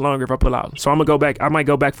gonna last longer if I pull out. So I'm gonna go back. I might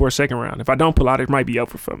go back for a second round. If I don't pull out, it might be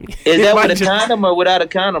over for me. Is that with a condom or without a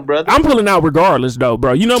condom, brother? I'm pulling out regardless, though,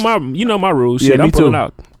 bro. You know my rules. Yeah, shit. I'm pulling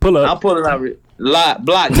out. Pull up. I'm pulling out.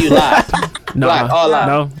 Block, you lie. Block, all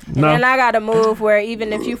out. No. And I got to move where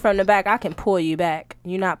even if you from the back, I can pull you back.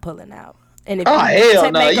 You're not pulling out. And if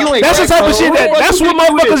hell no! You ain't. That's the type of shit that's what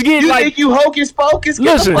motherfuckers get. You like, think you hocus pocus?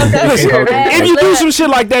 Listen. If you do some shit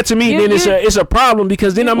like that to me, then it's a problem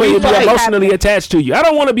because then I'm gonna be emotionally attached to you. I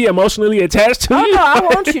don't want to be emotionally attached to you. Oh no, I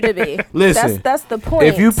want you to be. Listen, that's the point.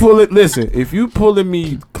 If you pulling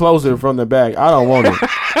me closer from the back, I don't want it.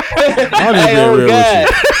 I'm just being real with you.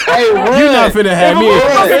 Hey, you're not finna have me.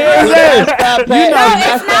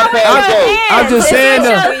 I'm just saying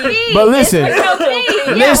that. But listen.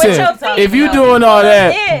 If you doing all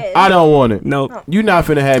that, I don't want it. No, you not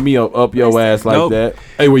finna have me up your ass like that.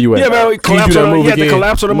 Hey, where you at? Yeah, man, collapse on the move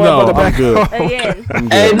collapse on the motherfucker back. Again.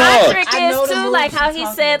 Hey, my trick is too, like how he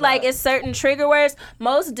said, like it's certain trigger words.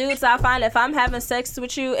 Most dudes, I find, if I'm having sex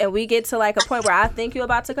with you and we get to like a point where I think you're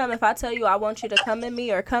about to come, if I tell you I want you to come in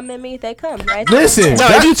me or come in me, they come, right? Listen, no,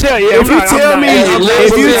 if you tell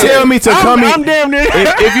me to come in, I'm damn near.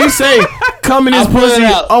 If you say come in this pussy,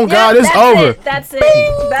 oh God, it's over. That's it.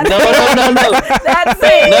 No. That's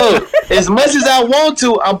it. No, as much as I want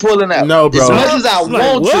to, I'm pulling out. No, bro. As much as I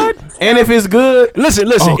want to. And if it's good, listen.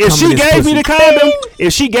 If she gave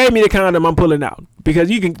me the condom, I'm pulling out because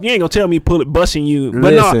you ain't gonna tell me busting you.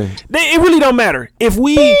 But no, it really don't matter. If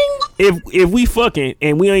we fucking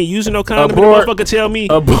and we ain't using no condom, and the motherfucker tell me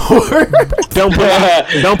abort. Don't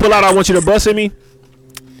pull out. I want you to bust at me.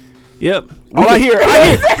 Yep. All I hear.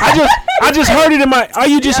 I just heard it in my. All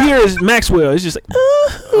you just hear is Maxwell. It's just like,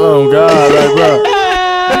 oh God, right, bro.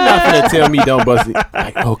 You're not gonna tell me don't bust it.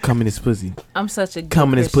 Like, oh, come in this pussy. I'm such a good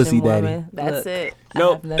come in this pussy, woman. daddy. That's it.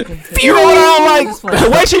 Nope. You know what I'm like? The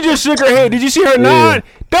way she just shook her head. Did you see her nod?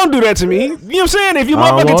 Don't do that to me. You know what I'm saying? If you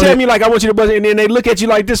motherfucker tell me like I want you to bust it, and then they look at you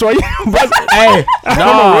like this while you bust it. Hey,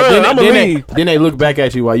 no. Then they look back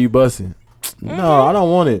at you while you busting. No, I don't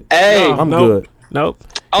want it. Hey, I'm good. Nope.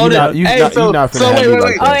 Oh, you not finna have me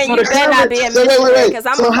like Oh, that. and you better not be in Michigan because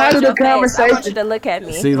I'm gonna how did the your face. I want conversation? you to look at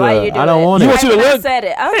me See, while look, you do I don't it. want it. You want you to Right when look? I said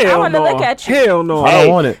it. I Hell want to no. look at you. Hell no. I don't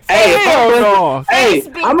want it. Hey, Hell no. hey,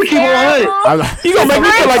 I'm gonna keep it 100. You gonna make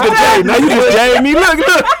me feel like the J. Now you just Jamie. Look.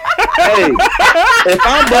 Hey, if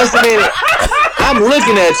I'm busting in it, I'm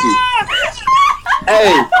looking at you.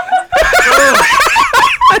 Hey,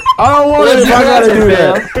 I don't want it if I gotta do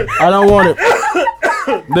that. I don't want it.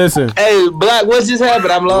 Listen. hey, Black, what's just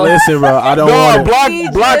happened? I'm lost. Listen, bro. I don't want it. He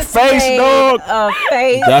Black just face, made dog. A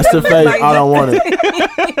face. That's the face. I don't want it.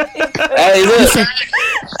 Hey, look.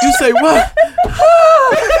 You say what?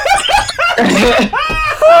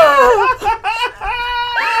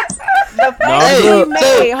 Hey, good.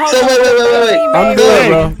 so wait. I'm good,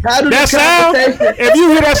 bro. How do That the sound, conversation? if you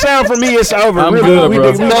hear that sound from me, it's over. I'm Really, good, we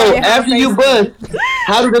bro. did- So after you bust,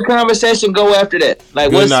 how did the conversation go after that?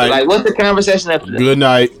 Like, Good night. what's the conversation after that? Good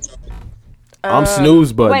night. I'm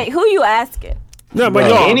snooze button. Wait, who you asking? No, but Bro.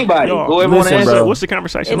 y'all, Anybody, y'all, whoever want to Listen, answer. bro. what's the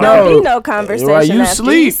conversation? It like? don't be no conversation Right, you after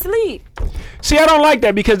you sleep. sleep. See, I don't like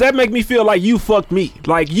that because that make me feel like you fucked me.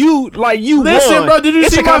 Like you Listen, won. bro, did you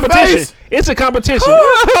it's see a my competition. face? It's a competition.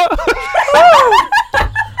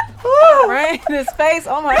 Right? His face.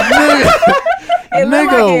 Oh my god. It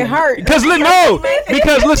looked like it hurt.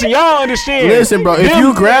 Because listen, y'all understand. Listen, bro. If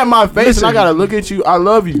you grab my face and I gotta look at you, I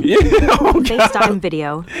love you. FaceTime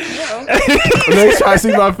video. Next time I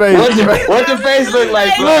see my face. What the face look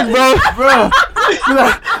like? Look, bro.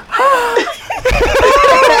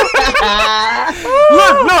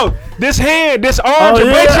 Look, no. This hand, this arm, to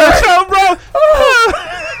break yourself, bro.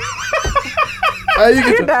 Hey,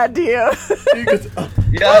 you Good idea.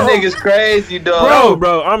 Y'all niggas crazy, dog.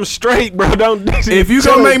 Bro, I'm straight, bro. Don't. If you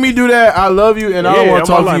gonna make me do that, I love you and I don't Yeah, want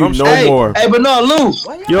to I'm talk to alive. you I'm no more. Hey, but no, Lou.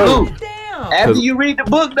 Yo, After you read the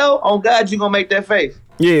book, though, on God, you gonna make that face.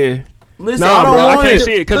 yeah. Listen, Nah, I don't bro, I want can't it.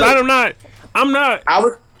 see it because I'm not.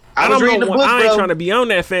 I was reading the book, I ain't bro. trying to be on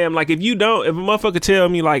that, fam. Like if a motherfucker tell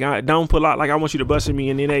me like I don't pull out, like I want you to bust at me,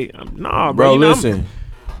 and then nah, bro. Bro, you know, listen.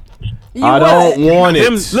 I don't want it.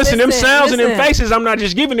 them sounds and them listen. faces, I'm not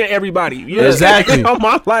just giving to everybody. You know? Exactly. On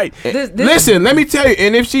my life. Listen, let me tell you.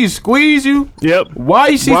 And if she squeeze you, Yep. why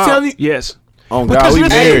is she Wow. telling you? Yes. Oh Because God, we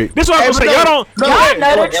listen, married. this is what I'm gonna say. Y'all don't. No, Y'all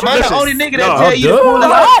know the am I the listen. only nigga that No. tell you to Oh, pull duh. it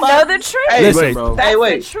Y'all out? know the trick. Hey, Listen, wait. bro. Hey, The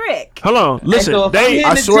wait. trick. Hold on. Listen. so if I'm They hitting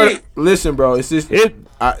I the swear. chick- Listen, bro. It's just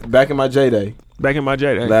back in my J day back in my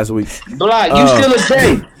J. last week. Block, you still a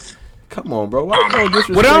J. Come on, bro. Why you gonna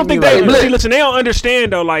disrespect But I don't me think like they that? listen. They don't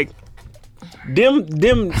understand though. Like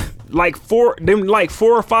them like four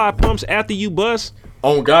or five pumps after you bust.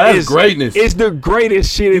 Oh God, that's greatness. It's the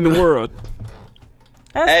greatest shit in the world.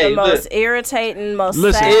 That's Hey, the most look. irritating, most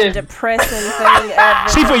Listen. sad, depressing thing ever.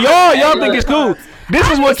 See, for y'all think it's cool. This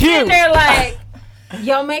is what Sitting kills. there like,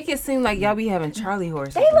 Y'all make it seem like y'all be having Charlie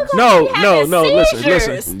horses. they look like No, they having no, listen.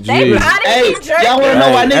 seizures. They Jeez. body Hey, be jerking. y'all wanna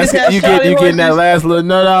know why niggas have you Charlie getting that horses? last little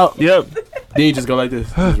nut out. Yep. Then you just go like this.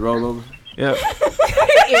 Just roll over. Yep.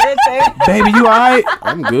 Irritating. Baby, you alright?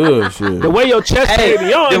 I'm good. Shit. The way your chest Hey, baby,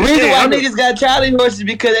 y'all the reason why understand. niggas got Charlie horses is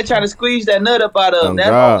because they trying to squeeze that nut up out of them. Oh, That's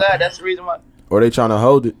God. God. That's the reason why. Or they trying to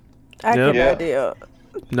hold it. I Yep. get Yeah. no deal.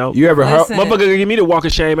 No. You ever heard? Listen. Motherfucker gonna give me the walk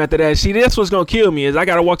of shame after that. See, that's what's gonna kill me is I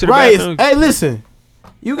gotta walk to the Right. bathroom. Hey, listen.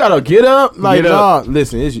 You gotta get up. Like, Get up. nah.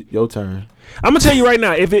 Listen, it's your turn. I'm gonna tell you right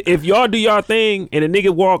now, if y'all do y'all thing and a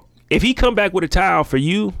nigga walk, if he come back with a towel for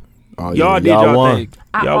you, Oh, y'all yeah, did y'all won. thing.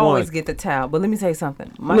 I Y'all always won. get the towel, but let me tell you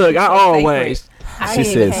something. My Look, shit's I so always. sacred. I She can't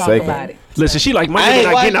said even talk sacred. about it. Listen, she like my I nigga ain't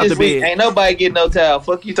not watched getting out this the week. bed. Ain't nobody getting no towel.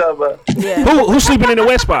 Fuck you talking about. Yeah. Who's sleeping in the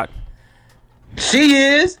wet spot? She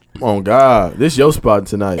is. Oh God, this your spot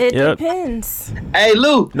tonight. It Yep. depends. Hey,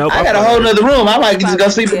 Lou. Nope, I got a I'm whole fine. nother room. I might just go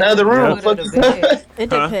sleep in the other room. Yeah. Fuck you talking about.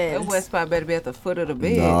 It Huh? That depends. wet spot better be at the foot of the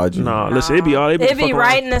bed. Nah, G. No, listen, it be all. It It'd be fucking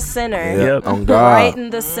right around. in the center. Yeah. Yep. On God. Right in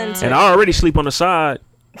the center. And I already sleep on the side.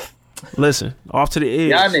 Listen, off to the edge.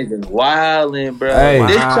 Y'all niggas wildin', bro. Hey.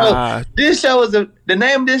 Wow. This show is the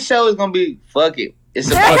name of this show is gonna be Fuck It. It's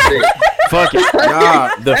a fuck it. Fuck it.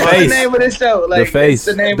 Nah, the That's face. the name of this show. Like, The face.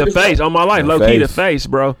 it's the name The of face show. on my life, The low key, the face. face,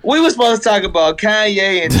 bro. We were supposed to talk about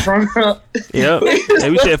Kanye and Trump. Yep. Hey,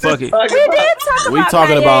 we said fuck it. We did talk We about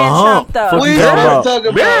talking Kanye about and hump. Trump, though. Fuck We you supposed talking to about? talk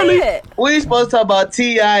about. Barely. We supposed to talk about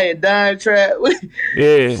T.I. and Dime Trap.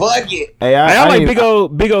 Yeah. Fuck it. Hey, Hey, I like ain't-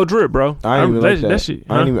 big old drip, bro. I ain't even like that. That shit.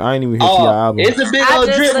 I ain't huh? even hear T.I. album. It's a big I old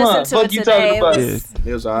just drip, huh? listened to Fuck it you today. talking about.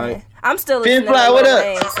 It was alright. I'm still Finn listening Fly, to what Lil up?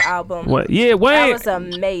 Wayne's album. What? Yeah, That Wayne. was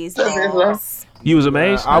amazing. What's up, Finn Fly? You was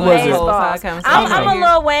amazed? I wasn't. I'm a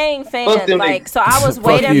Lil Wayne fan, like, so I was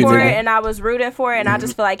waiting you, for nigga. it and I was rooting for it, and I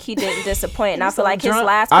just feel like he didn't disappoint. And I feel like his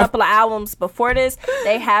last couple of albums before this,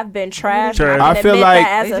 they have been trash. I feel like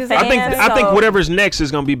I think whatever's next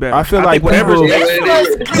is gonna be better. I feel like whatever's people-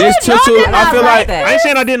 next. This Tutu, I feel like I ain't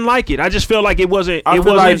saying I didn't like it. I just felt like it wasn't. I It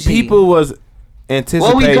feel like wasn't. people was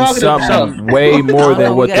anticipating talking something about? way more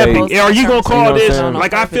than what they. Are you gonna call what I'm this? saying?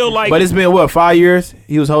 Like I feel like. But it's been what 5 years?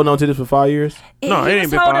 He was holding on to this for 5 years. No, it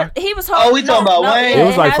ain't been 5. He was holding. Oh, we talking about Wayne? It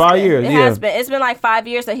was like 5 years. It Yeah. has been. It's been like 5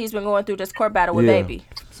 years that he's been going through this court battle with Yeah. Baby.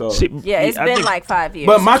 So Yeah, it's I been think- like 5 years.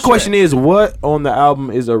 But my for question sure. is, what on the album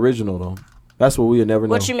is original though? That's what we'll never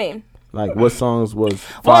know. What you mean? Like what songs was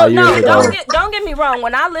 5 Well, years no, ago? don't get me wrong.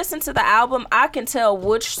 When I listen to the album, I can tell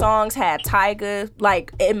which songs had Tyga,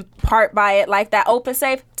 like, in part by it. Like that Open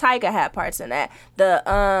Safe, Tyga had parts in that. The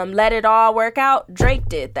Let It All Work Out, Drake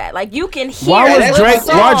did that. Like, you can hear. Why was Drake?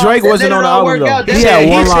 Why Drake wasn't on the album though? He had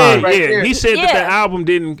one line. He said that the Yeah. album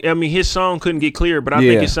didn't. I mean, his song couldn't get clear, but I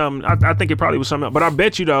Yeah. think it's something. I think it probably was something else. But I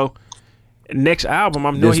bet you though, next album,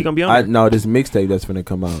 I know he gonna be on. No, this mixtape that's finna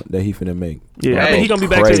come out that he finna make. Yeah, I think he gonna be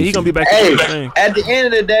back to. He gonna be back to Hey, the thing. at the end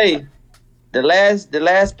of the day, the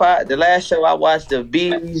last show I watched of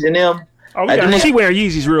B's and them. Oh, like, them she wearing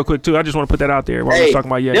Yeezys real quick too. I just want to put that out there. While Hey, we're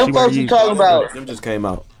talking about them she wearing folks was Yeezys. talking about. Them just came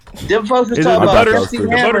out. Them folks was Is it talking the about Butters? MC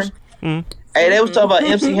The Hammer. Butters? Mm. Hey, they was talking about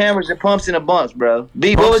MC Hammers and Pumps in the Bumps, bro.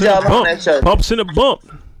 B, what was y'all on that show? Pumps in a bump.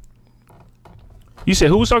 You said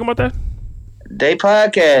who was talking about that? They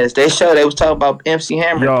podcast, they show they was talking about MC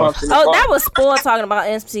Hammer and Pumps in the Oh, Bumps. that was Spoil talking about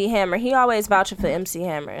MC Hammer. He always vouching for MC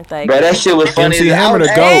Hammer. Like, Bro, that shit was funny. MC as- Hammer the I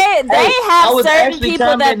was- goat. They I have was certain actually people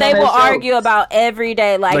that commenting they on will that show. argue about every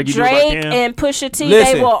day, like Like you do about Drake Cam. and Pusha T.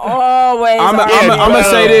 Listen, they will always. I'm argue gonna about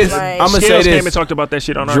say this. like- I'm gonna say Scales came and this. talked about that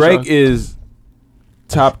shit on our Drake show. is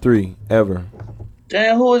top 3 ever.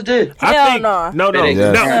 Damn, who is this? I Hell think, no. no.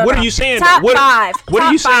 Yes. No, what are you saying? Top what, 5. What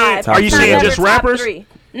are you Top saying? 5. Are you Top saying three. just Top rappers? 3.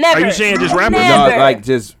 Never. Are you saying just rappers? Never. No, like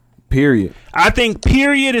just period. I think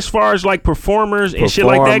period as far as like performers and shit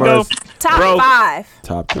like that go. Top Bro, 5.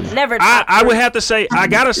 Top 3. Never. Top I would 3. have to say I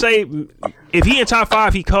gotta say if he in top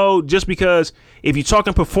 5 he cold just because if you're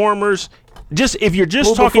talking performers. Just if you're just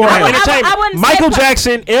Who talking before about him? entertainment, I wouldn't say Michael per-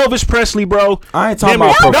 Jackson, Elvis Presley, bro. I ain't talking Them-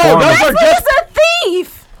 about no, performers. those are This just. is a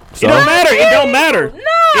thief. It don't matter. It don't matter.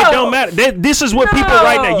 No. It don't matter. This is what people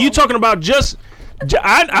right now. You talking about just. It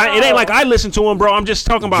ain't like I listen to him, bro. I'm just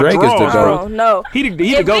talking about Drake is the draws, GOAT. bro. No. He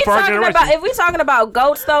the If go we for our talking generation. about, if we talking about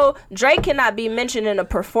goats though, Drake cannot be mentioned in a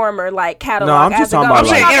performer like catalog. No, I'm just as a talking goat. about,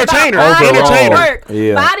 I'm like, talking entertainer. about body of Entertainer. work.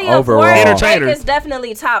 Yeah, Body of overall. work. Entertainer. Drake is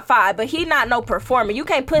definitely top 5, but he not no performer. You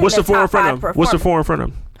can't put him What's in the four in top front 5 of him? performer. What's the four in front of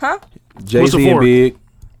him? Huh? Jay-Z four? and Big.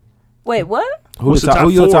 Wait, what? What's the top Who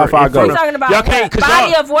your four top 5 in front We goes? talking about Y'all can't- what? 'cause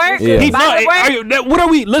Body y'all- of work. Yeah. He Body of not, work. what are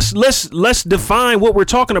we? Let's define what we're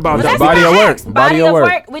talking about. Well, though. that's Body what of I work. asked. Body of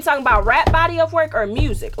work. We talking about rap body of work or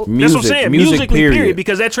music? That's what I'm saying. Musically, period.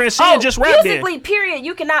 Because that transcends just rap. Then musically, period.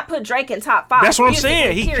 You cannot put Drake in top 5. That's what I'm Musically,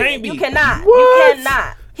 saying. He period. can't be. You cannot. What? You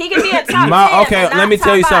cannot. He can be in top 10. Okay, but let me not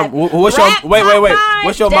tell you top something. 5. What's Rap, your wait? top 5,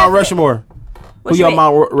 What's your Mount definitely. Rushmore? What Who you your mean?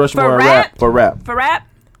 Mount Rushmore For rap? rap? For rap. For rap,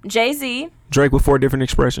 Jay-Z. Drake with 4 different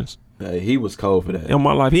expressions He was cold for that. in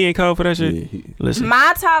my life. He ain't cold for that shit. Yeah, Listen,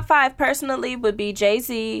 My top 5 personally would be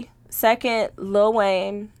Jay-Z. Second, Lil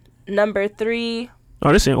Wayne. Number 3.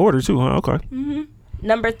 oh, this in order too, huh? Okay.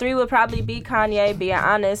 Number 3 would probably be Kanye, being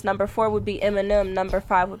honest. Number 4 would be Eminem. Number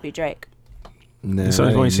 5 would be Drake. Nah, So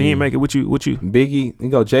that going ain't to see him me. make it. What you? Biggie. You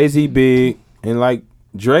go Jay-Z, Big, and like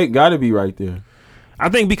Drake got to be right there. I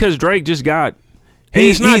think because Drake just got.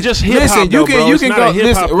 It's not just hip hop. Listen, you can It's not go a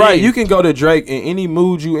hip-hop listen, right. thing. You can go to Drake in any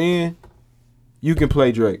mood you in. You can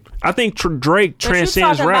play Drake. I think Drake But you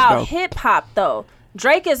transcends talking rap about though. hip hop though.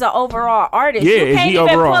 Drake is an overall artist. Yeah, you can't he even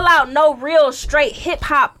overall. pull out no real straight hip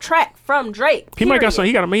hop track from Drake. He might got some.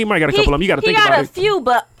 He might got a couple of them. You got to think he about got it. a few,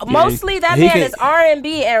 but mostly that he man can- is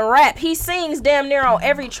R&B and rap. He sings damn near on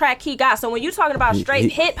every track he got. So when you talking about straight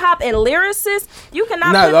hip hop and lyricists, you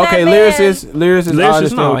cannot put that man. lyricist. I Lyricist,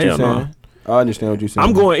 understand no, what you're hell no. saying. I understand what you're saying.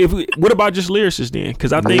 I'm going. What about just lyricists then?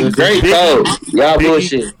 Because I think Drake cold. Y'all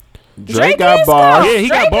bullshit. Drake got bars. Yeah, he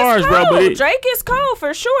got Drake bars, is bro. cold. But it, Drake is cold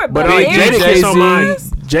for sure. but But like lyrics- Jadakiss on mine.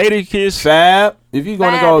 Jay-Z. Jadakiss. Fab. If you're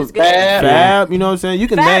gonna Fab go is good. Fab, you know what I'm saying? You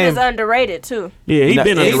can Fab name. is underrated too. Yeah, he Nah,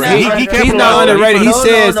 been he's underrated. not He he's capitalized not on it. underrated. He No,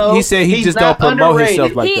 says no, he said he he's just not don't promote underrated.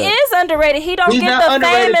 himself like He that. is underrated. He don't He's get not the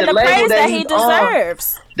underrated. fame and The the label praise that that he he's on.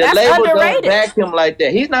 deserves. The That's label don't underrated. back him like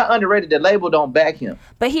that. He's not underrated. The label don't back him.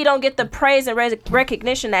 But he don't get the praise and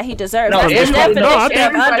recognition that he deserves. No, That's the everybody definition knows- of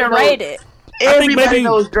everybody knows- underrated. Everybody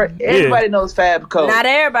knows Drake. Everybody knows Fab Code. Not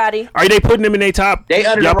everybody. Are they putting them in their top? They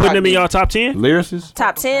under y'all the putting them in rock, y'all top 10? Lyricists?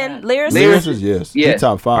 Top 10 lyricists? Lyricists, yes. Yes. He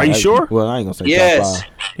top 5. Are you sure? Well, I ain't gonna say Yes. top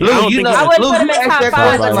 5. Yeah, I don't think I wouldn't Lou, put him in you top asked 5,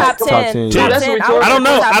 that but question. top 10. Top 10, yeah. That's what I don't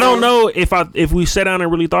know. top I don't 10. know if we sat down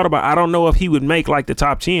and really thought about it, I don't know if he would make like the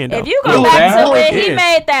top 10 though. If you go Lou, back to Lou, when he yeah.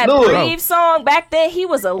 made that Lou. Breathe song back then, he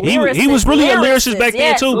was a lyricist. He was really a lyricist back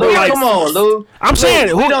then too, Lou, but like come on, Lou. I'm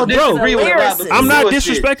saying, we don't bro, disagree with lyricist. Robert. I'm not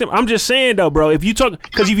Bullshit. disrespecting. I'm just saying though, bro. If you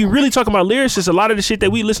really talking about lyricists, a lot of the shit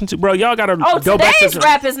that we listen to, bro, y'all gotta Oh, go back to today's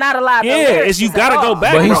rap is not a lot. Yeah, you gotta go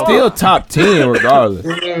back. But he's bro. still top 10 regardless.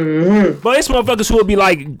 But it's motherfuckers who will be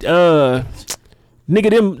like, nigga,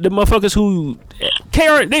 the motherfuckers who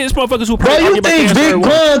this motherfuckers who Bro, you think Big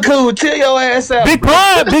Pun cool? Chill your ass out. Big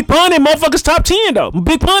Pun and motherfuckers top 10 though.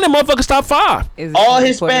 Big Pun and motherfuckers top 5. All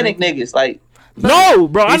Hispanic niggas, like. No,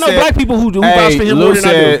 bro, I know black people who vouch for him Lou more than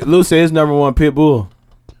I do. Lou said his number 1 Pitbull.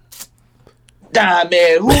 Nah,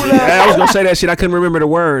 man. Who I was gonna say that shit. I couldn't remember the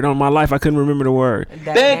word. On my life, I couldn't remember the word.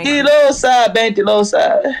 Banky low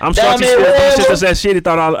side. I'm sorry, since that shit. He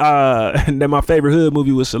thought that my favorite hood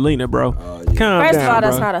movie was Selena, bro. Calm First down, of all,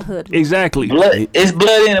 that's bro. not a hood movie. Exactly. It's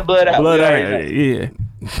blood in and blood out. Blood We out. already know.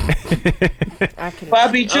 Yeah.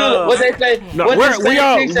 Poppy Chula. What they say? No, what where they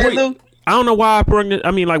y'all? say, Lou? I don't know why I brought it.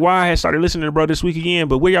 I mean, like why I had started listening to bro this week again.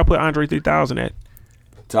 But where y'all put Andre 3000 at?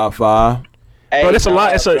 Top 5. Hey, Bro, that's a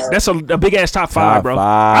lot. That's a big ass top 5, bro.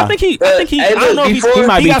 I think he. I Hey, don't know if before- he He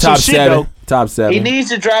might be got some top shit 7. though. Top 7. He needs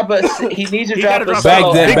to drop a. He needs to drop a drop Back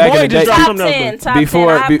solo then, Big back Boy in the just day, dropped Top some 10. numbers. Top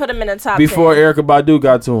Before- 10. I put him in the top 10. before Erykah Badu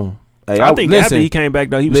got to him. Hey, I think after listen, he came back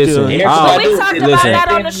though, he was listen, still. Yeah, I- We talked about listen, that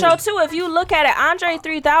on the show too. If you look at it, Andre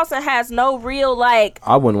 3000 has no real like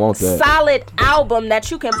I wouldn't want that. solid album that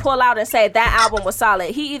you can pull out and say that album was solid.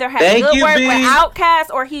 He either had Thank good you, work B. with Outkast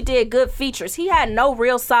or he did good features. He had no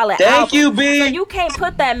real solid Thank album. you, B. So you can't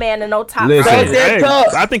put that man in no top Listen. five. Fuck that Hey,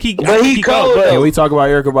 talk. I think he. But I think he he cold, cold, though. Can we talk about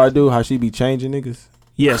Erykah Badu? How she be changing niggas?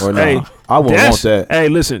 Yes. Or no? Hey, I wouldn't that's- want that. Hey,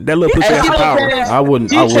 listen, that little pussy Hey, has she some don't power. care. I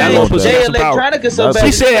wouldn't. She I wouldn't changed want pussy Jay has that. some power. Electronica so That's- bad.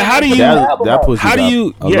 She said, "How do you?" That pussy How do got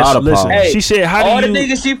you? a Yes, lot of listen. power. Hey, She said, "How all do the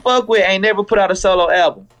you?" niggas she fuck with ain't never put out a solo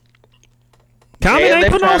album. Common Jay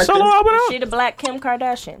ain't put no Electronica. solo album She out. the black Kim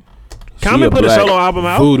Kardashian. She Common put a black solo album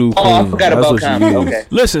out. Voodoo queen. Oh, I forgot That's about what she Common. is. Okay.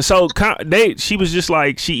 Listen, so she was just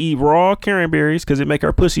like she eat raw cranberries because it make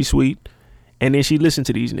her pussy sweet, and then she listened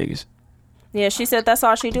to these niggas. Yeah, she said that's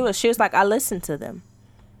all she do. Is she was like, I listen to them.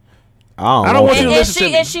 I don't want you to And listen to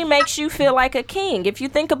me. and she makes you feel like a king. If you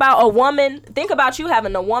think about a woman, think about you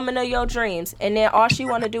having the woman of your dreams, and then all she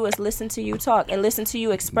want to do is listen to you talk and listen to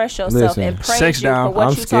you express yourself Listen, and praise sex you down. for what I'm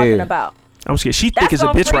you talking scared. about. I'm scared. She That's thick as a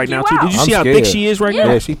gonna bitch freak right you now too. Did you out. see I'm how scared. thick she is right Yeah,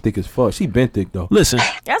 now? she thick as fuck. She been thick though. Listen,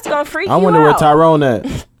 That's gonna freak I you wonder where out. Tyrone at. do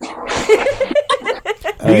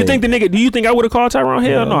you think the nigga? Do you think I would have called Tyrone?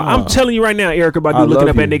 Hell no. I'm telling you right now, Erykah I Badu looking love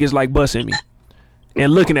up at you. niggas like busting me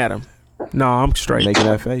and looking at him. No, I'm straight. making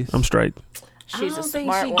that face? I'm straight. She's a I don't think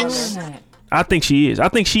smart she woman. doing that. I think she is. I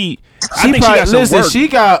think she She probably, got some listen, work. she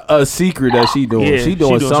got a secret that she doing. Yeah, she doing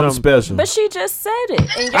she doing something something. special. But she just said it.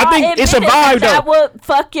 And I y'all think it's a admitted vibe, that though. would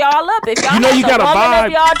fuck y'all up. If y'all You know had you the got a woman vibe.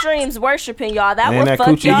 of y'all dreams worshiping y'all, that Man, would that fuck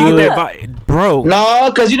coochie y'all good. up. Bro,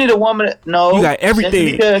 No, because you need a woman. No, you got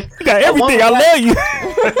everything. Because You got everything. I love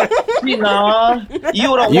you. Nah, you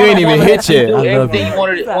don't. You ain't even hit yet. Do I love everything you. you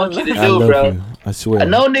want you to I do, love bro. you. I swear.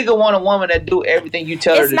 No nigga want a woman that do everything you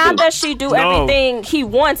tell her It's to not do. that she do No. everything he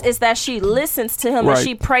wants. It's that she listens to him Right. and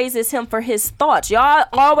she praises him for his thoughts. Y'all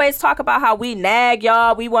always talk about how we nag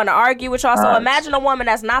y'all. We want to argue with y'all. So imagine a woman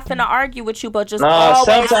that's not finna argue with you, but just always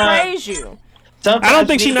sometimes- praise you. I don't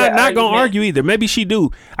think she you not need that gonna argument. argue either. Maybe she do.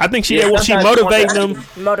 I think she Yeah, she sometimes she motivating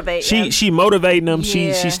want them. Motivate. She motivating them.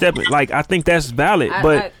 Yeah. She stepping. Like I think that's valid.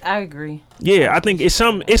 But I agree. yeah, I think it's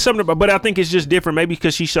something about. But I think it's just different. Maybe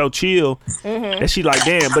because she's so chill that she like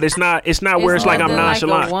damn. But it's not where it's like I'm nothing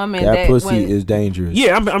nonchalant. a woman that pussy when- is dangerous.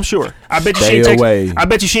 Yeah, I'm sure. I bet you she Stay ain't text. away. I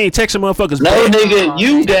bet you she ain't texting motherfuckers. No, back. nigga,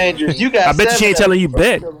 you dangerous. You got. I bet you she ain't telling you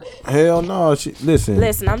bet. Hell no. Listen.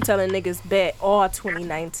 Listen, I'm telling niggas bet all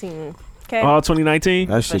 2019. Okay. All 2019.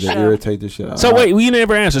 That shit For will sure. irritate the shit out. So wait, we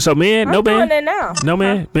never answer. So man, I'm no doing man, it now. no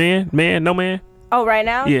man, man, no man. Oh, right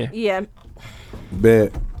now? Yeah. Yeah.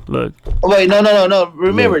 Bet. Look, Wait, no.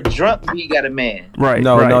 Remember, drunk B got a man. right,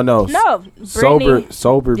 No, right. no. No. Sober. Yeah.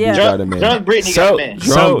 Bitch got a man. Drunk Britney got So, a man.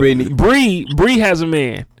 so Britney. Bree has a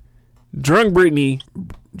man. Drunk Brittany.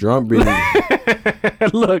 Drunk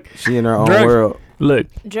Britney. Look, She in her own Drunk- world. look.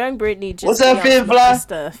 Drunk Britney just What's up, be on Fifth Fly?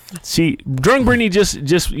 stuff. She drunk Brittany just you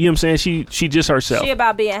know what I'm saying. She just herself. She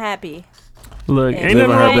about being happy. Look, And ain't nothing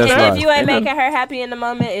Living her wrong with best that. life. if you ain't Ain't nothing- making her happy in the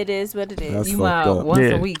moment, it is what it is. That's You fucked my up. once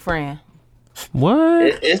Yeah. a week friend.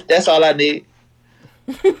 What? That's all I need.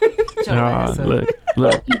 Look.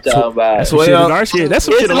 You talking about? That's some shit in our shit. That's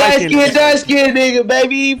some shit It's in light our skin, shit. dark skin, nigga,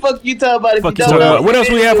 baby. Fuck you talking about? If Fuck you you don't talking know. about. What else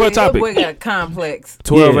we have for a topic? Boy got a complex.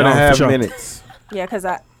 12 and a for half sure. minutes. Yeah, because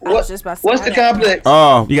I was just about to say. What's the complex?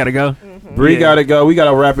 Oh, You gotta go. Bree gotta go. We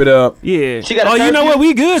gotta wrap it up. Yeah. She got a Oh, you know curfew? what?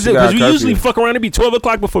 We good She got because a we curfew. usually fuck around and be 12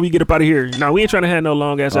 o'clock before we get up out of here. No, we ain't trying to have no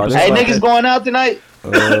long ass Oh, episode. Hey, That's niggas going out tonight?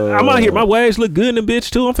 I'm out here. My waves look good in the bitch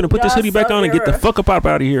too. I'm finna put this Y'all hoodie back so on and get the good. fuck up out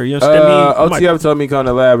of here. You understand me? I might- OTF told me kind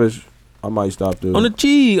of lavish. I might stop doing. on the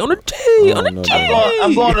G, on the G, on the no, G. no.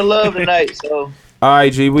 I'm going to Love tonight, so. All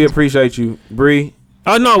right, G. We appreciate you, Bree.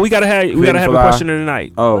 Oh no, we gotta have a Fly. question of the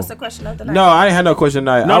night. Oh, What's the question of the night? no, I ain't had no question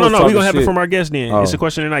tonight. No, I no, was no. We talking gonna have it shit. from our guest then. Oh. It's a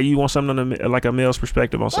question tonight. You want something on the like a male's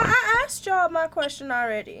perspective on Well, something? I asked y'all my question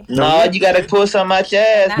already. No, you gotta pull something out your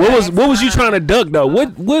ass. What was you trying to duck though?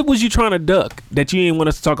 What was you trying to duck that you didn't want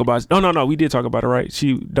us to talk about? Oh no, we did talk about it, right?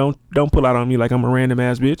 She don't pull out on me like I'm a random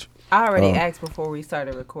ass bitch. I already asked before we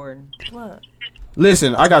started recording. What?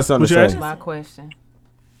 Listen, I got something What to you say. ask? My question.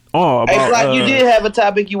 Oh, Hey, about Flock, you did have a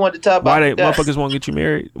topic you wanted to talk about. why they with us. motherfuckers won't get you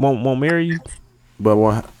married? Won't marry you? But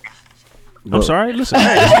one. I'm sorry. Listen,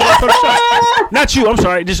 hey, let's get up for the shot. Not you. I'm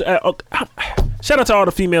sorry. Just shout out to all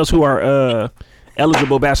the females who are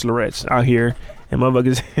eligible bachelorettes out here and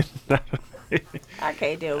motherfuckers. I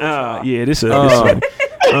can't deal with y'all. Yeah, this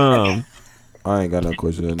I ain't got no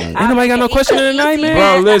question tonight. Ain't nobody got no question of the night, man.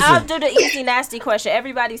 Bro, listen. I'll do the easy nasty question.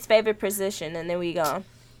 Everybody's favorite position, and then we go.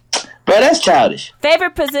 Bro, that's childish.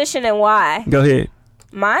 Favorite position and why? Go ahead.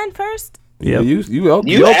 Mine first. Yeah, You You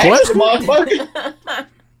asked the motherfucker.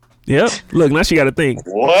 Yep. Look, now she got to think.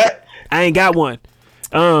 What? I ain't got one.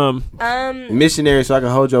 Missionary, so I can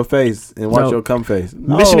hold your face and watch No. your cum face.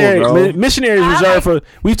 No, Missionary bro. is reserved for.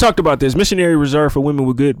 We've talked about this. Missionary reserved for women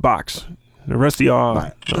with good box. The rest of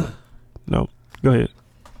y'all, no. Go ahead.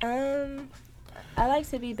 I like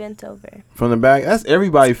to be bent over. From the back. That's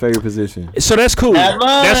everybody's favorite position. So that's cool.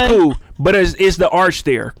 That's cool. But is the arch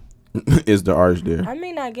there? Is the arch there? I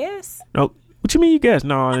mean, I guess. No. What you mean? You guess?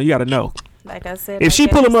 No, you gotta know. Like I said, If she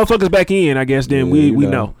pull pulling motherfuckers back in, I guess then we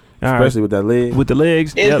know. All right. Especially with that leg. With the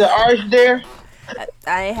legs. Is the arch there?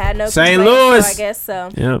 I ain't had no St. complaints, Louis. so I guess so.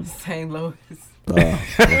 Yep. St. Louis.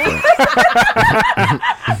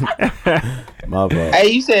 My fault. Hey,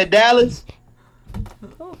 you said Dallas?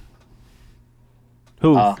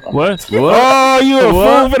 Who? What? What? Oh, you a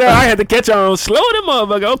What? fool for that. I had to catch on. Slow them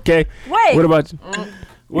motherfucker. Okay. Wait. What about you?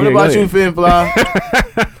 What Yeah, about go you, ahead. Finn Fly?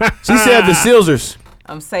 She said the Silsers.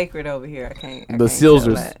 I'm sacred over here. I can't. The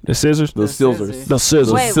Silsers. The scissors? The Silsers. The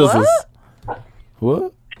scissors. Wait, Silsers. what?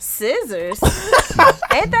 What? Scissors?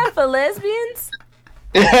 Ain't that for lesbians?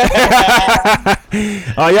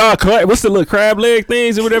 Oh, y'all, what's the little crab leg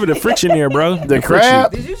things or whatever? The friction there, bro. The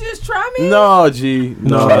crab? Did you just try me? No, G.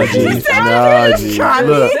 No, G. No, G.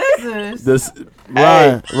 Look. Scissors. This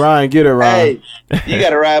Ryan, get it, Ryan. Hey, you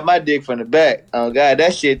gotta ride my dick from the back. Oh God,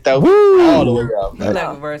 that shit though. Woo. All the way up. You like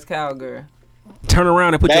reverse cowgirl. Turn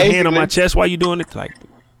around and put your hand on my Basically. chest while you doing it. Like,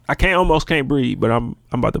 I almost can't breathe, but I'm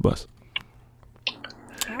about to bust.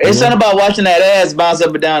 It's something about watching that ass bounce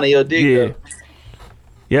up and down on your dick. Yeah. Though.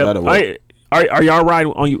 Yep. That'll work. Are y'all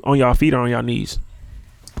riding on y'all feet or on y'all knees?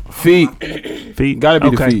 Feet. Feet. Gotta be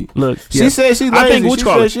the Okay. feet. Look, She said she lazy. I think which She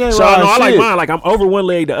call said it. she ain't So no, riding I like shit. mine. Like I'm over one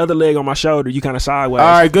leg, the other leg on my shoulder. You kind of sideways. All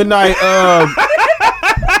right, good night.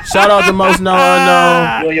 Shout out to Most Known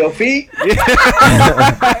Unknown. You on your feet?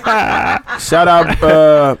 Shout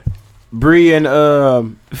out Bree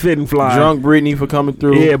and Fit and Fly. Drunk Brittany for coming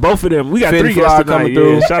through. Yeah, both of them. We got Fit 3 and guests Fly tonight. coming Yeah,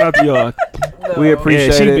 through. shout out to y'all. We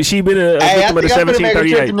appreciate Yeah, it. she been a Hey, I victim of the think I'm gonna make a trip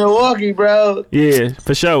to 1738. Milwaukee, bro. Yeah,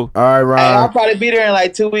 for sure. All right, Hey, I'll Ryan. probably be there in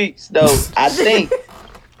like 2 weeks, though. I think.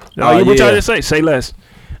 Oh, what yeah. y'all just say? Say less.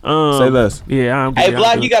 Say less. Yeah, I'm good. Hey, I'm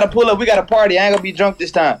Block, good. you gotta pull up. We got a party. I ain't gonna be drunk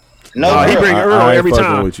this time. No, Oh, he girl. bring Earl I ain't every fucking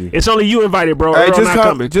time. with you. It's only you invited, bro. Hey, Earl not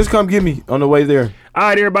coming. just come get me on the way there. All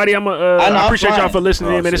right, everybody. I I'm appreciate y'all flying. for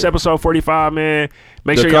listening in, man. This shit. episode 45, man.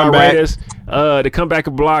 Make The sure y'all comeback. rate us. The comeback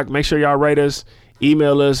of Block. Make sure y'all rate us.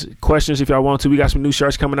 Email us questions if y'all want to. We got some new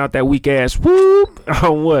shirts coming out that week ass. Whoop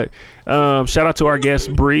on what? Shout out to our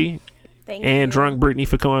guest Bree Thank and you. Drunk Brittany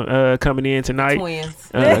for coming in tonight. Twins.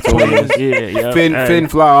 Twins. Yeah. Finn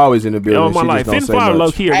Fly always in the building. On my She life, just don't Finn say Fly much.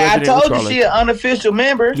 low key. a Hey, I resident told you Charlotte. she an unofficial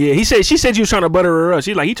member. Yeah, she said you was trying to butter her up.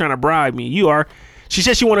 She's like, he trying to bribe me. You are. She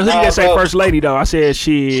said she want a hoodie Nah, that say bro. First Lady though. I said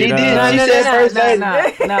She did. No, She no, said no, first no, lady. no,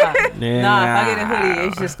 no. Yeah. Nah, if I get a hoodie,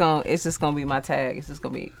 it's just gonna be my tag. It's just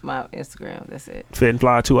gonna be my Instagram. That's it. Fit and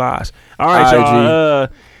Fly 2 eyes. All right, IG. y'all.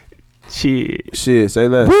 Shit. Shit, say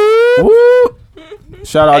less. Woo!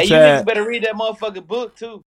 Shout out Hey, you Chad. niggas better read that motherfucking book too.